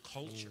milieu, your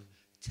culture,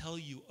 tell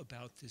you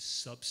about this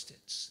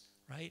substance,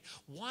 right?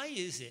 Why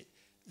is it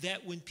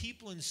that when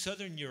people in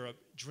Southern Europe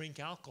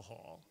drink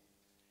alcohol,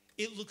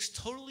 it looks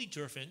totally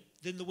different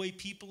than the way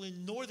people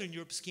in Northern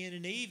Europe,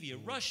 Scandinavia,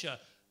 Russia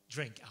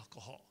drink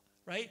alcohol,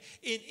 right?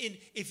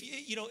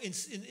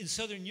 In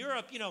Southern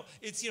Europe, you know,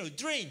 it's, you know,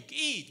 drink,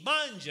 eat,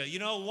 manja, you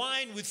know,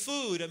 wine with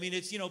food. I mean,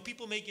 it's, you know,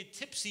 people may get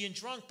tipsy and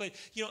drunk, but,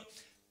 you know,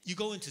 you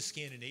go into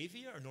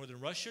Scandinavia or Northern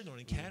Russia,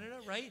 Northern Canada,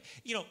 right?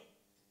 You know,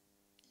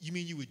 you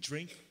mean you would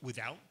drink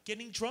without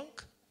getting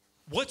drunk?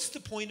 What's the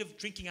point of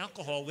drinking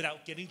alcohol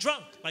without getting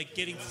drunk, like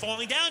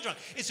falling down drunk?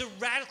 It's a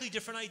radically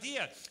different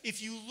idea.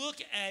 If you look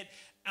at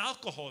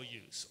alcohol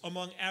use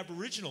among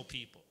Aboriginal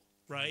people,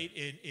 right,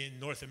 in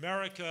North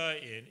America,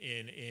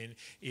 in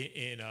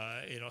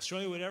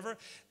Australia, whatever,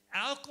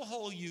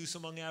 alcohol use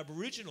among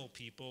Aboriginal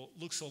people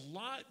looks a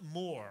lot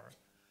more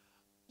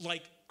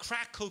like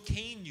crack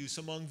cocaine use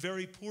among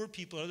very poor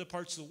people in other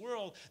parts of the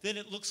world than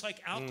it looks like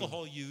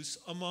alcohol use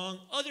among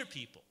other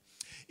people.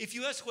 If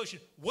you ask the question,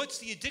 what's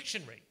the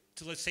addiction rate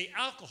to, let's say,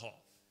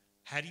 alcohol?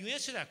 How do you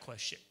answer that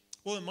question?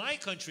 Well, in my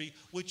country,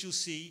 what you'll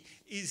see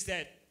is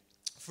that,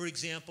 for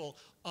example,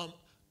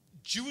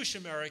 Jewish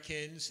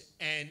Americans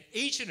and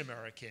Asian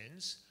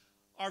Americans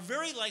are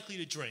very likely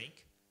to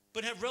drink,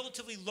 but have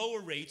relatively lower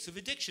rates of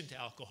addiction to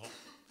alcohol.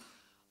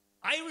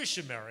 Irish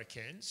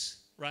Americans,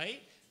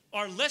 right,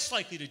 are less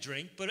likely to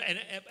drink,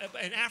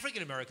 and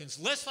African Americans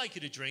less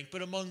likely to drink,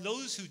 but among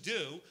those who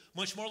do,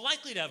 much more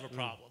likely to have a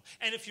problem.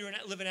 And if you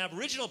live in an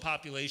Aboriginal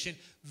population,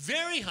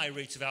 very high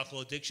rates of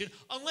alcohol addiction,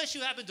 unless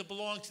you happen to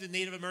belong to the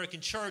Native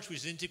American church, which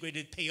has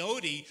integrated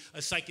peyote, a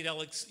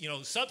psychedelic, you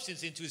know,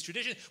 substance, into its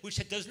tradition, which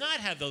does not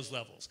have those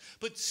levels.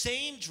 But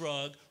same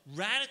drug,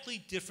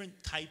 radically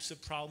different types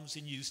of problems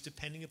in use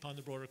depending upon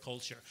the broader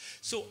culture.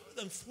 So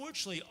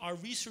unfortunately, our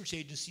research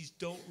agencies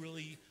don't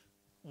really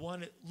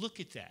want to look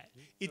at that.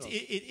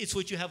 It's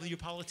what you have with your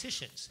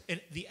politicians, and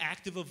the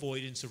active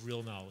avoidance of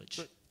real knowledge.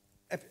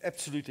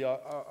 Absolutely,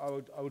 I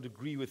would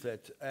agree with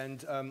that.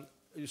 And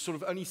sort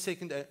of only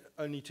second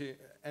only to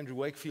Andrew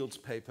Wakefield's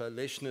paper,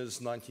 Leshner's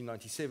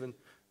 1997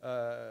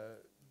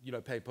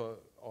 paper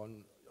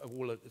on,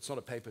 well, it's not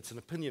a paper, it's an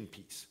opinion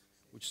piece,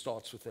 which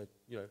starts with that,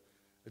 you know,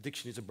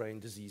 addiction is a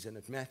brain disease and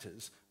it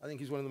matters. I think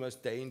is one of the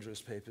most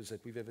dangerous papers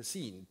that we've ever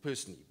seen,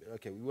 personally.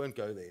 Okay, we won't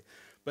go there.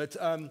 But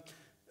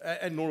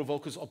and Nora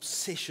Volker's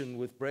obsession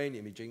with brain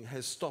imaging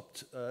has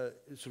stopped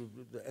sort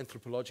of the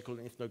anthropological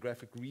and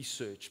ethnographic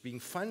research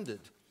being funded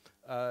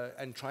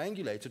and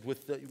triangulated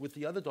with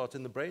the other data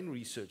in the brain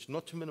research,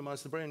 not to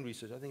minimize the brain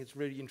research. I think it's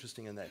really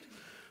interesting in that.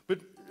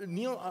 But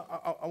Neil,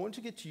 I want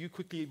to get to you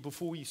quickly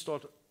before we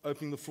start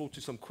opening the floor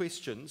to some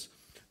questions.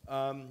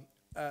 You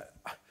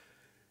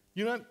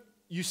know,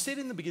 you said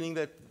in the beginning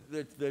that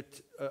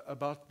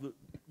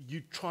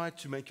you tried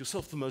to make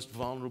yourself the most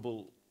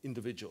vulnerable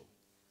individual.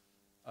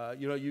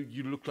 You know,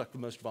 you look like the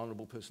most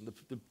vulnerable person,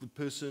 the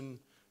person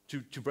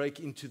to break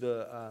into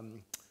the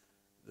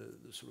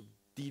sort of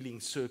dealing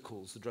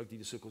circles, the drug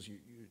dealer circles. You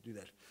do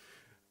that.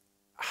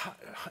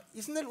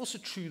 Isn't that also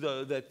true,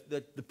 though, that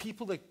the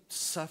people that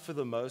suffer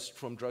the most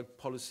from drug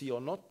policy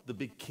are not the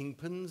big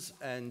kingpins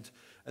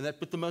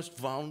but the most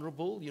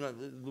vulnerable? You know,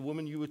 the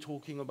woman you were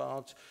talking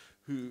about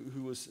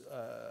who was,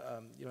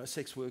 a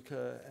sex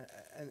worker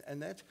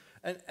and that.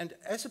 And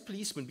as a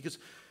policeman, because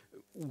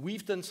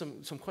we've done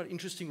some quite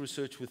interesting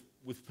research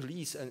with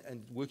police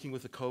and working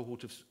with a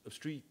cohort of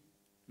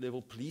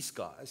street-level police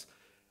guys,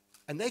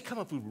 and they come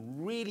up with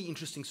really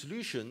interesting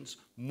solutions,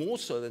 more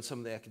so than some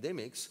of the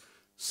academics,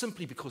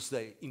 simply because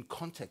they're in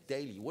contact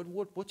daily.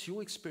 What's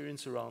your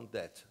experience around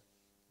that?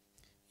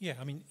 Yeah,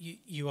 I mean,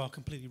 you are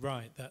completely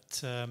right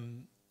that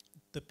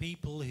the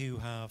people who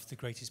have the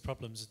greatest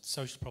problems,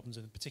 social problems,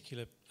 and in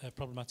particular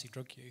problematic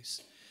drug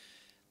use,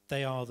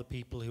 they are the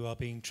people who are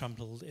being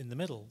trampled in the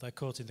middle. They're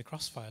caught in the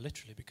crossfire,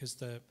 literally, because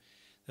they're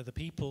the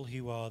people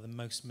who are the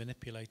most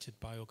manipulated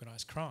by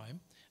organised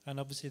crime, and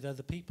obviously they're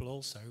the people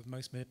also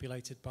most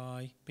manipulated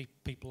by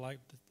people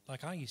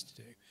like I used to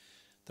do.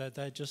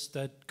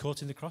 They're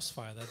caught in the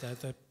crossfire.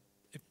 They're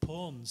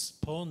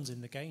pawns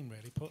in the game,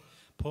 really,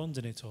 pawns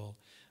in it all.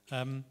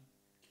 I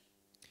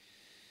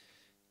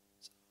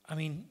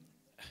mean,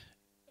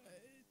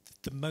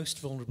 the most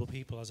vulnerable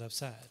people, as I've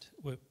said,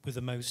 were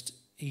the most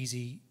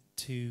easy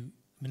to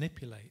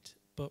manipulate.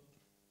 But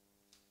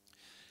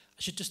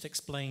I should just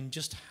explain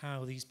just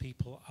how these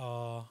people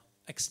are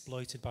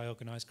exploited by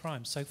organised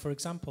crime. So, for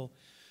example,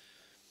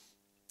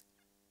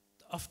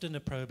 often a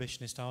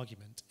prohibitionist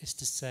argument is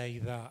to say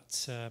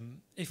that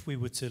if we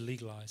were to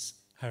legalise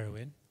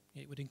heroin,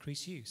 it would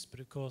increase use. But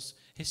of course,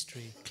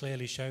 history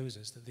clearly shows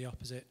us that the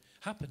opposite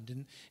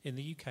happened. In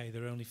the UK,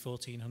 there were only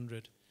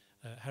 1,400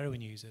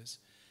 heroin users,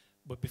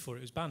 but before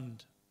it was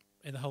banned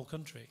in the whole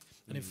country.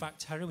 And in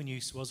fact, heroin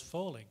use was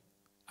falling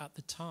at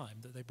the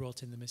time that they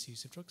brought in the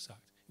Misuse of Drugs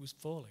Act. It was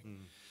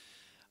falling.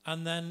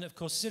 And then, of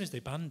course, as soon as they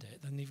banned it,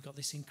 then you've got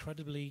this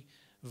incredibly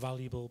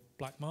valuable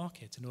black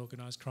market, and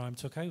organised crime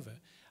took over.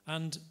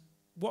 And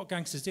what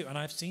gangsters do, and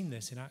I've seen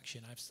this in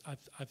action,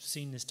 I've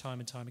seen this time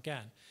and time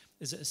again,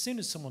 is that as soon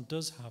as someone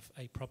does have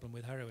a problem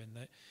with heroin,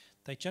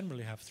 they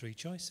generally have three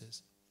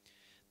choices.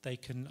 They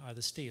can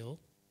either steal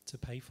to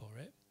pay for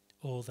it,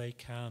 or they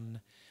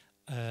can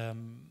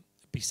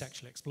be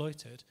sexually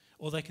exploited,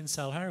 or they can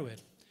sell heroin.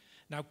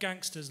 Now,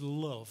 gangsters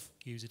love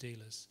user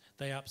dealers.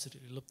 They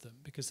absolutely love them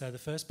because they're the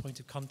first point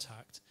of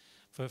contact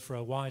for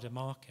a wider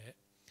market.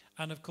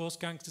 And of course,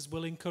 gangsters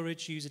will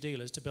encourage user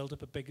dealers to build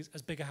up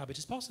as big a habit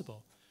as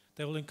possible.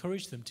 They will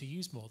encourage them to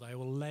use more. They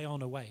will lay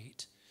on a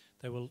weight.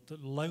 They will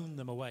loan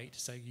them a weight to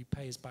say, you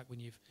pay us back when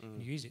you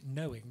use it,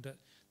 knowing that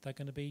they're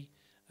going to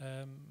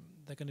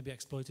be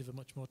exploited for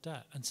much more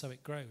debt, and so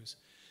it grows.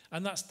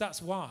 And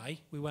that's why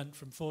we went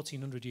from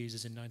 1,400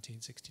 users in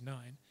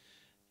 1969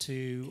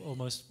 to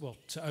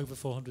to over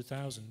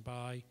 400,000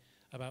 by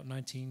about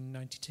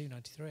 1992,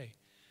 93.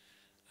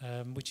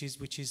 Which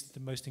is the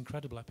most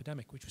incredible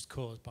epidemic, which was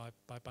caused by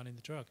banning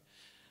the drug.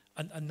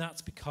 And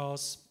that's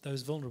because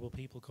those vulnerable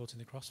people caught in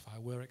the crossfire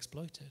were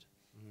exploited.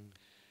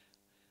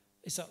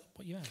 Is that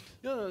what you meant?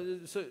 No,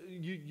 so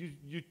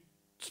you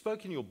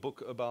spoke in your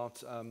book about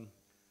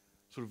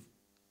sort of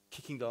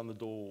kicking down the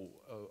door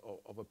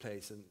of a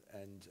place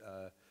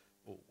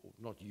or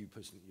not you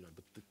personally,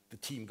 but the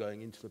team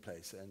going into the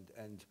place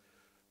and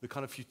the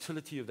kind of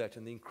futility of that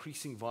and the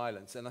increasing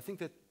violence. And I think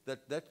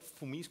that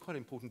for me is quite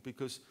important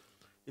because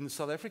in the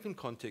South African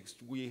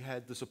context, we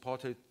had this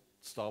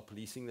apartheid-style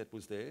policing that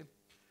was there,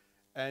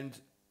 and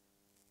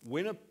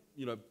when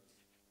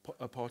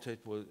apartheid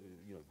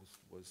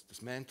was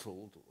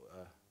dismantled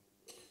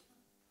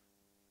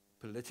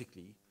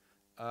politically,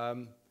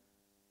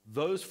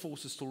 those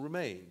forces still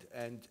remained,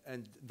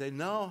 and they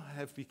now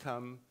have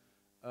become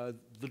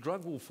the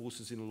drug war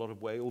forces in a lot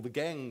of ways, or the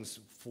gangs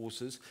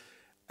forces.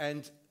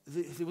 And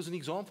there was an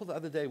example the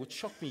other day which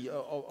shocked me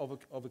of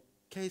a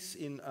case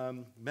in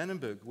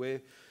Manenberg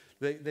where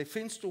they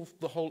fenced off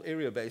the whole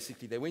area,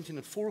 basically. They went in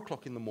at 4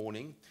 o'clock in the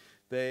morning.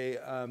 They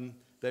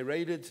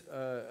raided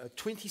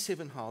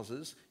 27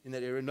 houses in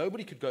that area.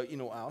 Nobody could go in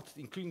or out,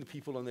 including the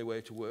people on their way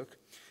to work.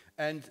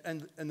 And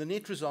the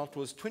net result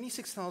was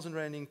 26,000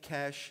 rand in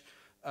cash,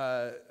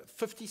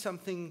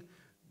 50-something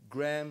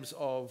grams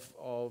of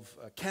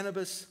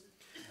cannabis,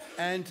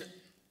 and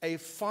a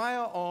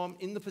firearm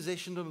in the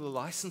possession of the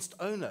licensed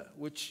owner,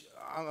 which,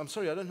 I'm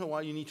sorry, I don't know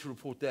why you need to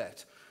report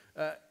that.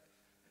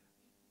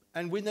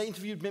 And when they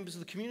interviewed members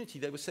of the community,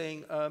 they were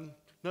saying,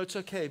 no, it's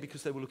okay,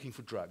 because they were looking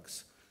for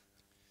drugs.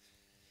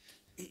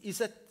 Is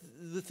that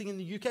the thing in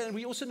the UK? And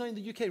we also know in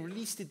the UK,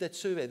 Release did that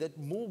survey, that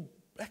more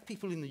black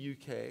people in the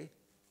UK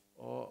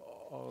are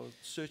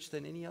searched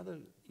than any other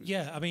group.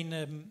 Yeah, I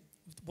mean,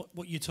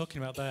 what you're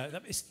talking about there,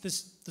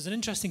 there's an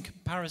interesting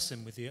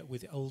comparison with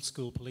the old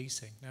school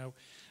policing. Now,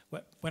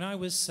 when I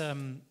was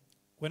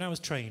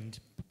trained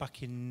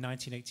back in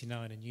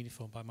 1989 in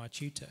uniform by my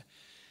tutor,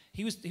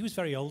 he was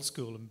very old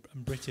school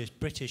and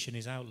British in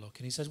his outlook,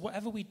 and he says,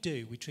 whatever we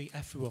do, we treat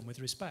everyone with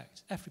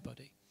respect,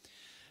 everybody.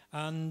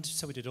 And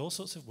so we did all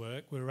sorts of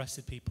work. We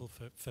arrested people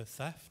for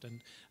theft,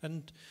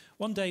 and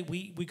one day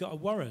we got a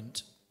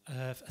warrant,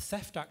 a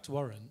Theft Act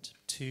warrant,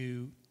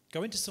 to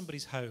go into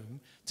somebody's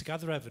home to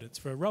gather evidence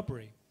for a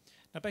robbery.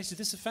 Now, basically,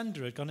 this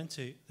offender had gone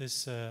into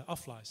this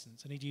off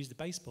license, and he'd used a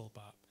baseball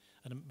bat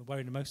and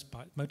wearing a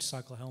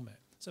motorcycle helmet.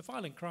 So,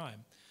 violent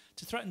crime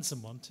to threaten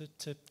someone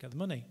to get the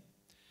money.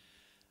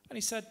 And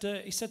he said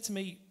to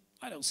me,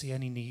 "I don't see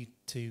any need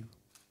to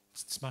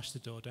smash the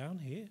door down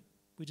here.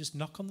 We just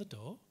knock on the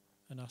door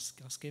and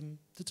ask him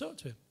to talk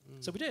to him."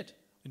 So we did.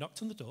 We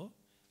knocked on the door,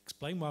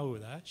 explained why we were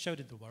there, showed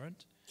him the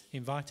warrant. He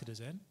invited us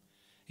in.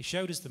 He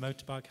showed us the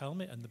motorbike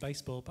helmet and the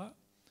baseball bat,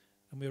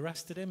 and we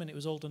arrested him, and it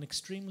was all done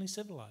extremely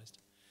civilized.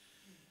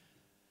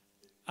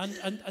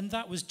 And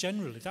that was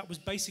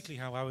basically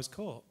how I was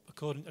caught,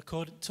 according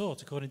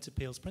to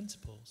Peel's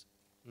principles.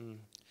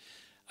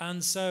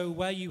 And so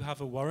where you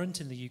have a warrant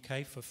in the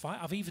UK for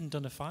I've even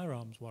done a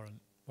firearms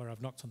warrant where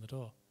I've knocked on the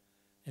door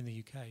in the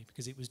UK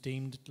because it was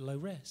deemed low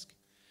risk.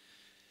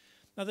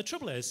 Now the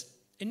trouble is,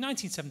 in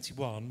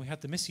 1971, we had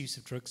the Misuse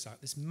of Drugs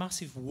Act, this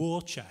massive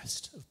war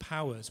chest of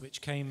powers which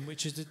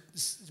is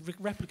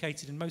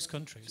replicated in most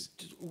countries.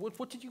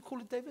 What did you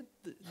call it, David?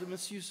 The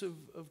Misuse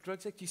of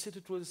Drugs Act? You said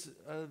it was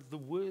the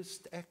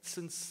worst act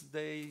since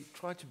they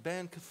tried to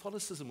ban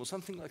Catholicism or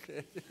something like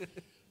that.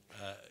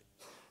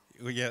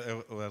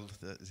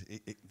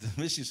 The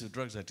Misuse of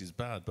Drugs Act is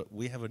bad, but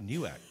we have a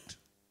new act.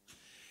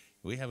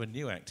 We have a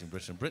new act in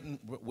Britain.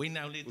 We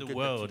now lead the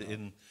world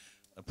in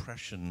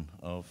oppression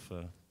of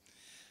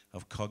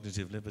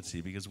cognitive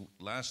liberty, because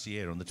last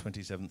year on the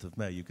 27th of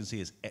May, you can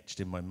see it's etched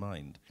in my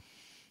mind,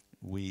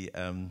 we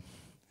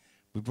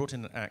brought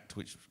in an act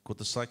called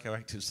the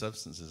Psychoactive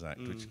Substances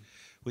Act,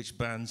 which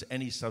bans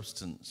any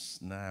substance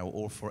now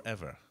or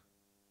forever,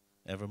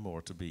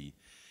 evermore to be,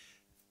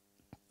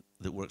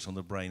 that works on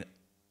the brain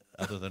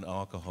other than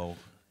alcohol,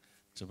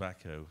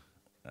 tobacco,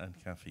 and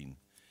caffeine.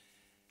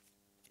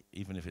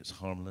 Even if it's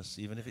harmless,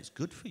 even if it's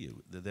good for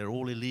you. They're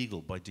all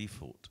illegal by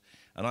default.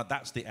 And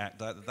that's the act,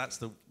 that's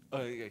the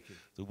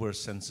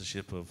worst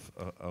censorship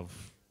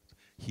of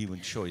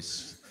human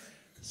choice.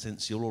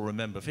 Since you'll all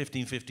remember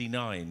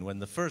 1559, when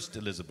the first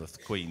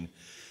Elizabeth Queen,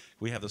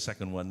 we have the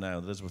second one now,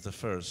 Elizabeth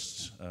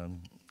I,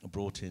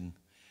 brought in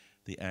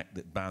the act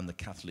that banned the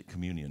Catholic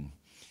communion.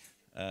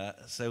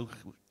 So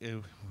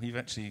we've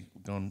actually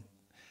gone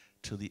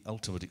to the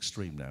ultimate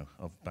extreme now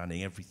of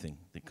banning everything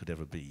that could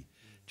ever be,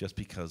 just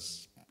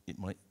because it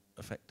might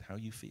affect how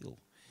you feel,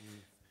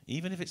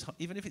 even if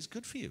it's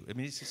good for you. I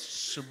mean, it's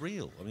just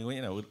surreal. I mean,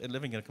 we're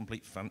living in a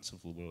complete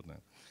fanciful world now.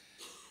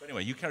 But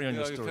anyway, you carry on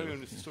your story. Carry on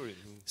with the story.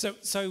 So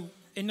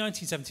in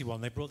 1971,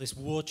 they brought this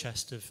war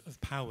chest of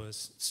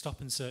powers,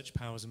 stop and search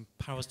powers, and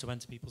powers to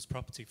enter people's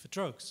property for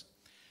drugs,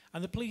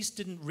 and the police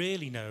didn't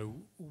really know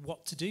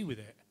what to do with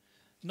it.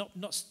 Not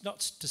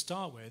to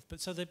start with,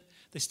 but so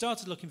they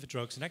started looking for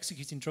drugs and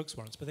executing drugs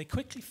warrants, but they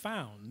quickly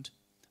found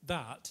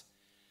that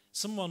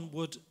someone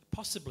would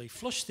possibly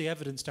flush the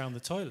evidence down the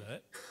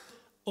toilet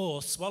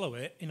or swallow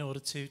it in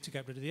order to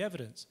get rid of the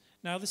evidence.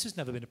 Now, this has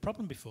never been a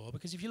problem before,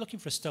 because if you're looking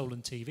for a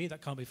stolen TV,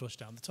 that can't be flushed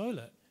down the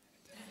toilet.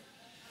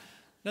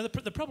 Now,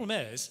 the problem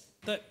is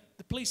that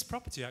the Police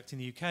Property Act in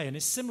the UK, and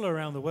it's similar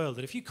around the world,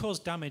 that if you cause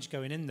damage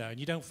going in there and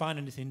you don't find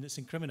anything that's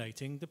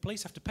incriminating, the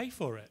police have to pay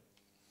for it.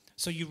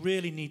 So you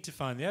really need to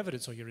find the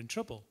evidence or you're in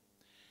trouble.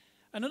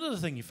 And another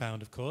thing you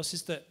found, of course,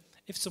 is that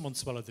if someone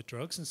swallowed the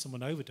drugs and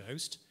someone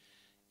overdosed,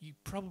 you're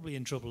probably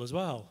in trouble as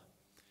well.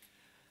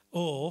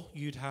 Or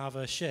you'd have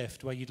a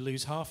shift where you'd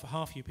lose half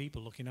your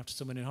people looking after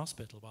someone in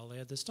hospital while they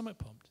had their stomach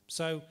pumped.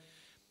 So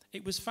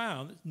it was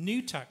found that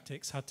new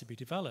tactics had to be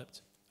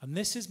developed. And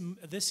this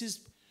is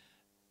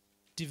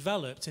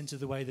developed into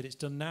the way that it's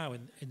done now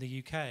in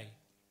the UK.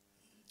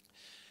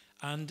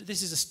 And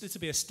this will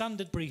be a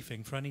standard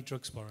briefing for any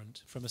drugs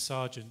warrant from a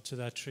sergeant to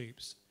their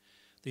troops.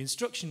 The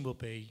instruction will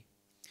be,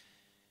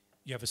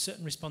 you have a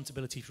certain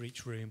responsibility for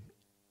each room.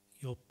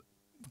 You'll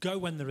go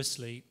when they're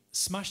asleep,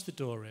 smash the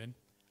door in,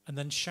 and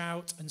then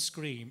shout and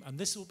scream. And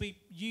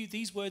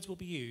these words will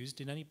be used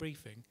in any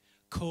briefing.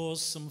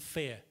 Cause some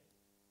fear.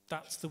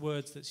 That's the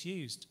words that's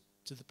used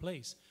to the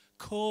police.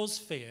 Cause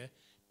fear,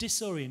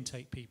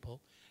 disorientate people,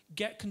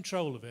 get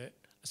control of it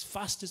as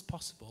fast as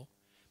possible.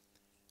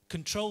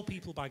 Control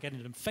people by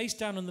getting them face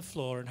down on the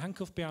floor and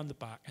handcuffed behind the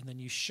back, and then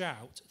you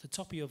shout at the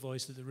top of your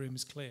voice that the room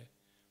is clear.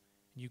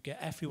 And you get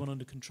everyone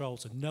under control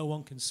so no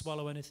one can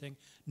swallow anything,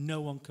 no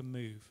one can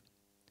move.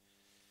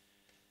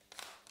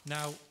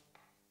 Now,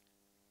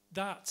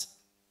 that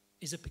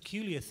is a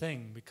peculiar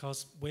thing,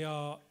 because we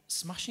are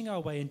smashing our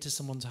way into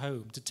someone's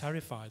home to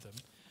terrify them,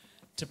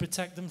 to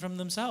protect them from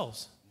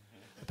themselves,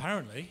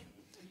 apparently.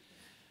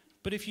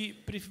 But if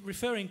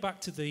referring back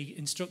to the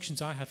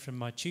instructions I had from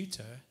my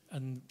tutor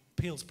and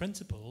Peel's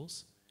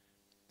principles,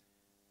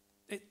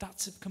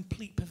 that's a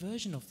complete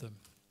perversion of them.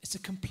 It's a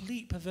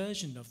complete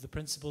perversion of the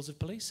principles of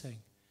policing.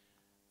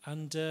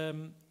 And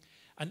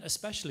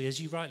especially,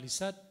 as you rightly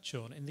said,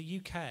 Shaun, in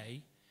the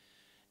UK,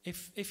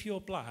 if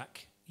you're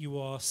black, you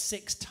are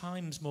 6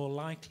 times more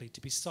likely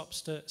to be stop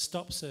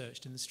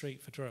searched in the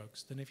street for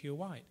drugs than if you're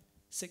white.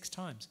 6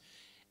 times.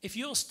 If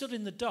you're stood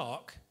in the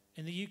dock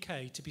in the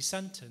UK to be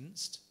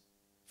sentenced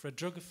for a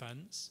drug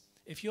offence,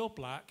 if you're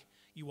black,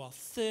 you are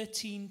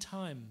 13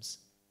 times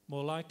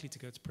more likely to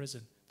go to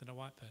prison than a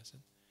white person.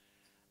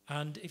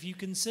 And if you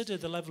consider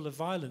the level of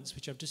violence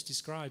which I've just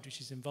described,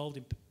 which is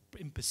involved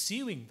in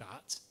pursuing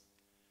that,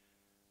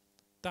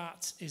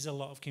 that is a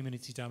lot of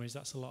community damage,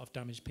 that's a lot of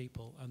damaged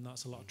people, and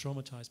that's a lot of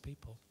traumatized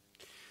people.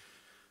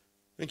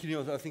 Thank you,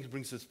 Neil. I think it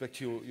brings us back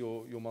to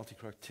your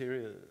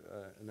multi-criteria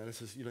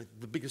analysis. You know,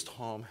 the biggest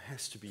harm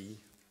has to be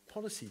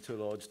policy to a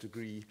large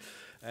degree,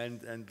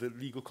 and the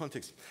legal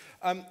context.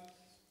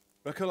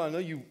 Raquel, I know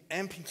you're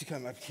amping to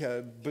come up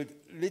here, but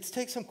let's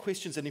take some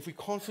questions, and if we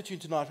can't fit you in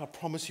tonight, I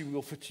promise you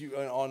we'll fit you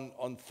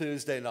on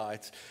Thursday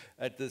night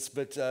at this,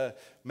 but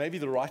maybe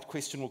the right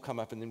question will come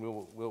up, and then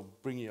we'll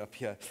bring you up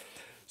here.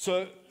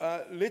 So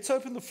let's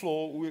open the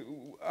floor.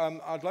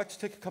 I'd like to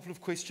take a couple of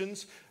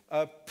questions.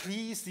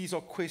 Please, these are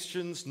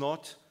questions,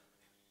 not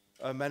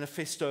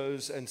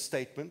manifestos and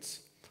statements.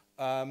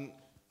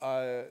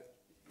 I've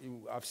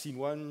seen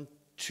 1,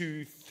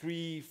 2,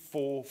 3,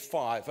 4,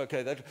 5.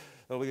 Okay,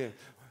 that'll be good.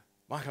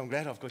 Mike, I'm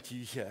glad I've got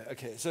you here.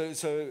 Okay, so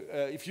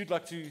if you'd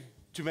like to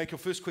make your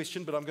first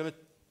question, but I'm going to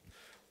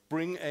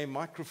bring a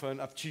microphone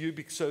up to you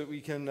so that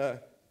we can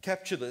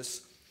capture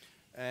this.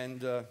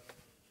 And okay,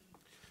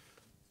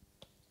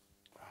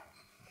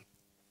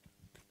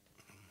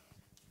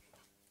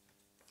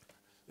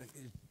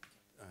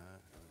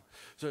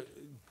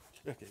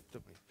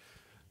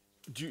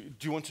 do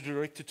you want to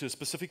direct it to a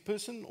specific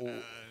person, or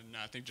no?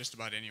 I think just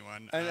about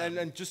anyone.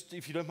 And just,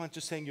 if you don't mind,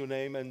 just saying your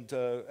name and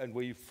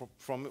where you're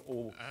from,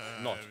 or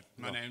not.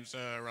 My name's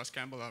Ross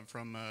Campbell. I'm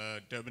from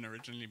Durban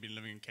originally. Been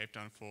living in Cape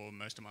Town for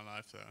most of my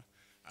life, though.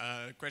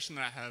 The question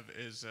that I have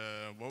is,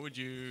 what would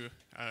you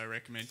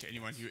recommend to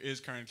anyone who is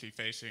currently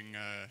facing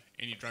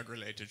any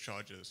drug-related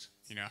charges?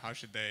 You know, how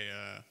should they,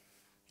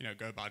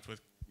 go about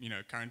with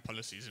current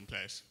policies in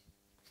place?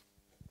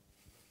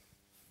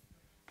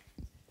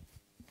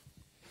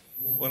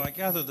 Well, I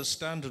gather the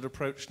standard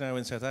approach now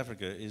in South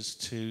Africa is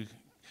to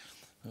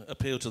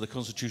appeal to the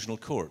Constitutional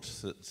Court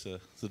that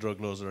the drug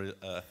laws are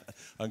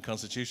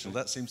unconstitutional.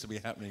 That seems to be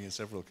happening in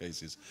several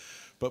cases.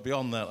 But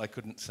beyond that, I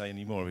couldn't say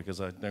any more because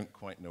I don't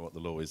quite know what the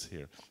law is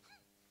here.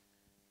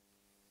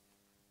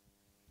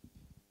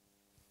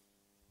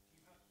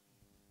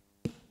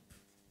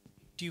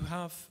 Do you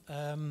have,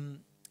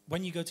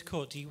 when you go to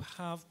court, do you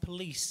have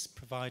police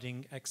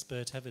providing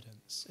expert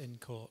evidence in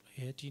court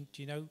here? Do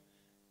you know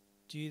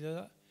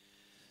that?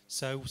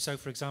 So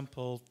for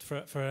example,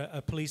 for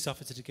a police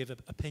officer to give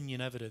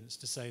opinion evidence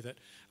to say that,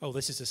 oh,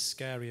 this is a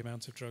scary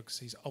amount of drugs,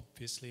 he's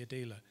obviously a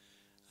dealer.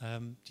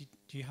 Do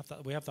you have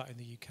that? We have that in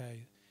the UK.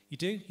 You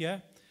do? Yeah?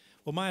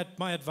 Well,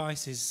 my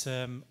advice is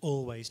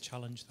always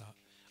challenge that.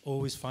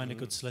 Always find a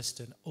good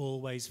solicitor and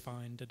always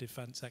find a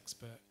defence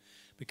expert,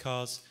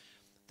 because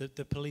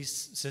the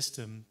police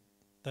system,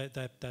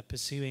 they're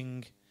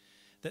pursuing,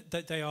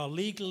 they are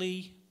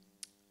legally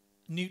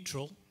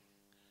neutral,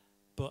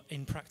 but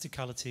in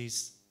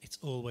practicalities, it's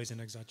always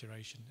an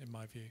exaggeration, in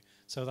my view.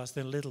 So that's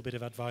the little bit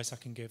of advice I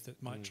can give that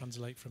might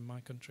translate from my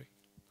country.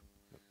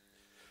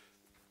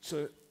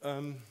 So,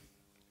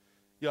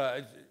 yeah,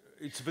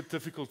 it's a bit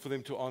difficult for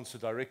them to answer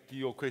directly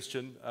your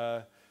question,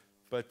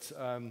 but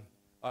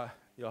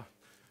yeah,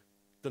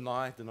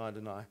 deny.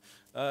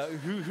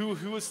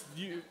 Who was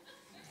you?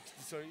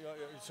 Sorry,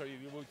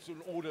 it's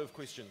an order of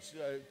questions.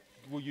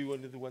 Were you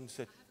one of the ones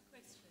that? I have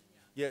a question.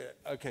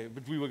 Yeah. Okay,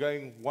 but we were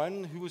going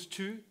 1. Who was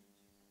 2?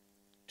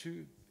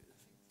 2,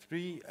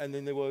 3, and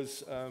then there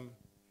was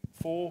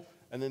 4,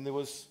 and then there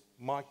was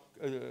Mike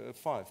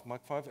 5.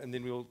 Mike 5, and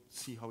then we'll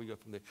see how we go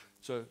from there.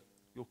 So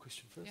your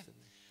question first.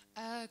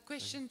 Yeah.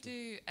 Question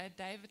to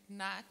David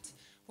Nutt.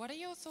 What are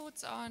your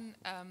thoughts on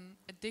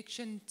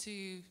addiction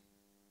to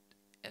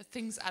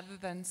things other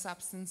than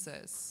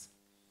substances?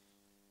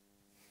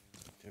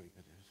 Here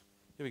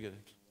we go.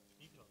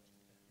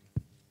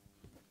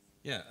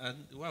 Yeah,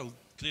 and well,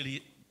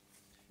 clearly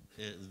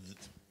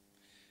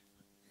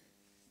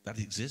that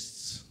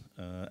exists.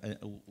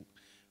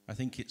 I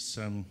think it's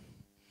an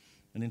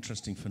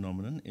interesting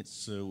phenomenon.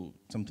 It's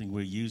something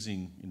we're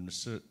using in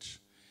research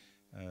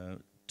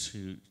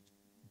to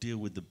deal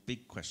with the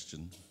big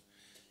question,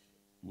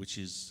 which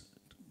is,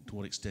 to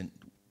what extent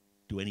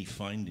do any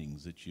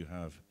findings that you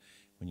have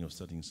when you're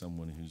studying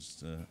someone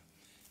who's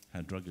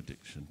had drug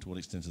addiction, to what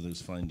extent are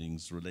those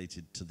findings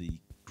related to the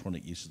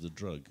chronic use of the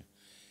drug?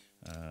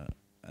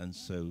 And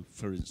so,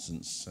 for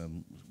instance,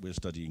 we're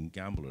studying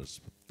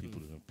gamblers,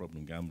 people who have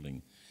problem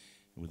gambling,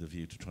 with a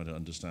view to try to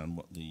understand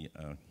what the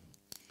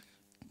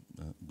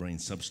brain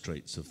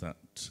substrates of that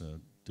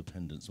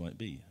dependence might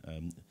be,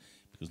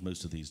 because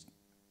most of these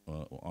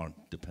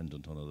aren't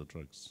dependent on other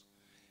drugs.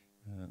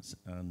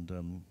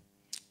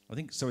 I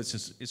think so.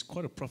 It's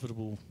quite a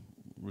profitable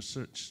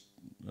research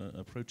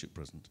approach at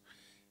present,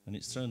 and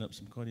it's thrown up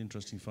some quite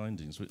interesting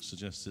findings, which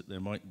suggests that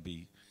there might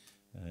be,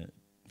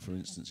 for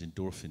instance,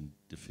 endorphin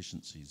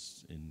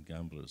deficiencies in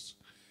gamblers,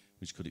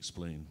 which could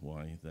explain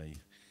why they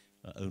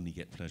only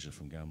get pleasure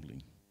from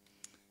gambling.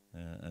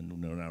 And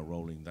we're now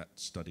rolling that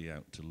study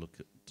out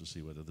to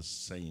see whether the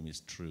same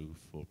is true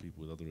for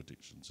people with other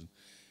addictions. And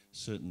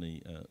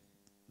certainly,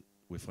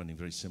 we're finding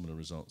very similar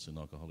results in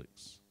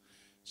alcoholics.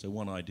 So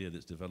one idea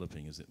that's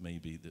developing is it may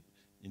be that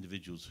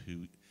individuals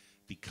who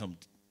become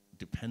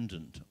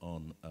dependent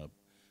on a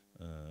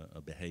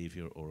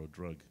behavior or a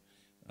drug,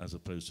 as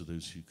opposed to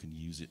those who can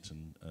use it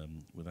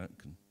and without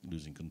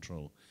losing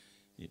control,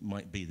 it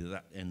might be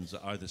that that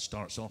either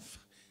starts off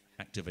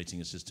activating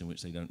a system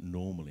which they don't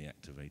normally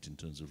activate in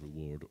terms of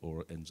reward,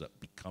 or ends up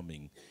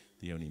becoming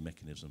the only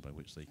mechanism by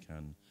which they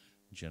can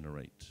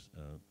generate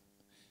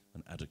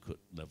an adequate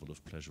level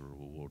of pleasure or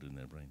reward in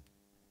their brain.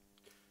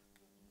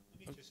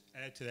 Let me just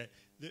add to that.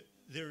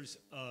 There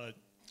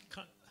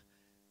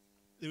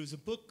was a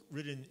book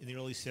written in the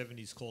early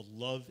 70s called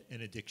Love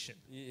and Addiction.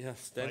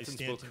 Yes, by Stanton's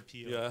Stanton book.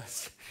 Peele.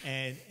 Yes.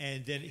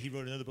 And then he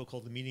wrote another book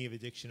called The Meaning of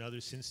Addiction,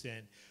 others since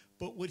then.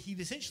 But what he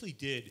essentially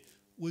did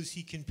was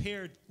he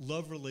compared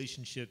love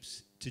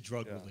relationships to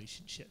drug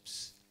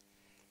relationships,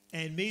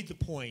 and made the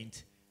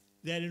point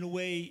that in a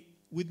way,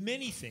 with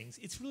many things,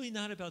 it's really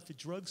not about the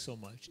drug so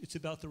much, it's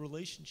about the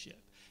relationship.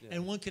 Yeah.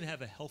 And one can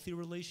have a healthy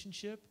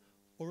relationship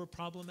or a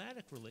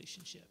problematic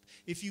relationship.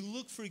 If you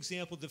look, for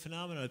example, at the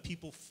phenomenon of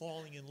people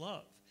falling in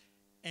love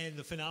and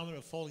the phenomenon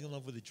of falling in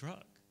love with a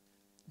drug,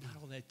 not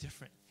all that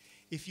different.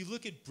 If you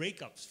look at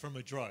breakups from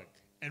a drug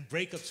and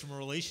breakups from a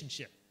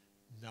relationship,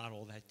 not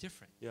all that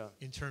different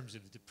in terms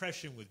of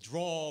depression,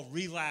 withdrawal,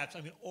 relapse,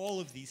 I mean, all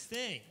of these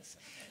things.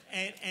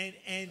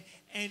 And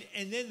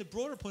then the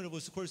broader point of it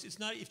was, of course, it's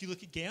not, if you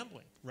look at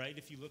gambling, right?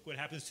 If you look what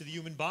happens to the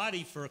human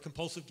body for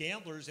compulsive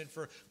gamblers and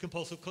for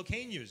compulsive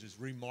cocaine users,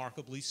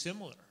 remarkably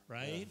similar,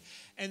 right?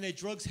 Yeah. And that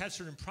drugs have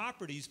certain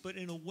properties, but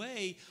in a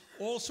way,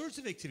 all sorts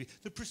of activity.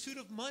 The pursuit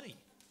of money,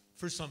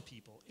 for some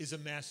people, is a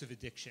massive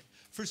addiction.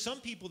 For some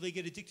people, they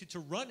get addicted to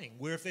running,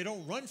 where if they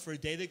don't run for a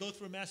day, they go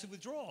through a massive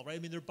withdrawal, right? I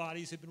mean, their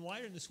bodies have been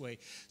wired in this way.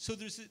 So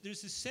there's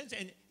this sense,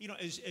 and you know,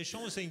 as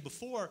Shaun was saying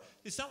before,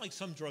 it's not like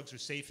some drugs are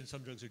safe and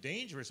some drugs are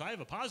dangerous. I have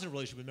a positive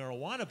relationship with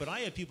marijuana, but I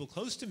have people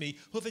close to me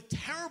who have a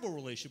terrible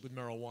relationship with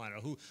marijuana,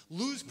 who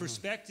lose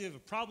perspective, a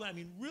problem, I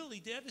mean, really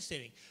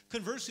devastating.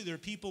 Conversely, there are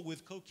people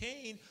with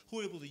cocaine who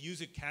are able to use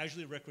it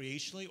casually,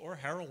 recreationally, or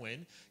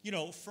heroin, you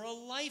know, for a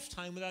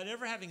lifetime without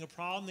ever having a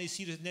problem. They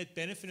see the net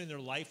benefit in their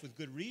life with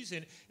good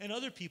reason, and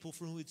other people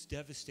for whom it's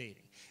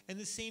devastating. And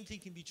the same thing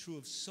can be true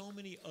of so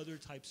many other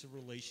types of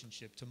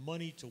relationship, to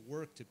money, to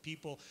work, to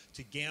people,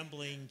 to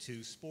gambling,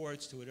 to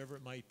sports, to whatever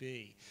it might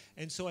be.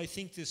 And so I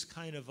think this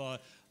kind of,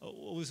 what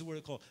was the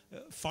word called?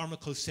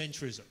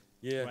 Pharmacocentrism.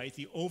 Yeah. Right?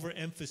 The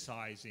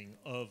overemphasizing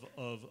of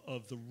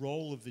the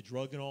role of the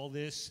drug in all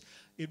this,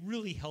 it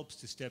really helps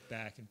to step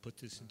back and put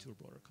this into a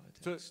broader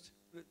context. So,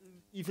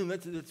 even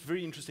that's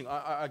very interesting.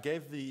 I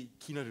gave the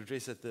keynote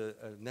address at the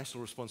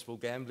National Responsible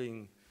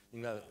Gambling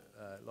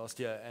last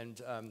year, and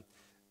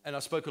I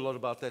spoke a lot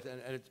about that.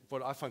 And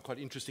what I find quite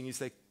interesting is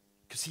that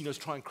casinos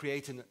try and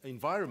create an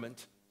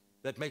environment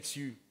that makes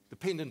you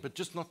dependent, but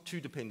just not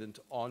too dependent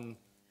on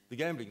the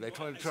gambling. They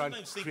try and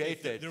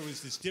create that. There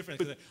was this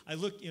difference. I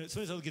look, you know,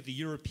 sometimes I look at the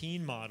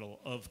European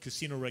model of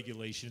casino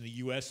regulation and the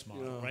U.S.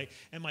 model, right?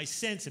 And my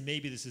sense, and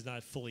maybe this is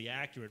not fully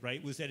accurate,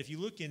 right, was that if you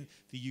look in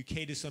the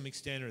U.K. to some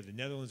extent, or the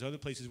Netherlands, other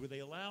places where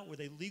they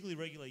legally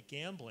regulate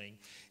gambling,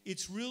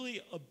 it's really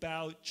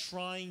about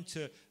trying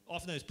to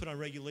oftentimes put on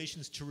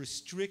regulations to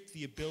restrict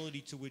the ability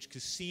to which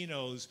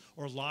casinos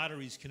or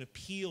lotteries can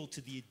appeal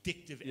to the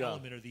addictive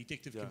element or the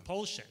addictive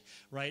compulsion,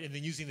 right? And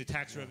then using the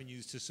tax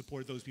revenues to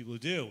support those people who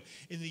do.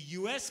 In the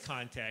U.S.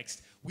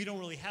 context, we don't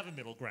really have a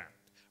middle ground,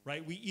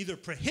 right? We either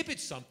prohibit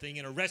something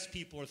and arrest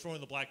people or throw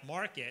in the black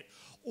market,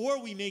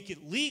 or we make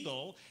it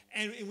legal,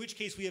 and in which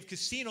case we have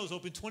casinos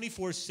open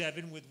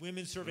 24/7 with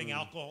women serving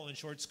alcohol in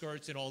short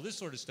skirts and all this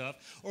sort of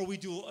stuff, or we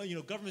do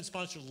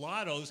government-sponsored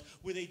lottos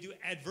where they do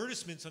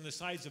advertisements on the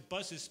sides of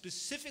buses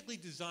specifically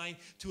designed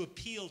to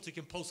appeal to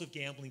compulsive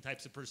gambling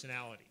types of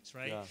personalities,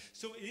 right? Yeah.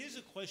 So it is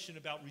a question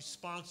about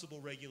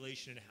responsible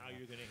regulation and how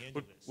you're going to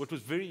handle this. What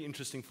was very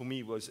interesting for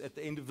me was at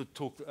the end of the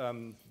talk,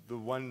 the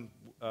one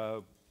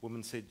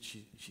woman said,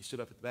 she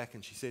stood up at the back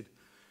and she said,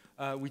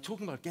 we're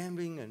talking about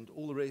gambling and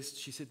all the rest.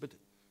 She said, but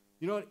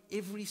you know what?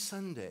 Every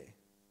Sunday,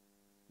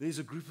 there's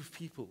a group of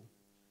people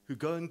who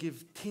go and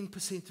give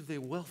 10% of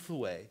their wealth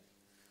away.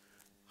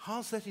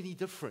 How's that any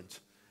different?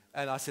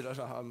 And I said,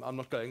 oh, I'm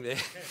not going there.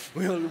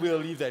 we'll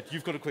leave that.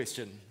 You've got a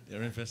question.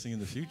 They're investing in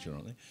the future,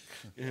 aren't they?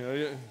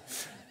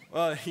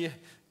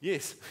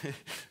 Yes.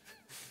 I'm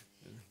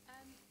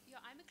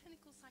a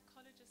clinical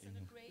psychologist and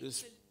a great...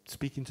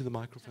 Speak into the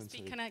microphone.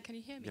 Can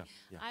you hear me?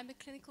 Yeah. I'm a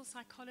clinical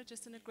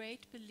psychologist and a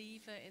great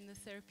believer in the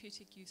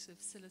therapeutic use of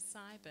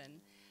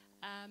psilocybin.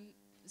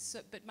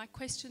 But my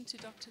question to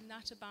Dr.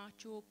 Nutt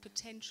about your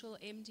potential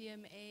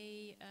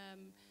MDMA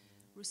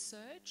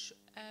research,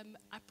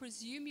 I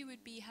presume you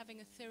would be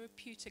having a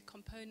therapeutic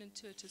component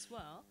to it as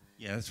well.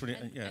 Yeah, that's really,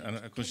 and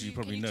of course you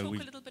probably know. Can you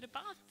talk a little bit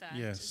about that?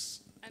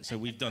 Yes. So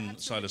we've done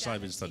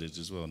psilocybin studies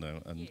as well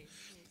now, and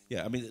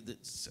I mean,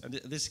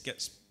 this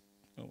gets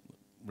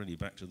really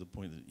back to the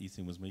point that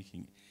Ethan was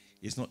making.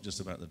 It's not just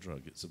about the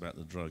drug; it's about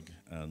the drug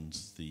and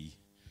the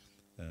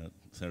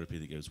therapy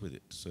that goes with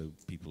it. So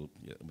people,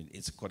 I mean,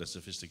 it's quite a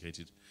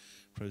sophisticated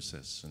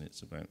process, and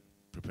it's about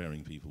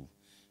preparing people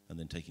and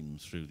then taking them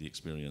through the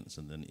experience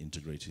and then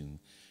integrating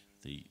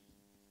the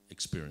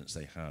experience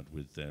they had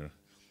with their...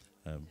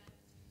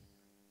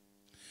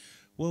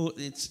 well,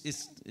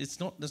 it's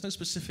not, there's no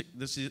specific...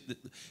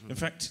 in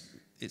fact,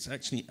 it's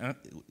actually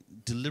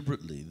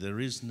deliberately, there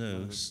is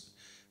no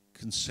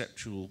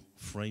conceptual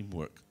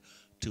framework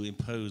to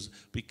impose,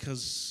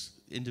 because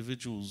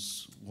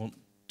individuals want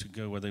to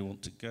go where they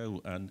want to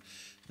go, and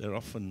they're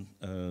often...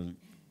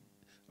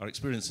 our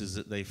experience is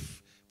that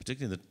they've,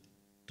 particularly in the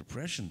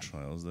depression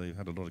trials, they've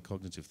had a lot of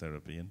cognitive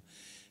therapy,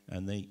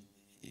 and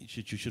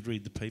you should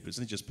read the paper. It's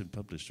only just been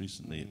published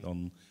recently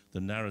on the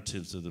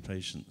narratives of the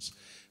patients,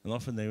 and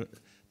often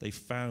they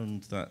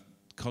found that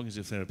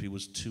cognitive therapy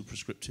was too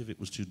prescriptive. It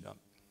was too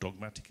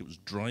dogmatic. It was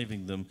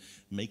driving them,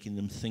 making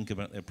them think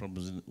about their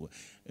problems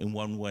in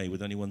one way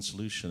with only one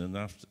solution. And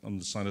after, on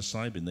the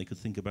psilocybin, they could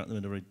think about them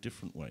in a very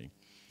different way.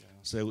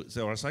 Yeah.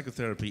 So our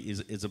psychotherapy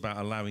is about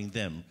allowing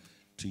them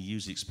to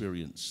use the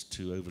experience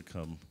to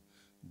overcome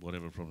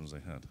whatever problems they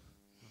had.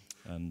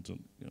 And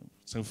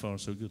so far,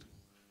 so good.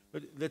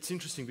 But that's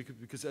interesting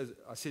because as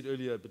I said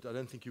earlier, but I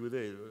don't think you were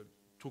there,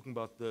 talking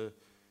about the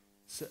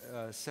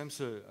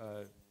SAMHSA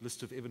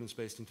list of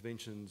evidence-based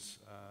interventions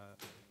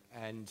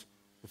and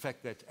the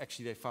fact that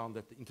actually they found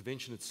that the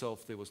intervention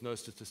itself, there was no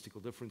statistical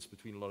difference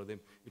between a lot of them.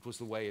 It was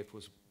the way it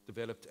was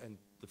developed and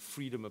the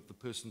freedom of the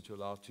person to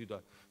allow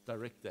to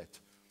direct that.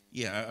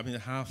 Yeah, I mean,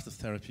 half the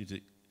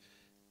therapeutic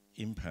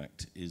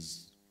impact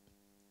is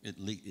at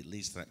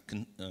least that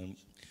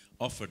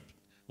offered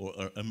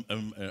or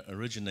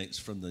originates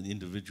from the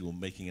individual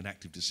making an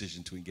active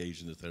decision to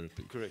engage in the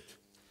therapy. Correct.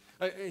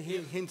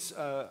 Hence,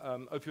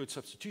 opioid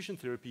substitution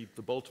therapy,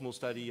 the Baltimore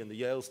study and the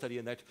Yale study,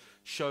 and that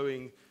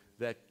showing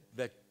that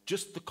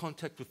just the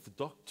contact with the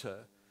doctor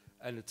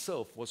and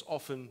itself was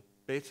often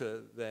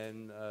better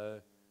than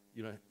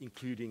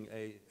including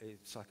a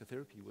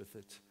psychotherapy with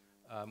it,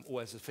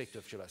 or as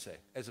effective, should I say,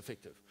 as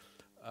effective.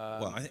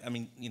 Well, I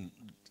mean,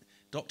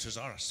 doctors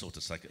are a sort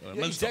of psychotherapist.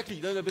 Yeah,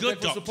 exactly. No, but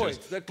good that was doctors,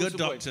 the point. good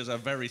doctors are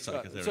very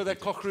psychotherapeutic. So that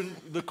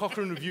the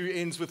Cochrane review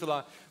ends with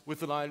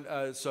the line.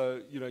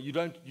 So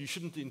you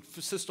shouldn't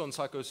insist on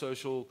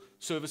psychosocial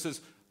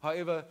services.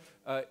 However,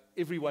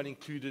 everyone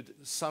included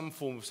some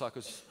form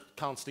of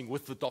counselling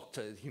with the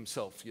doctor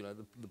himself.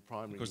 The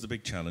primary. Because the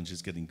big challenge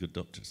is getting good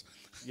doctors.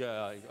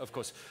 Yeah, of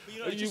course.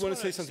 But you want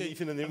to say something,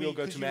 Ethan, and then we'll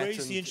go to Matt. You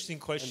raised the interesting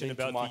question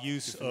about the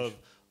use of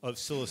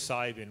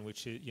psilocybin,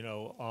 which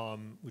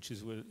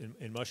is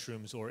in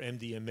mushrooms, or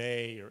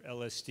MDMA or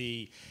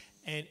LSD,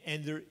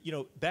 and there,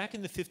 back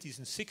in the 50s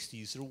and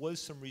 60s, there was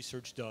some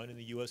research done in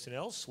the U.S. and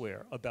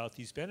elsewhere about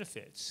these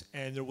benefits,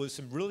 and there was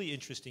some really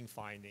interesting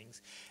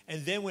findings.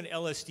 And then when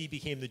LSD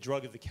became the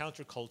drug of the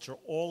counterculture,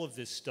 all of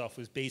this stuff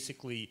was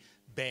basically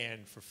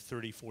banned for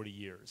 30, 40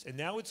 years. And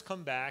now it's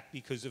come back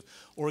because of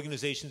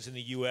organizations in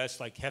the U.S.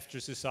 like Hefter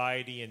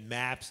Society and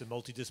MAPS, the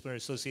Multidisciplinary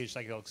Association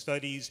of Psychedelic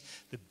Studies,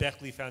 the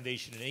Beckley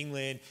Foundation in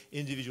England,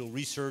 individual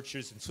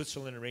researchers in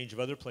Switzerland, and a range of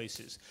other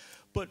places.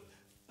 But,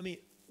 I mean,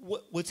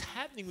 what's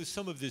happening with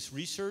some of this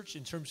research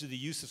in terms of the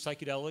use of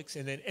psychedelics,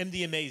 and then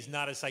MDMA is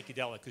not a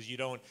psychedelic because you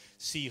don't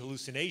see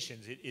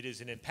hallucinations. It is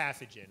an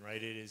empathogen,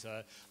 right? It is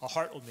a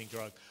heart-opening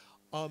drug.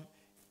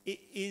 It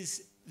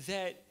is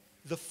that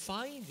the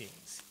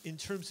findings in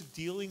terms of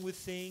dealing with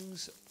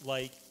things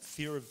like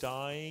fear of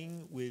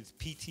dying, with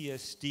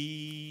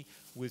PTSD,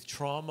 with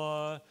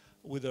trauma,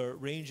 with a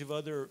range of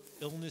other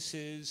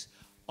illnesses,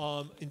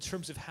 in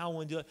terms of how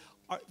one deals,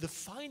 the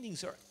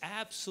findings are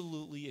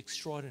absolutely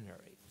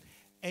extraordinary.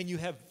 And you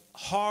have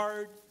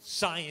hard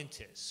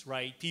scientists,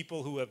 right?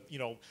 People who have,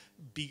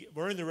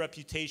 earned their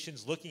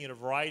reputations looking at a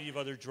variety of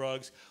other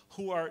drugs,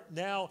 who are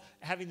now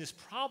having this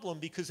problem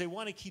because they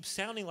want to keep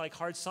sounding like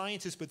hard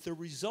scientists, but their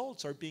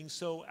results are being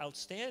so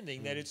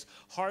outstanding that it's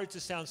hard to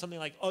sound something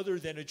like other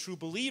than a true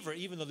believer,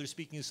 even though they're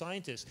speaking as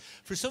scientists.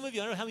 For some of you,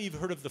 I don't know how many of you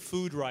have heard of the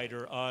food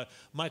writer,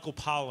 Michael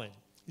Pollan.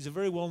 He's a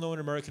very well-known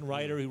American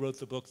writer. He wrote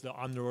the book, The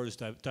Omnivore's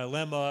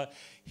Dilemma.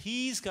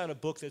 He's got a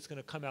book that's going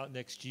to come out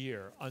next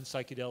year on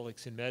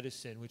psychedelics in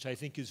medicine, which I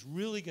think is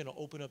really going to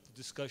open up the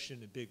discussion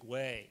in a big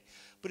way.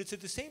 But it's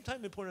at the same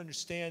time important to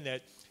understand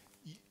that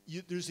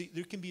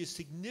there can be a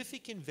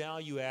significant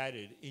value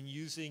added in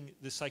using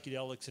the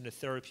psychedelics in a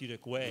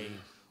therapeutic way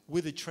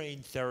with a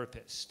trained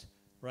therapist.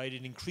 Right,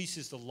 it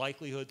increases the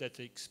likelihood that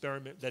the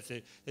experiment, that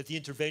the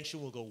intervention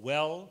will go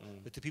well,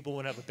 that the people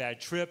won't have a bad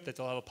trip, that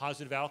they'll have a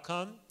positive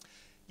outcome.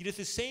 Yet at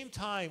the same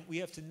time, we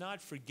have to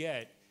not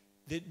forget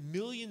that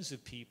millions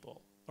of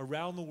people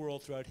around the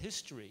world throughout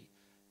history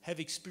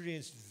have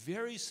experienced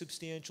very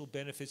substantial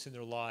benefits in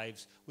their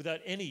lives without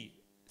any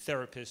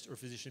therapist or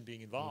physician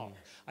being involved.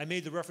 I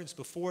made the reference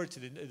before to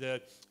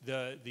the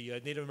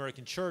Native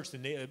American church,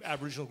 the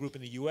Aboriginal group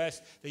in the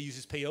U.S. that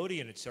uses peyote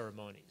in its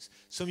ceremonies.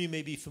 Some of you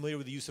may be familiar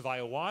with the use of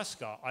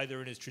ayahuasca,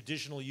 either in its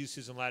traditional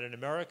uses in Latin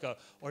America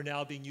or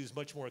now being used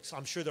much more.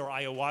 I'm sure there are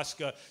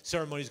ayahuasca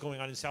ceremonies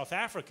going on in South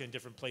Africa in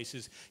different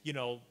places,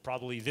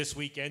 probably this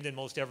weekend and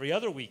most every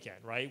other weekend,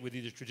 right, with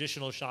either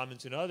traditional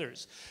shamans and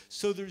others.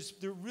 So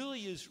there really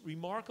is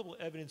remarkable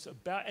evidence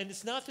about, and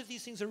it's not that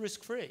these things are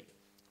risk-free.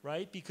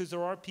 right? Because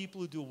there are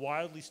people who do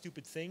wildly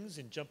stupid things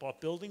and jump off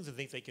buildings and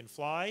think they can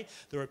fly.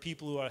 There are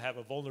people who have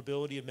a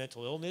vulnerability of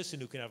mental illness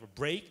and who can have a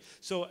break.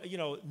 So,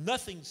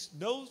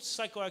 no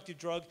psychoactive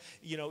drug,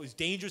 is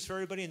dangerous for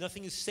everybody, and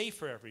nothing is safe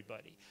for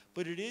everybody.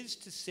 But it is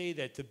to say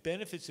that the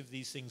benefits of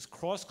these things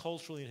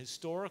cross-culturally and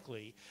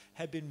historically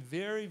have been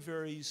very,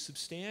 very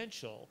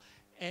substantial.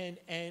 I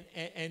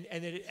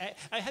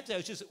have to, I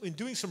was just, in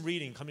doing some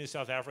reading, coming to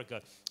South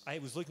Africa, I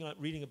was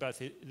reading about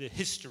the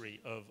history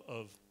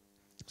of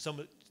some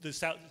of the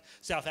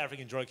South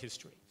African drug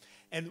history.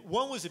 And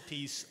one was a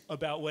piece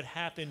about what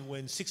happened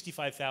when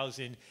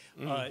 65,000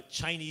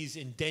 Chinese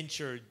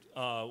indentured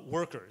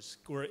workers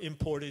were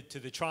imported to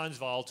the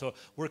Transvaal to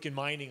work in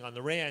mining on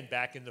the Rand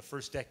back in the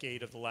first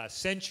decade of the last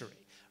century,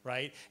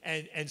 right?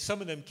 And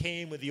some of them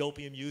came with the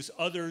opium use.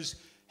 Others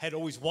had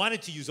always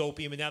wanted to use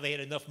opium, and now they had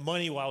enough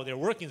money while they were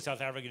working in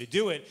South Africa to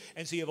do it.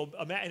 And so you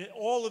have and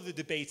all of the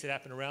debates that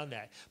happened around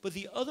that. But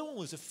the other one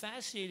was a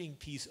fascinating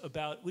piece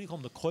about, what do you call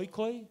them, the Khoi?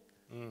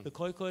 The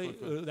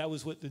Khoi, that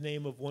was what the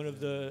name of one of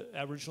the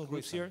Aboriginal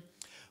groups here.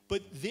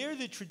 But they're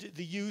the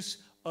use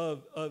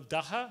of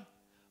daha,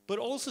 but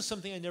also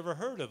something I never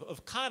heard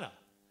of kana.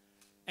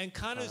 And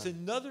kana is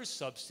another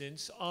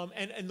substance,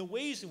 and the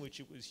ways in which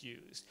it was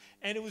used.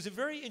 And it was a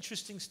very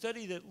interesting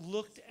study that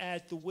looked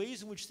at the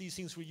ways in which these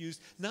things were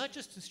used, not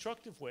just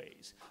instructive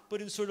ways,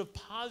 but in sort of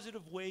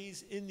positive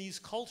ways in these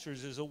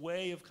cultures as a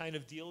way of kind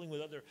of dealing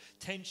with other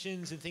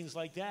tensions and things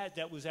like that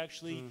that was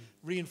actually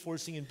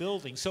reinforcing and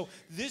building. So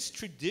this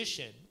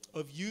tradition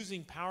of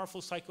using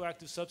powerful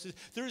psychoactive substances.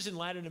 There is in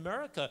Latin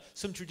America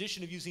some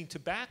tradition of using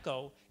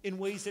tobacco in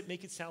ways that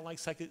make it sound like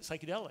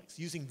psychedelics,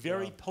 using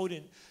very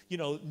potent,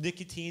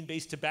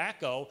 nicotine-based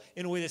tobacco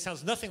in a way that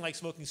sounds nothing like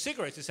smoking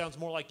cigarettes. It sounds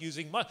more like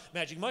using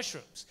magic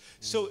mushrooms.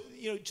 So,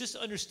 just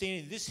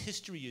understanding this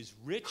history is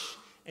rich,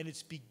 and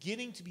it's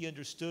beginning to be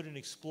understood and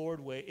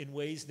explored in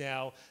ways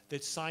now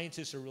that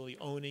scientists are really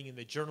owning and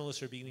that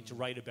journalists are beginning to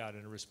write about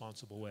in a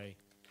responsible way.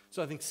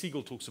 So I think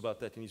Siegel talks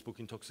about that in his book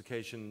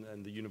Intoxication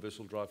and the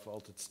Universal Drive for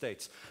Altered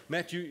States.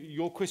 Matt,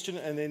 your question,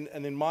 and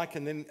then Mike,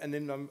 and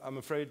then I'm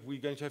afraid we're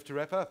going to have to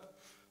wrap up.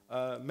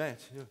 Matt.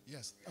 Yeah.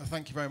 Yes,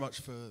 thank you very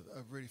much for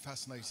a really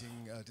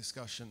fascinating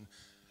discussion.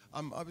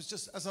 I was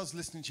just, as I was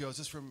listening to you, I was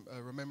just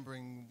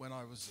remembering when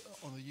I was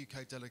on the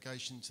UK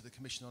delegation to the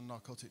Commission on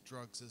Narcotic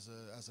Drugs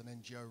as an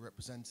NGO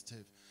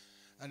representative.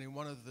 And in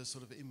one of the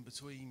sort of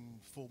in-between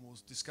formal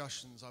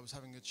discussions, I was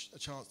having a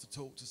chance to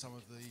talk to some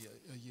of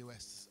the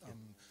US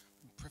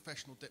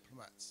professional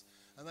diplomats.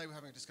 And they were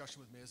having a discussion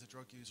with me as a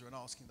drug user and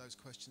asking those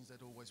questions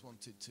they'd always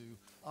wanted to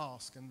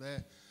ask. And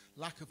their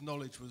lack of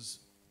knowledge was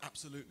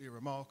absolutely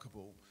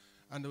remarkable.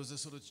 And there was a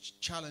sort of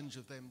challenge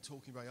of them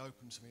talking very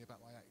open to me about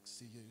my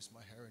ecstasy use,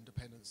 my heroin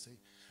dependency,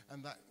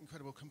 and that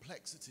incredible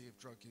complexity of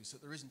drug use,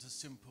 that there isn't a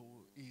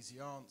simple, easy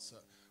answer.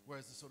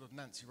 Whereas the sort of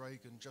Nancy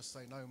Reagan just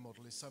say no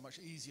model is so much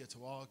easier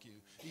to argue,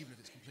 even if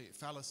it's complete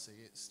fallacy.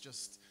 It's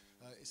just,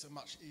 it's a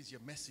much easier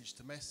message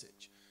to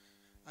message.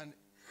 And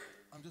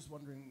I'm just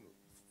wondering,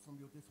 from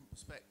your different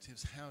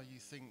perspectives, how you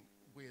think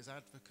we as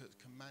advocates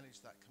can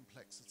manage that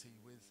complexity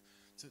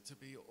to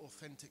be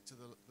authentic to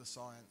the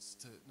science,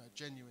 to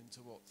genuine to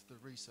what the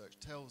research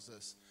tells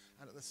us,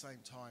 and at the same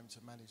time to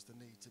manage the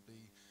need to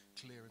be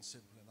clear and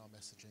simple in our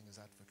messaging as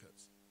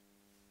advocates.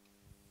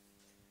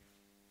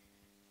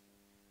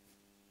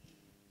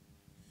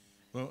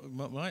 Well,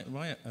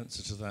 my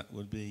answer to that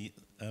would be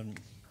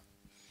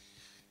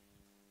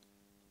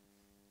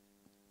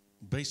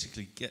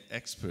basically get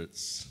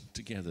experts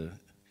together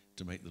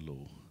to make the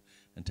law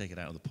and take it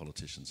out of the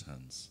politicians'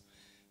 hands.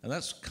 And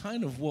that's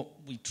kind of what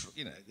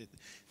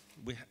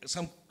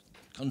some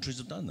countries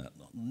have done that.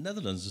 The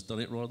Netherlands has done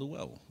it rather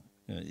well.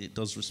 It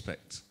does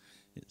respect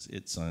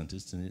its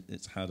scientists, and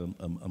it's had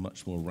a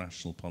much more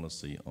rational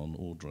policy on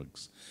all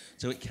drugs.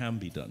 So it can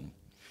be done.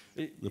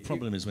 The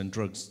problem is when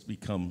drugs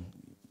become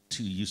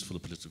too useful a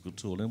political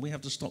tool, and we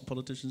have to stop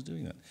politicians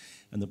doing that.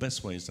 And the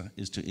best way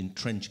is to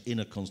entrench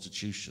in a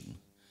constitution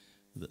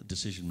the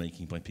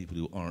decision-making by people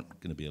who aren't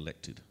going to be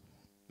elected.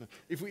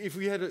 If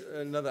we had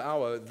another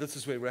hour, this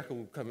is where Raquel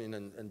will come in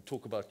and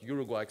talk about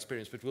Uruguay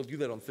experience, but we'll do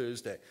that on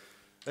Thursday.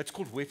 That's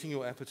called whetting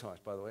your appetite,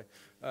 by the way.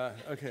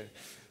 Okay.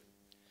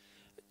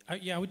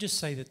 I would just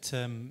say that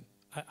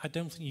I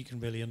don't think you can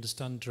really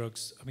understand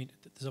drugs. I mean,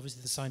 there's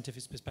obviously the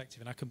scientific perspective,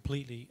 and I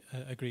completely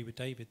agree with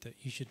David that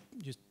you should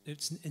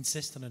just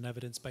insist on an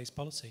evidence-based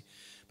policy.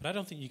 But I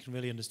don't think you can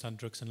really understand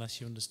drugs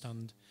unless you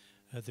understand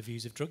the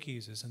views of drug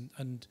users,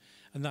 and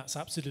that's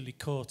absolutely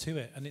core to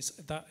it. And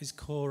that is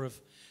core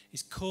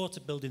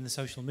to building the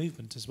social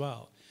movement as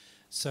well.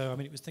 So I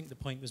mean, I think the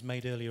point was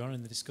made earlier on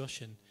in the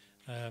discussion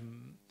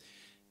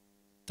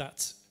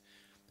that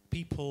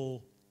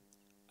people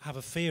have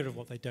a fear of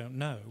what they don't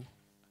know.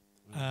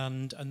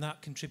 And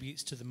that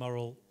contributes to the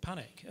moral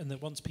panic, and that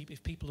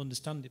if people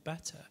understand it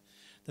better,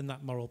 then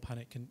that moral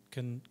panic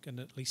can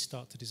at least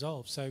start to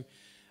dissolve. So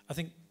I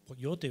think what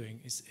you're doing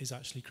is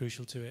actually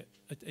crucial to it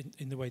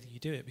in the way that you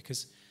do it,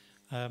 because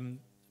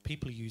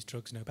people who use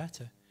drugs know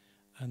better,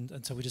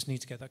 and so we just need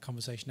to get that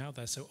conversation out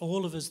there. So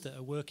all of us that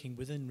are working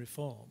within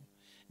reform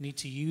need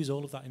to use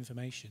all of that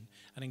information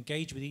and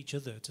engage with each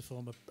other to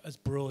form as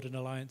broad an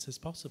alliance as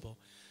possible,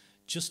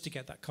 just to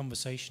get that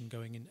conversation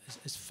going in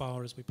as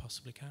far as we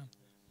possibly can.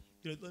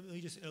 You know, let me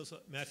just also,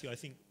 Matthew, I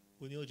think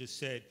what Neil just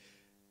said,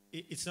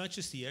 it's not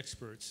just the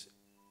experts.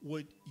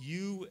 What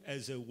you,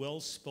 as a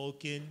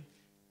well-spoken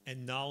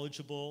and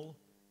knowledgeable,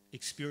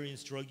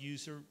 experienced drug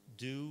user,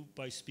 do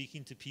by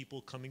speaking to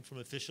people coming from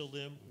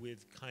officialdom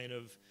with kind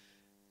of,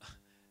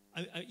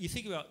 you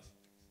think about,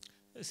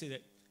 let's say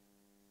that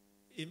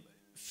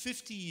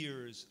 50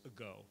 years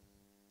ago,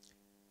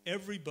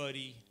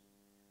 everybody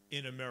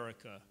in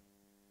America,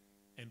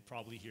 and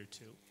probably here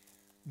too,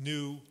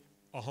 knew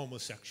a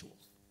homosexual.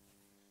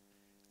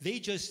 They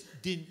just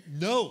didn't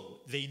know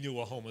they knew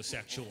a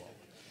homosexual.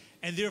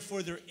 And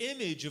therefore, their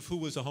image of who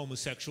was a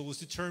homosexual was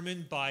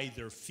determined by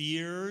their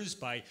fears,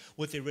 by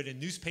what they read in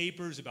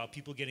newspapers about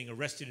people getting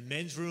arrested in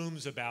men's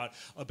rooms, about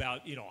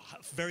you know,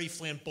 very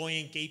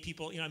flamboyant gay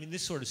people, you know, I mean,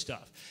 this sort of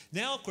stuff.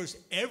 Now, of course,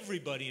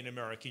 everybody in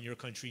America, in your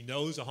country,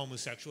 knows a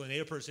homosexual and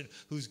a person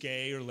who's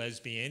gay or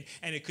lesbian,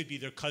 and it could be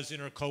their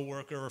cousin or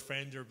coworker or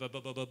friend or blah, blah,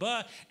 blah, blah,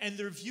 blah. And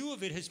their view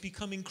of it has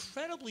become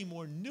incredibly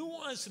more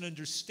nuanced and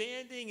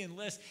understanding and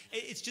less,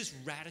 it's just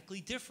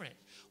radically different.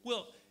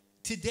 Well,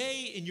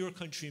 today, in your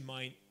country and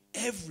mine,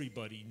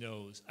 everybody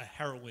knows a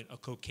heroin, a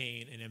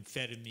cocaine, an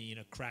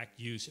amphetamine, a crack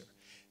user.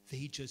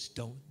 They just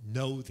don't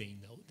know they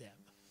know them,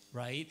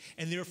 right?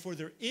 And therefore,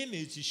 their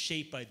image is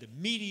shaped by the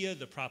media,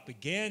 the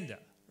propaganda,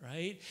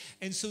 right?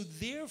 And so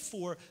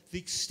therefore, the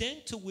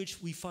extent to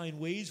which we find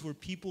ways where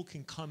people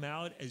can come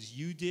out, as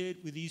you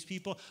did with these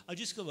people, I'll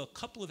just give a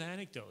couple of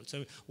anecdotes. I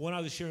mean, one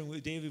I was sharing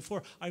with David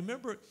before. I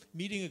remember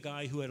meeting a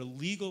guy who had a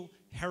legal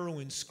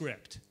heroin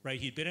script, right?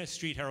 He'd been a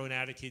street heroin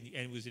addict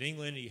and was in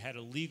England. And he had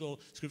a legal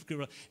script.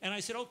 And I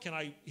said, oh,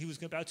 he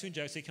was about to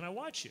inject. I said, can I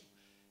watch you?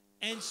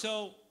 And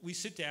so we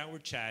sit down, we're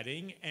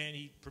chatting, and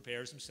he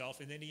prepares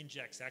himself, and then he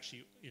injects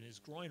actually in his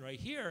groin right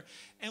here.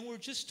 And we're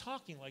just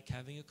talking like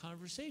having a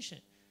conversation.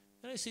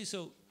 And I say,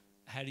 so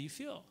how do you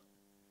feel?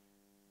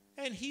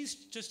 And he's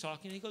just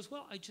talking, and he goes,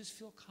 well, I just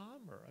feel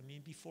calmer. I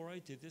mean, before I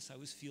did this, I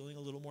was feeling a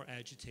little more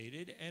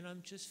agitated, and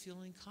I'm just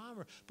feeling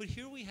calmer. But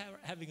here we have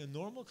having a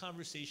normal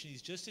conversation.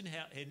 He's just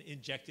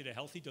injected a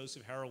healthy dose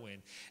of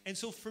heroin. And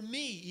so for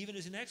me, even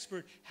as an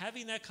expert,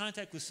 having that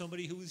contact with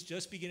somebody who was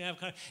just beginning to have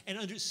contact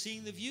and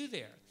seeing the view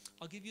there.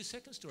 I'll give you a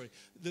second story.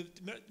 The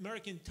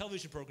American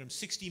television program,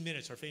 60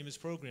 Minutes, our famous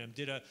program,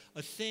 did a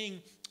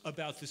thing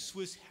about the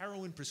Swiss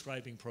heroin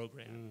prescribing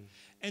program.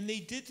 And they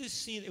did this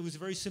scene. It was a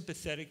very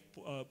sympathetic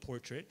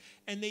portrait.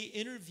 And they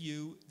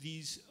interview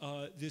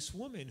this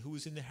woman who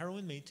was in the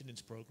heroin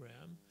maintenance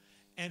program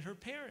and her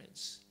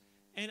parents.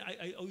 And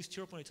I always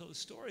tear up when I tell the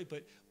story,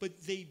 but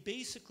they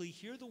basically,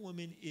 here the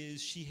woman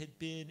is, she had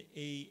been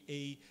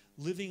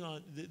living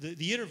on,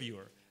 the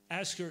interviewer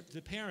asked her,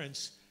 the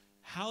parents,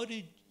 how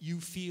did you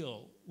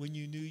feel when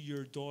you knew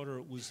your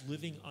daughter was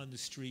living on the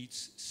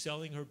streets,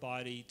 selling her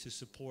body to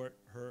support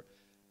her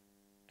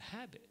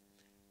habit?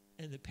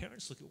 And the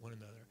parents look at one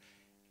another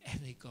and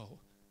they go,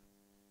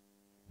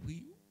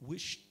 we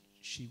wish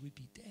she would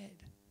be dead.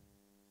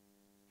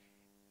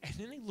 And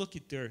then they look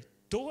at their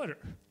daughter,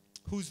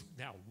 who's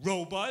now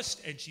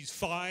robust and she's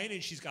fine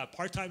and she's got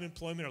part-time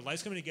employment, her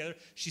life's coming together.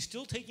 She's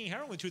still taking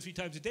heroin 2 or 3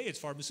 times a day. It's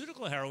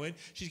pharmaceutical heroin.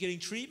 She's getting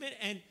treatment,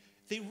 and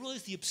they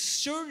realized the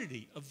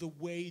absurdity of the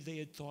way they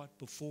had thought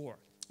before.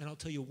 And I'll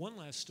tell you one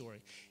last story.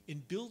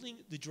 In building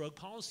the Drug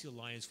Policy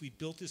Alliance, we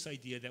built this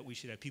idea that we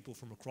should have people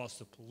from across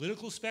the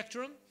political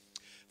spectrum,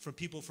 from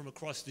people from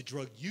across the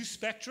drug use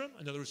spectrum,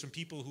 in other words, from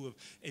people who have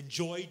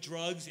enjoyed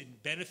drugs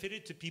and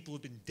benefited to people who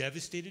have been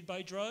devastated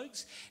by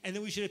drugs. And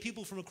then we should have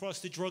people from across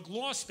the drug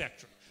law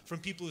spectrum, from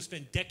people who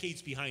spent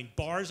decades behind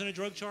bars on a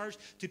drug charge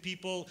to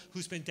people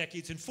who spent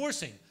decades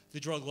enforcing the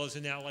drug laws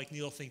and now, like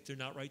Neil, think they're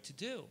not right to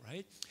do,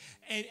 right?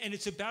 And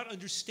it's about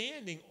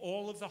understanding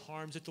all of the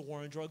harms that the war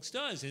on drugs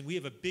does. And we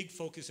have a big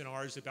focus in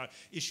ours about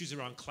issues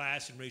around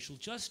class and racial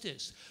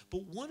justice.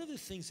 But one of the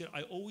things that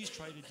I always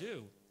try to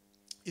do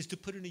is to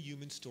put in a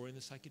human story in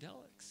the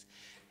psychedelics.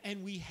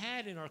 And we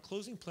had in our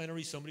closing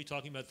plenary somebody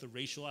talking about the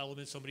racial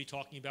element, somebody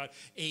talking about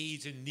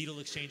AIDS and needle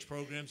exchange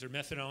programs or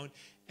methadone.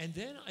 And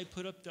then I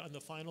put up on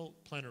the final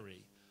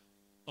plenary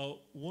a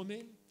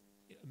woman,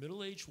 a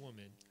middle-aged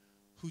woman,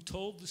 who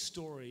told the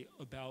story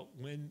about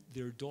when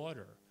their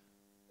daughter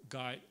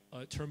got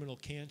terminal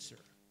cancer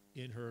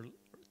in her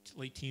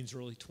late teens,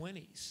 early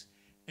 20s,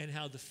 and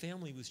how the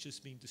family was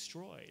just being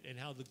destroyed, and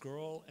how the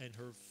girl and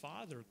her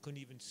father couldn't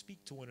even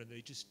speak to one another.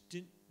 They just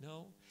didn't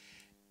know.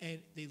 And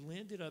they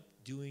landed up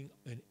doing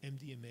an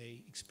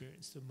MDMA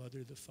experience, the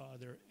mother, the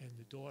father, and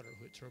the daughter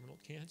who had terminal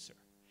cancer.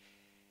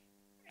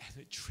 And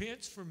the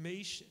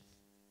transformation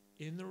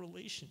in the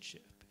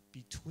relationship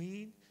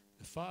between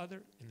the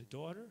father and the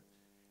daughter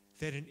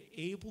that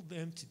enabled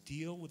them to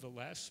deal with the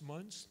last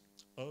months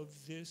of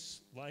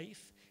this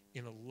life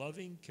in a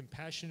loving,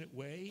 compassionate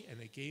way, and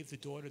they gave the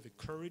daughter the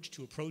courage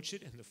to approach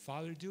it and the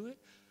father do it.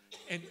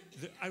 And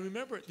I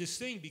remember this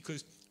thing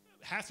because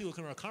half the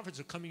people in our conference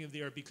are coming in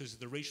there because of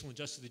the racial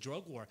injustice of the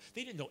drug war.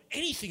 They didn't know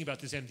anything about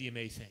this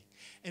MDMA thing.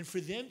 And for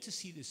them to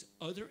see this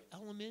other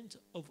element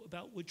of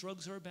about what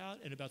drugs are about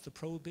and about the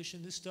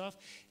prohibition, this stuff,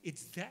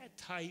 it's that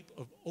type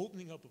of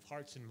opening up of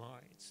hearts and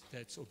minds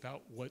that's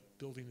about what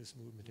building this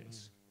movement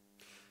is.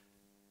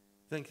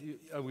 Thank you.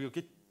 We'll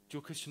get to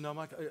your question now,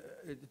 Mike.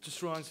 It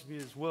just reminds me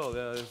as well,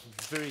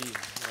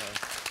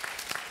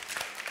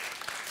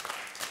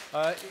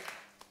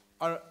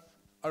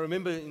 I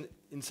remember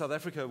in South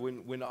Africa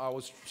when I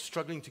was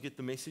struggling to get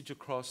the message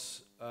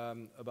across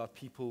about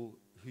people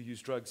who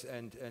use drugs,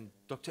 and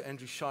Dr.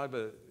 Andrew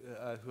Scheiber,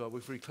 who I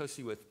work very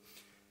closely with,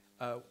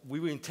 we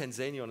were in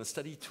Tanzania on a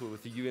study tour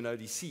with the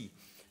UNODC,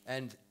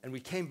 and we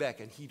came back,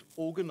 and he'd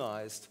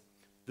organized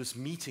this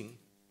meeting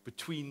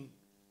between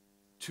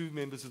two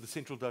members of the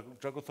Central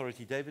Drug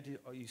Authority. David,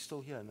 are you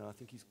still here? No, I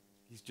think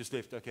he's just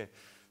left. Okay.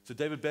 So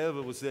David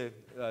Baover was there,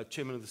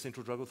 chairman of the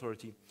Central Drug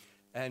Authority,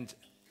 and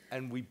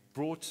we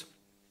brought,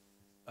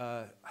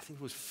 I think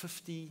it was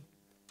 50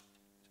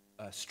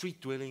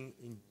 street-dwelling,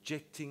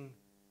 injecting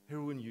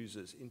heroin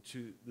users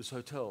into this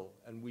hotel,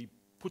 and we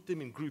put them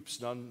in groups.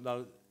 Now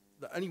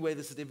the only way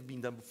this had ever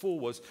been done before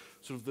was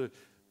sort of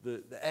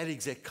the ad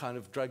exec kind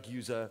of drug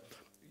user,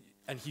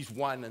 and he's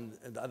one, and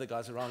the other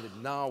guys around him.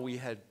 Now we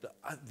had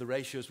the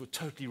ratios were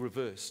totally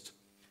reversed,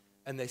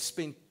 and they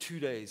spent 2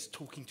 days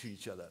talking to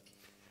each other,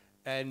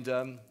 and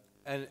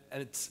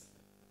it's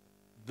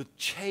the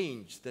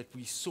change that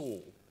we saw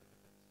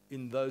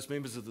in those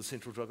members of the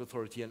Central Drug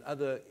Authority and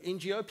other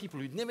NGO people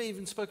who'd never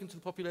even spoken to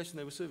the population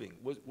they were serving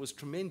was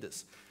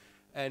tremendous.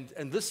 And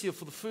this year,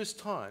 for the first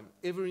time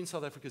ever in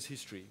South Africa's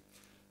history,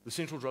 the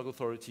Central Drug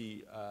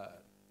Authority,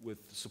 with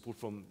support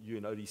from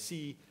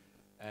UNODC,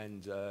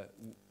 and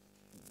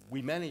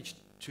we managed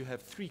to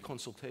have 3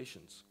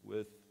 consultations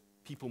with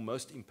people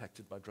most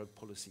impacted by drug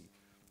policy,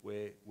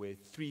 where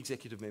 3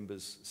 executive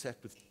members sat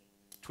with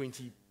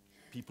 20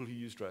 people who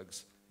use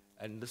drugs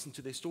and listened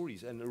to their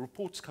stories. And a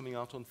report's coming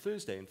out on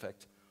Thursday, in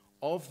fact,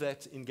 of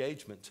that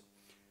engagement.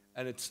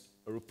 And it's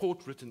a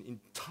report written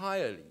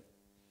entirely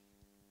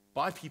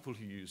by people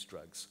who use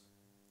drugs,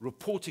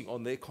 reporting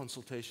on their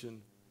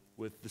consultation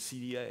with the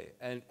CDA.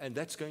 And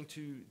that's going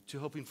to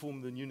help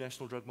inform the new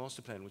National Drug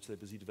Master Plan, which they're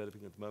busy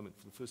developing at the moment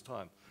for the first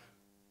time.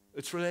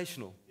 It's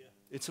relational. Yeah.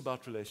 It's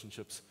about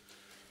relationships.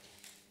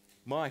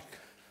 Mike.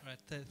 Right.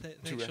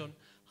 Thanks, Shaun.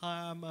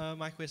 Hi, I'm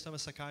Mike West. I'm a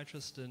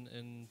psychiatrist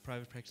in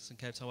private practice in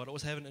Cape Town. I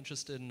always have an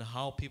interest in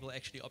how people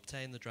actually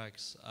obtain the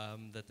drugs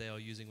that they are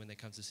using when they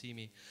come to see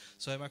me.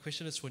 So my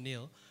question is for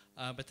Neil.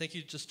 But thank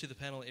you just to the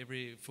panel,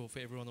 for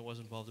everyone that was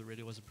involved. It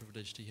really was a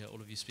privilege to hear all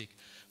of you speak.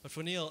 But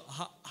for Neil,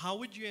 how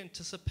would you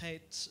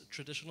anticipate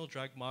traditional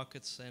drug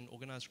markets and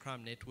organized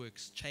crime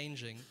networks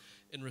changing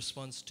in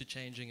response to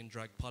changing in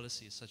drug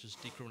policies, such as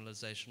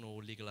decriminalization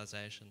or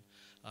legalization,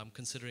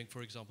 considering,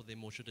 for example, the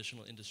more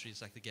traditional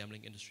industries like the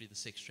gambling industry, the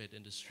sex trade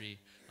industry,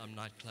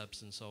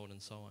 nightclubs, and so on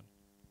and so on?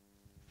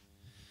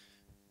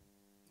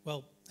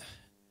 Well,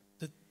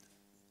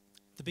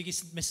 the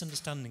biggest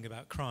misunderstanding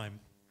about crime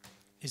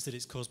is that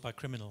it's caused by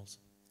criminals.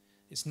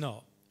 It's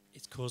not.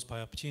 It's caused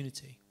by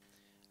opportunity.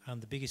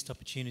 And the biggest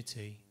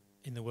opportunity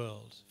in the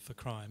world for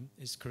crime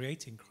is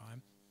creating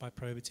crime by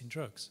prohibiting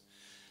drugs.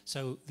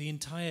 So the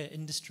entire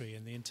industry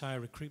and the entire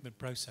recruitment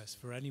process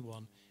for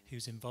anyone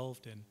who's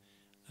involved in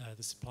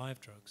the supply of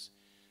drugs,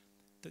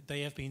 that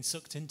they have been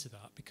sucked into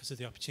that because of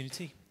the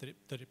opportunity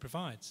that it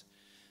provides.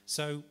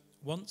 So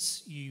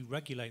once you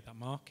regulate that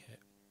market,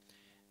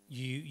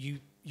 you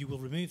will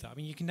remove that. I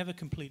mean, you can never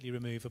completely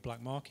remove a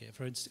black market.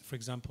 For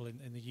example,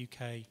 in the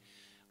UK,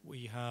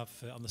 we have,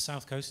 on the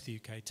south coast of the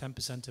UK,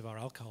 10% of our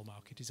alcohol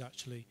market is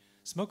actually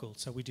smuggled.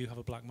 So we do have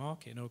a black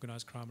market and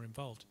organised crime are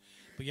involved.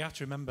 But you have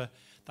to remember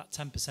that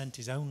 10%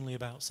 is only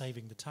about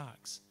saving the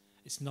tax.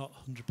 It's not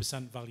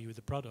 100% value of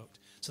the product.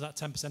 So that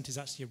 10% is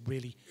actually a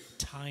really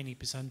tiny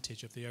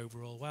percentage of the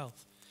overall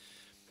wealth.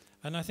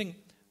 And I think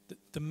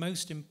the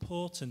most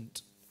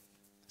important...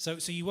 So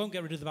you won't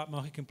get rid of the black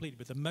market completely,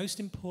 but the most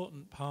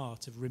important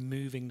part of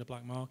removing the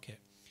black market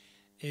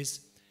is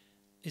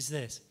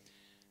this.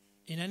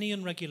 In any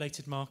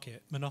unregulated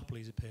market,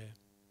 monopolies appear.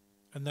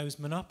 And those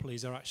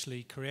monopolies are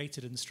actually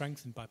created and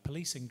strengthened by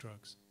policing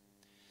drugs.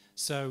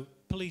 So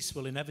police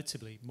will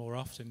inevitably, more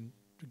often,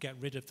 get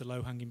rid of the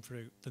low-hanging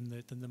fruit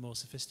than the more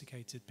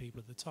sophisticated people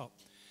at the top.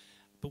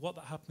 But what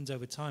that happens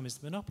over time is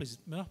the monopolies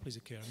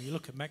occur. I mean, you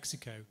look at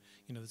Mexico,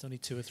 there's only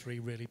 2 or 3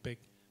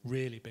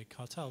 really big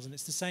cartels, and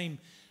it's the same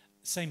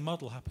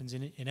model happens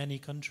in any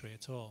country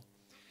at all.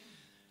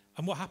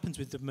 And what happens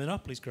with the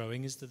monopolies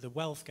growing is that the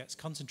wealth gets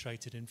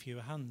concentrated in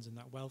fewer hands, and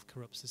that wealth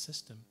corrupts the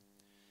system.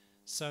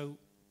 So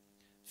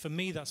for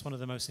me, that's one of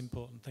the most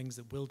important things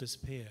that will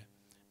disappear,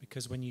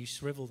 because when you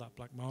shrivel that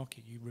black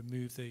market, you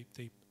remove the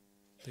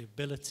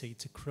ability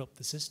to corrupt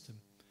the system.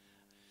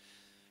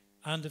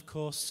 And of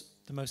course,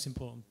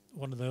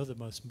 one of the other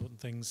most important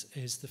things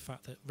is the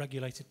fact that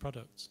regulated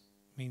products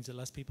means that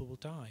less people will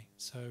die.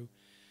 So,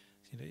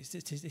 You know,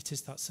 it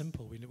is that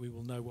simple. We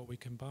will know what we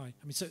can buy.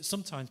 I mean, so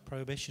sometimes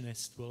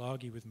prohibitionists will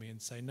argue with me and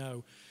say,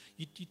 no,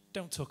 you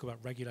don't talk about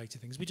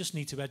regulated things. We just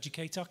need to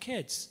educate our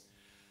kids.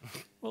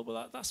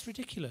 well, that's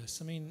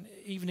ridiculous. I mean,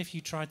 even if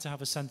you try to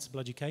have a sensible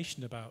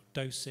education about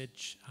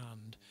dosage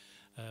and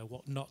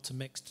what not to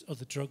mix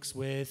other drugs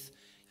with,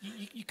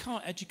 you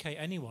can't educate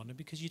anyone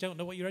because you don't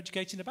know what you're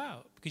educating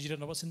about, because you don't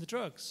know what's in the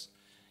drugs.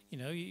 You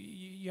know,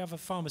 you have a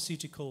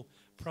pharmaceutical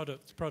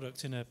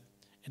product in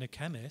a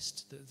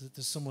chemist.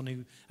 There's someone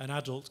who an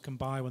adult can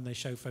buy when they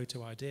show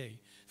photo ID.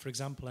 For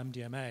example,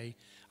 MDMA.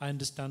 I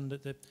understand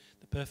that the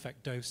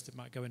perfect dose that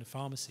might go in a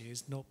pharmacy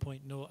is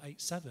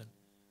 0.087,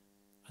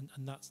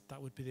 and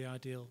that would be the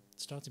ideal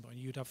starting point.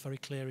 You'd have very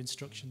clear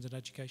instructions and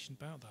education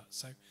about that.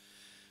 So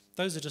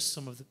those are just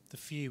some of the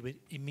few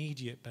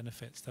immediate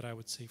benefits that I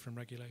would see from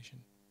regulation.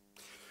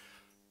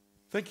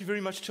 Thank you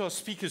very much to our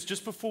speakers.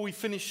 Just before we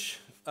finish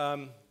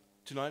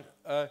tonight,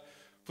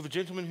 for the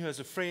gentleman who has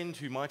a friend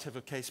who might have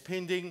a case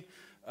pending,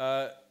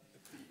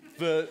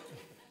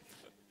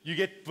 you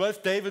get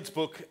both David's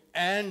book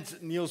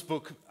and Neil's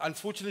book.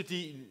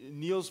 Unfortunately,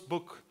 Neil's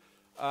book,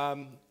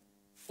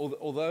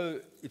 although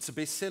it's a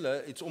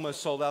bestseller, it's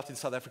almost sold out in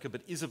South Africa,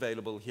 but is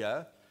available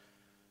here.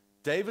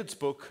 David's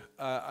book,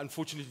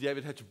 unfortunately,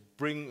 David had to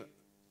bring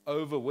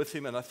over with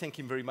him, and I thank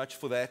him very much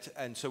for that.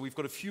 And so we've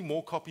got a few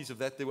more copies of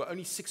that. There were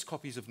only 6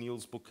 copies of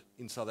Neil's book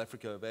in South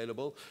Africa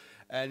available,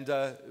 and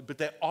but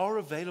they are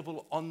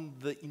available on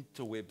the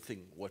interweb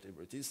thing,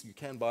 whatever it is. You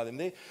can buy them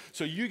there.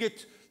 So you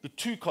get the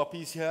 2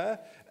 copies here,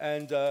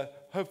 and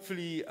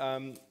hopefully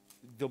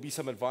there'll be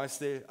some advice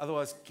there.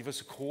 Otherwise, give us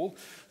a call.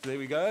 There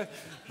we go.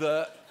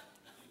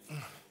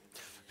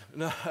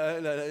 No,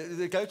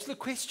 go to the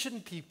question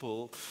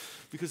people,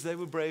 because they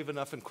were brave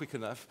enough and quick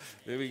enough.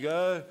 There we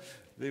go.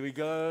 There we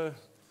go.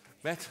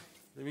 Matt,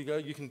 there we go.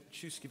 You can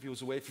choose to give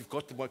yours away if you've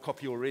got my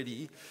copy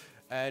already.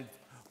 And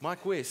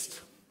Mike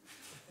West.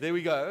 There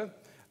we go.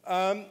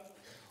 All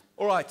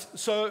right.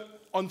 So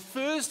on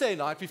Thursday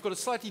night, we've got a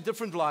slightly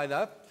different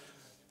lineup.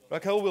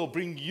 Raquel will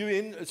bring you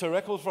in. So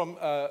Raquel from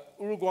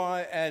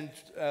Uruguay and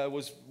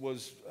was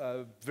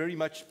very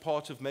much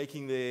part of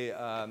making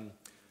their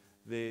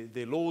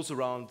laws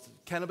around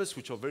cannabis,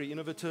 which are very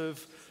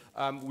innovative.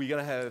 We're going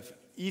to have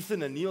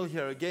Ethan and Neil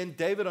here again.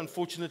 David,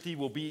 unfortunately,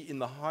 will be in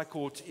the High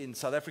Court in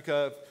South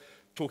Africa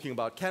talking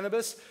about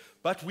cannabis.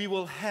 But we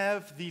will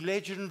have the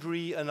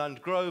legendary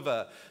Anand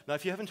Grover. Now,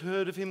 if you haven't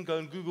heard of him, go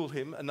and Google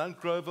him. Anand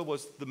Grover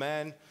was the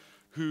man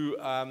who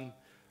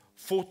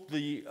fought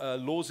the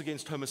laws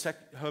against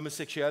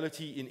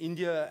homosexuality in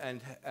India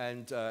and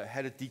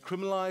had it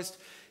decriminalized.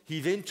 He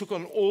then took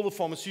on all the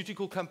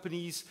pharmaceutical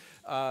companies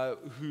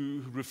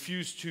who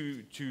refused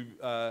to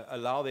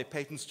allow their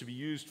patents to be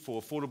used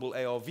for affordable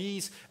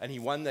ARVs, and he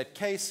won that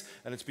case,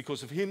 and it's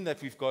because of him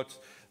that we've got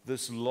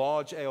this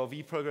large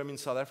ARV program in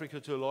South Africa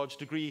to a large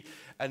degree,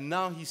 and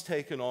now he's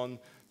taken on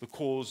the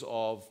cause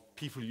of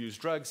people who use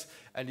drugs,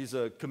 and is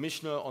a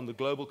commissioner on the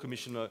Global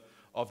Commissioner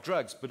of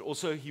Drugs, but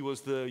also he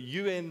was the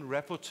UN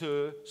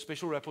rapporteur,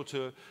 special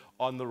rapporteur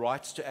on the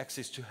rights to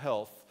access to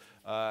health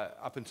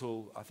up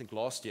until, I think,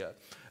 last year.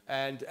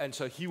 And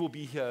so he will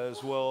be here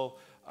as well.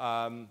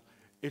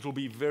 It will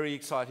be very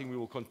exciting. We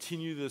will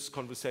continue this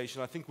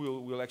conversation. I think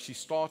we'll actually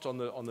start on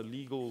the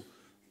legal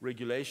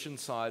regulation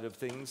side of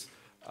things.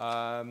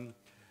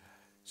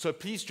 So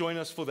please join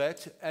us for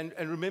that. And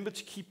remember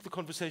to keep the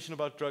conversation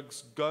about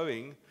drugs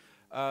going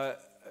and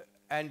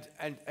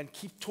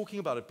keep talking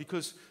about it,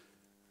 because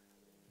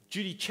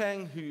Judy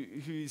Chang,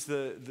 who is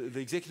the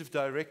executive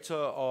director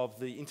of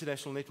the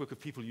International Network of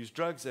People Who Use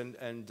Drugs, and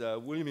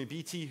William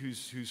Mbiti,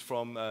 who's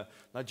from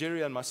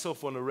Nigeria, and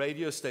myself were on a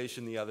radio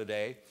station the other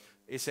day,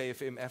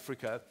 SAFM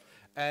Africa,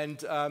 and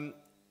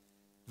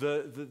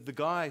the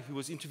guy who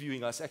was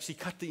interviewing us actually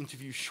cut the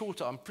interview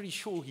shorter. I'm pretty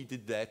sure he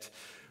did that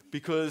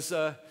because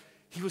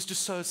he was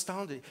just so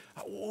astounded.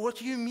 What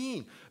do you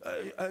mean?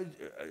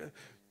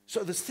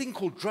 So this thing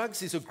called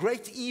drugs is a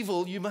great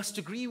evil. You must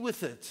agree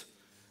with it.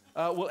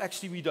 Well,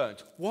 actually, we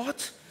don't.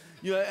 What?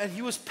 You know, and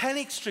he was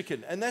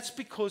panic-stricken, and that's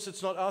because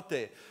it's not out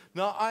there.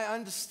 Now, I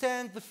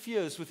understand the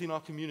fears within our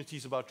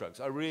communities about drugs.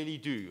 I really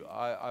do.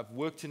 I've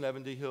worked in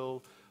Lavender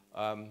Hill,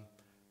 and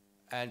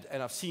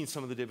I've seen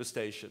some of the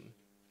devastation.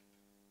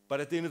 But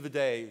at the end of the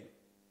day,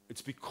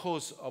 it's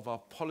because of our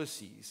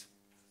policies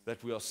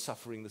that we are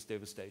suffering this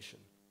devastation.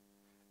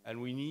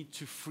 And we need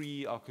to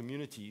free our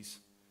communities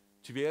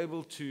to be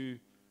able to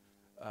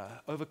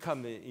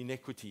overcome the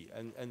inequity.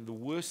 And the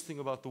worst thing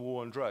about the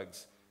war on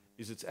drugs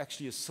is it's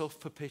actually a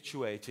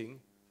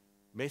self-perpetuating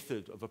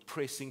method of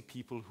oppressing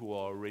people who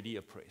are already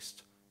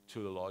oppressed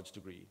to a large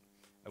degree.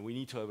 And we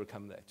need to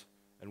overcome that.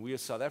 And we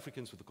as South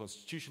Africans with a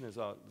constitution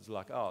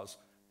like ours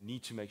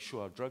need to make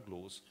sure our drug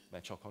laws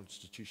match our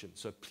constitution.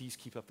 So please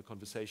keep up the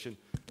conversation.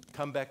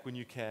 Come back when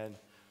you can.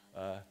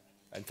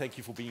 And thank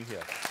you for being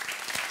here.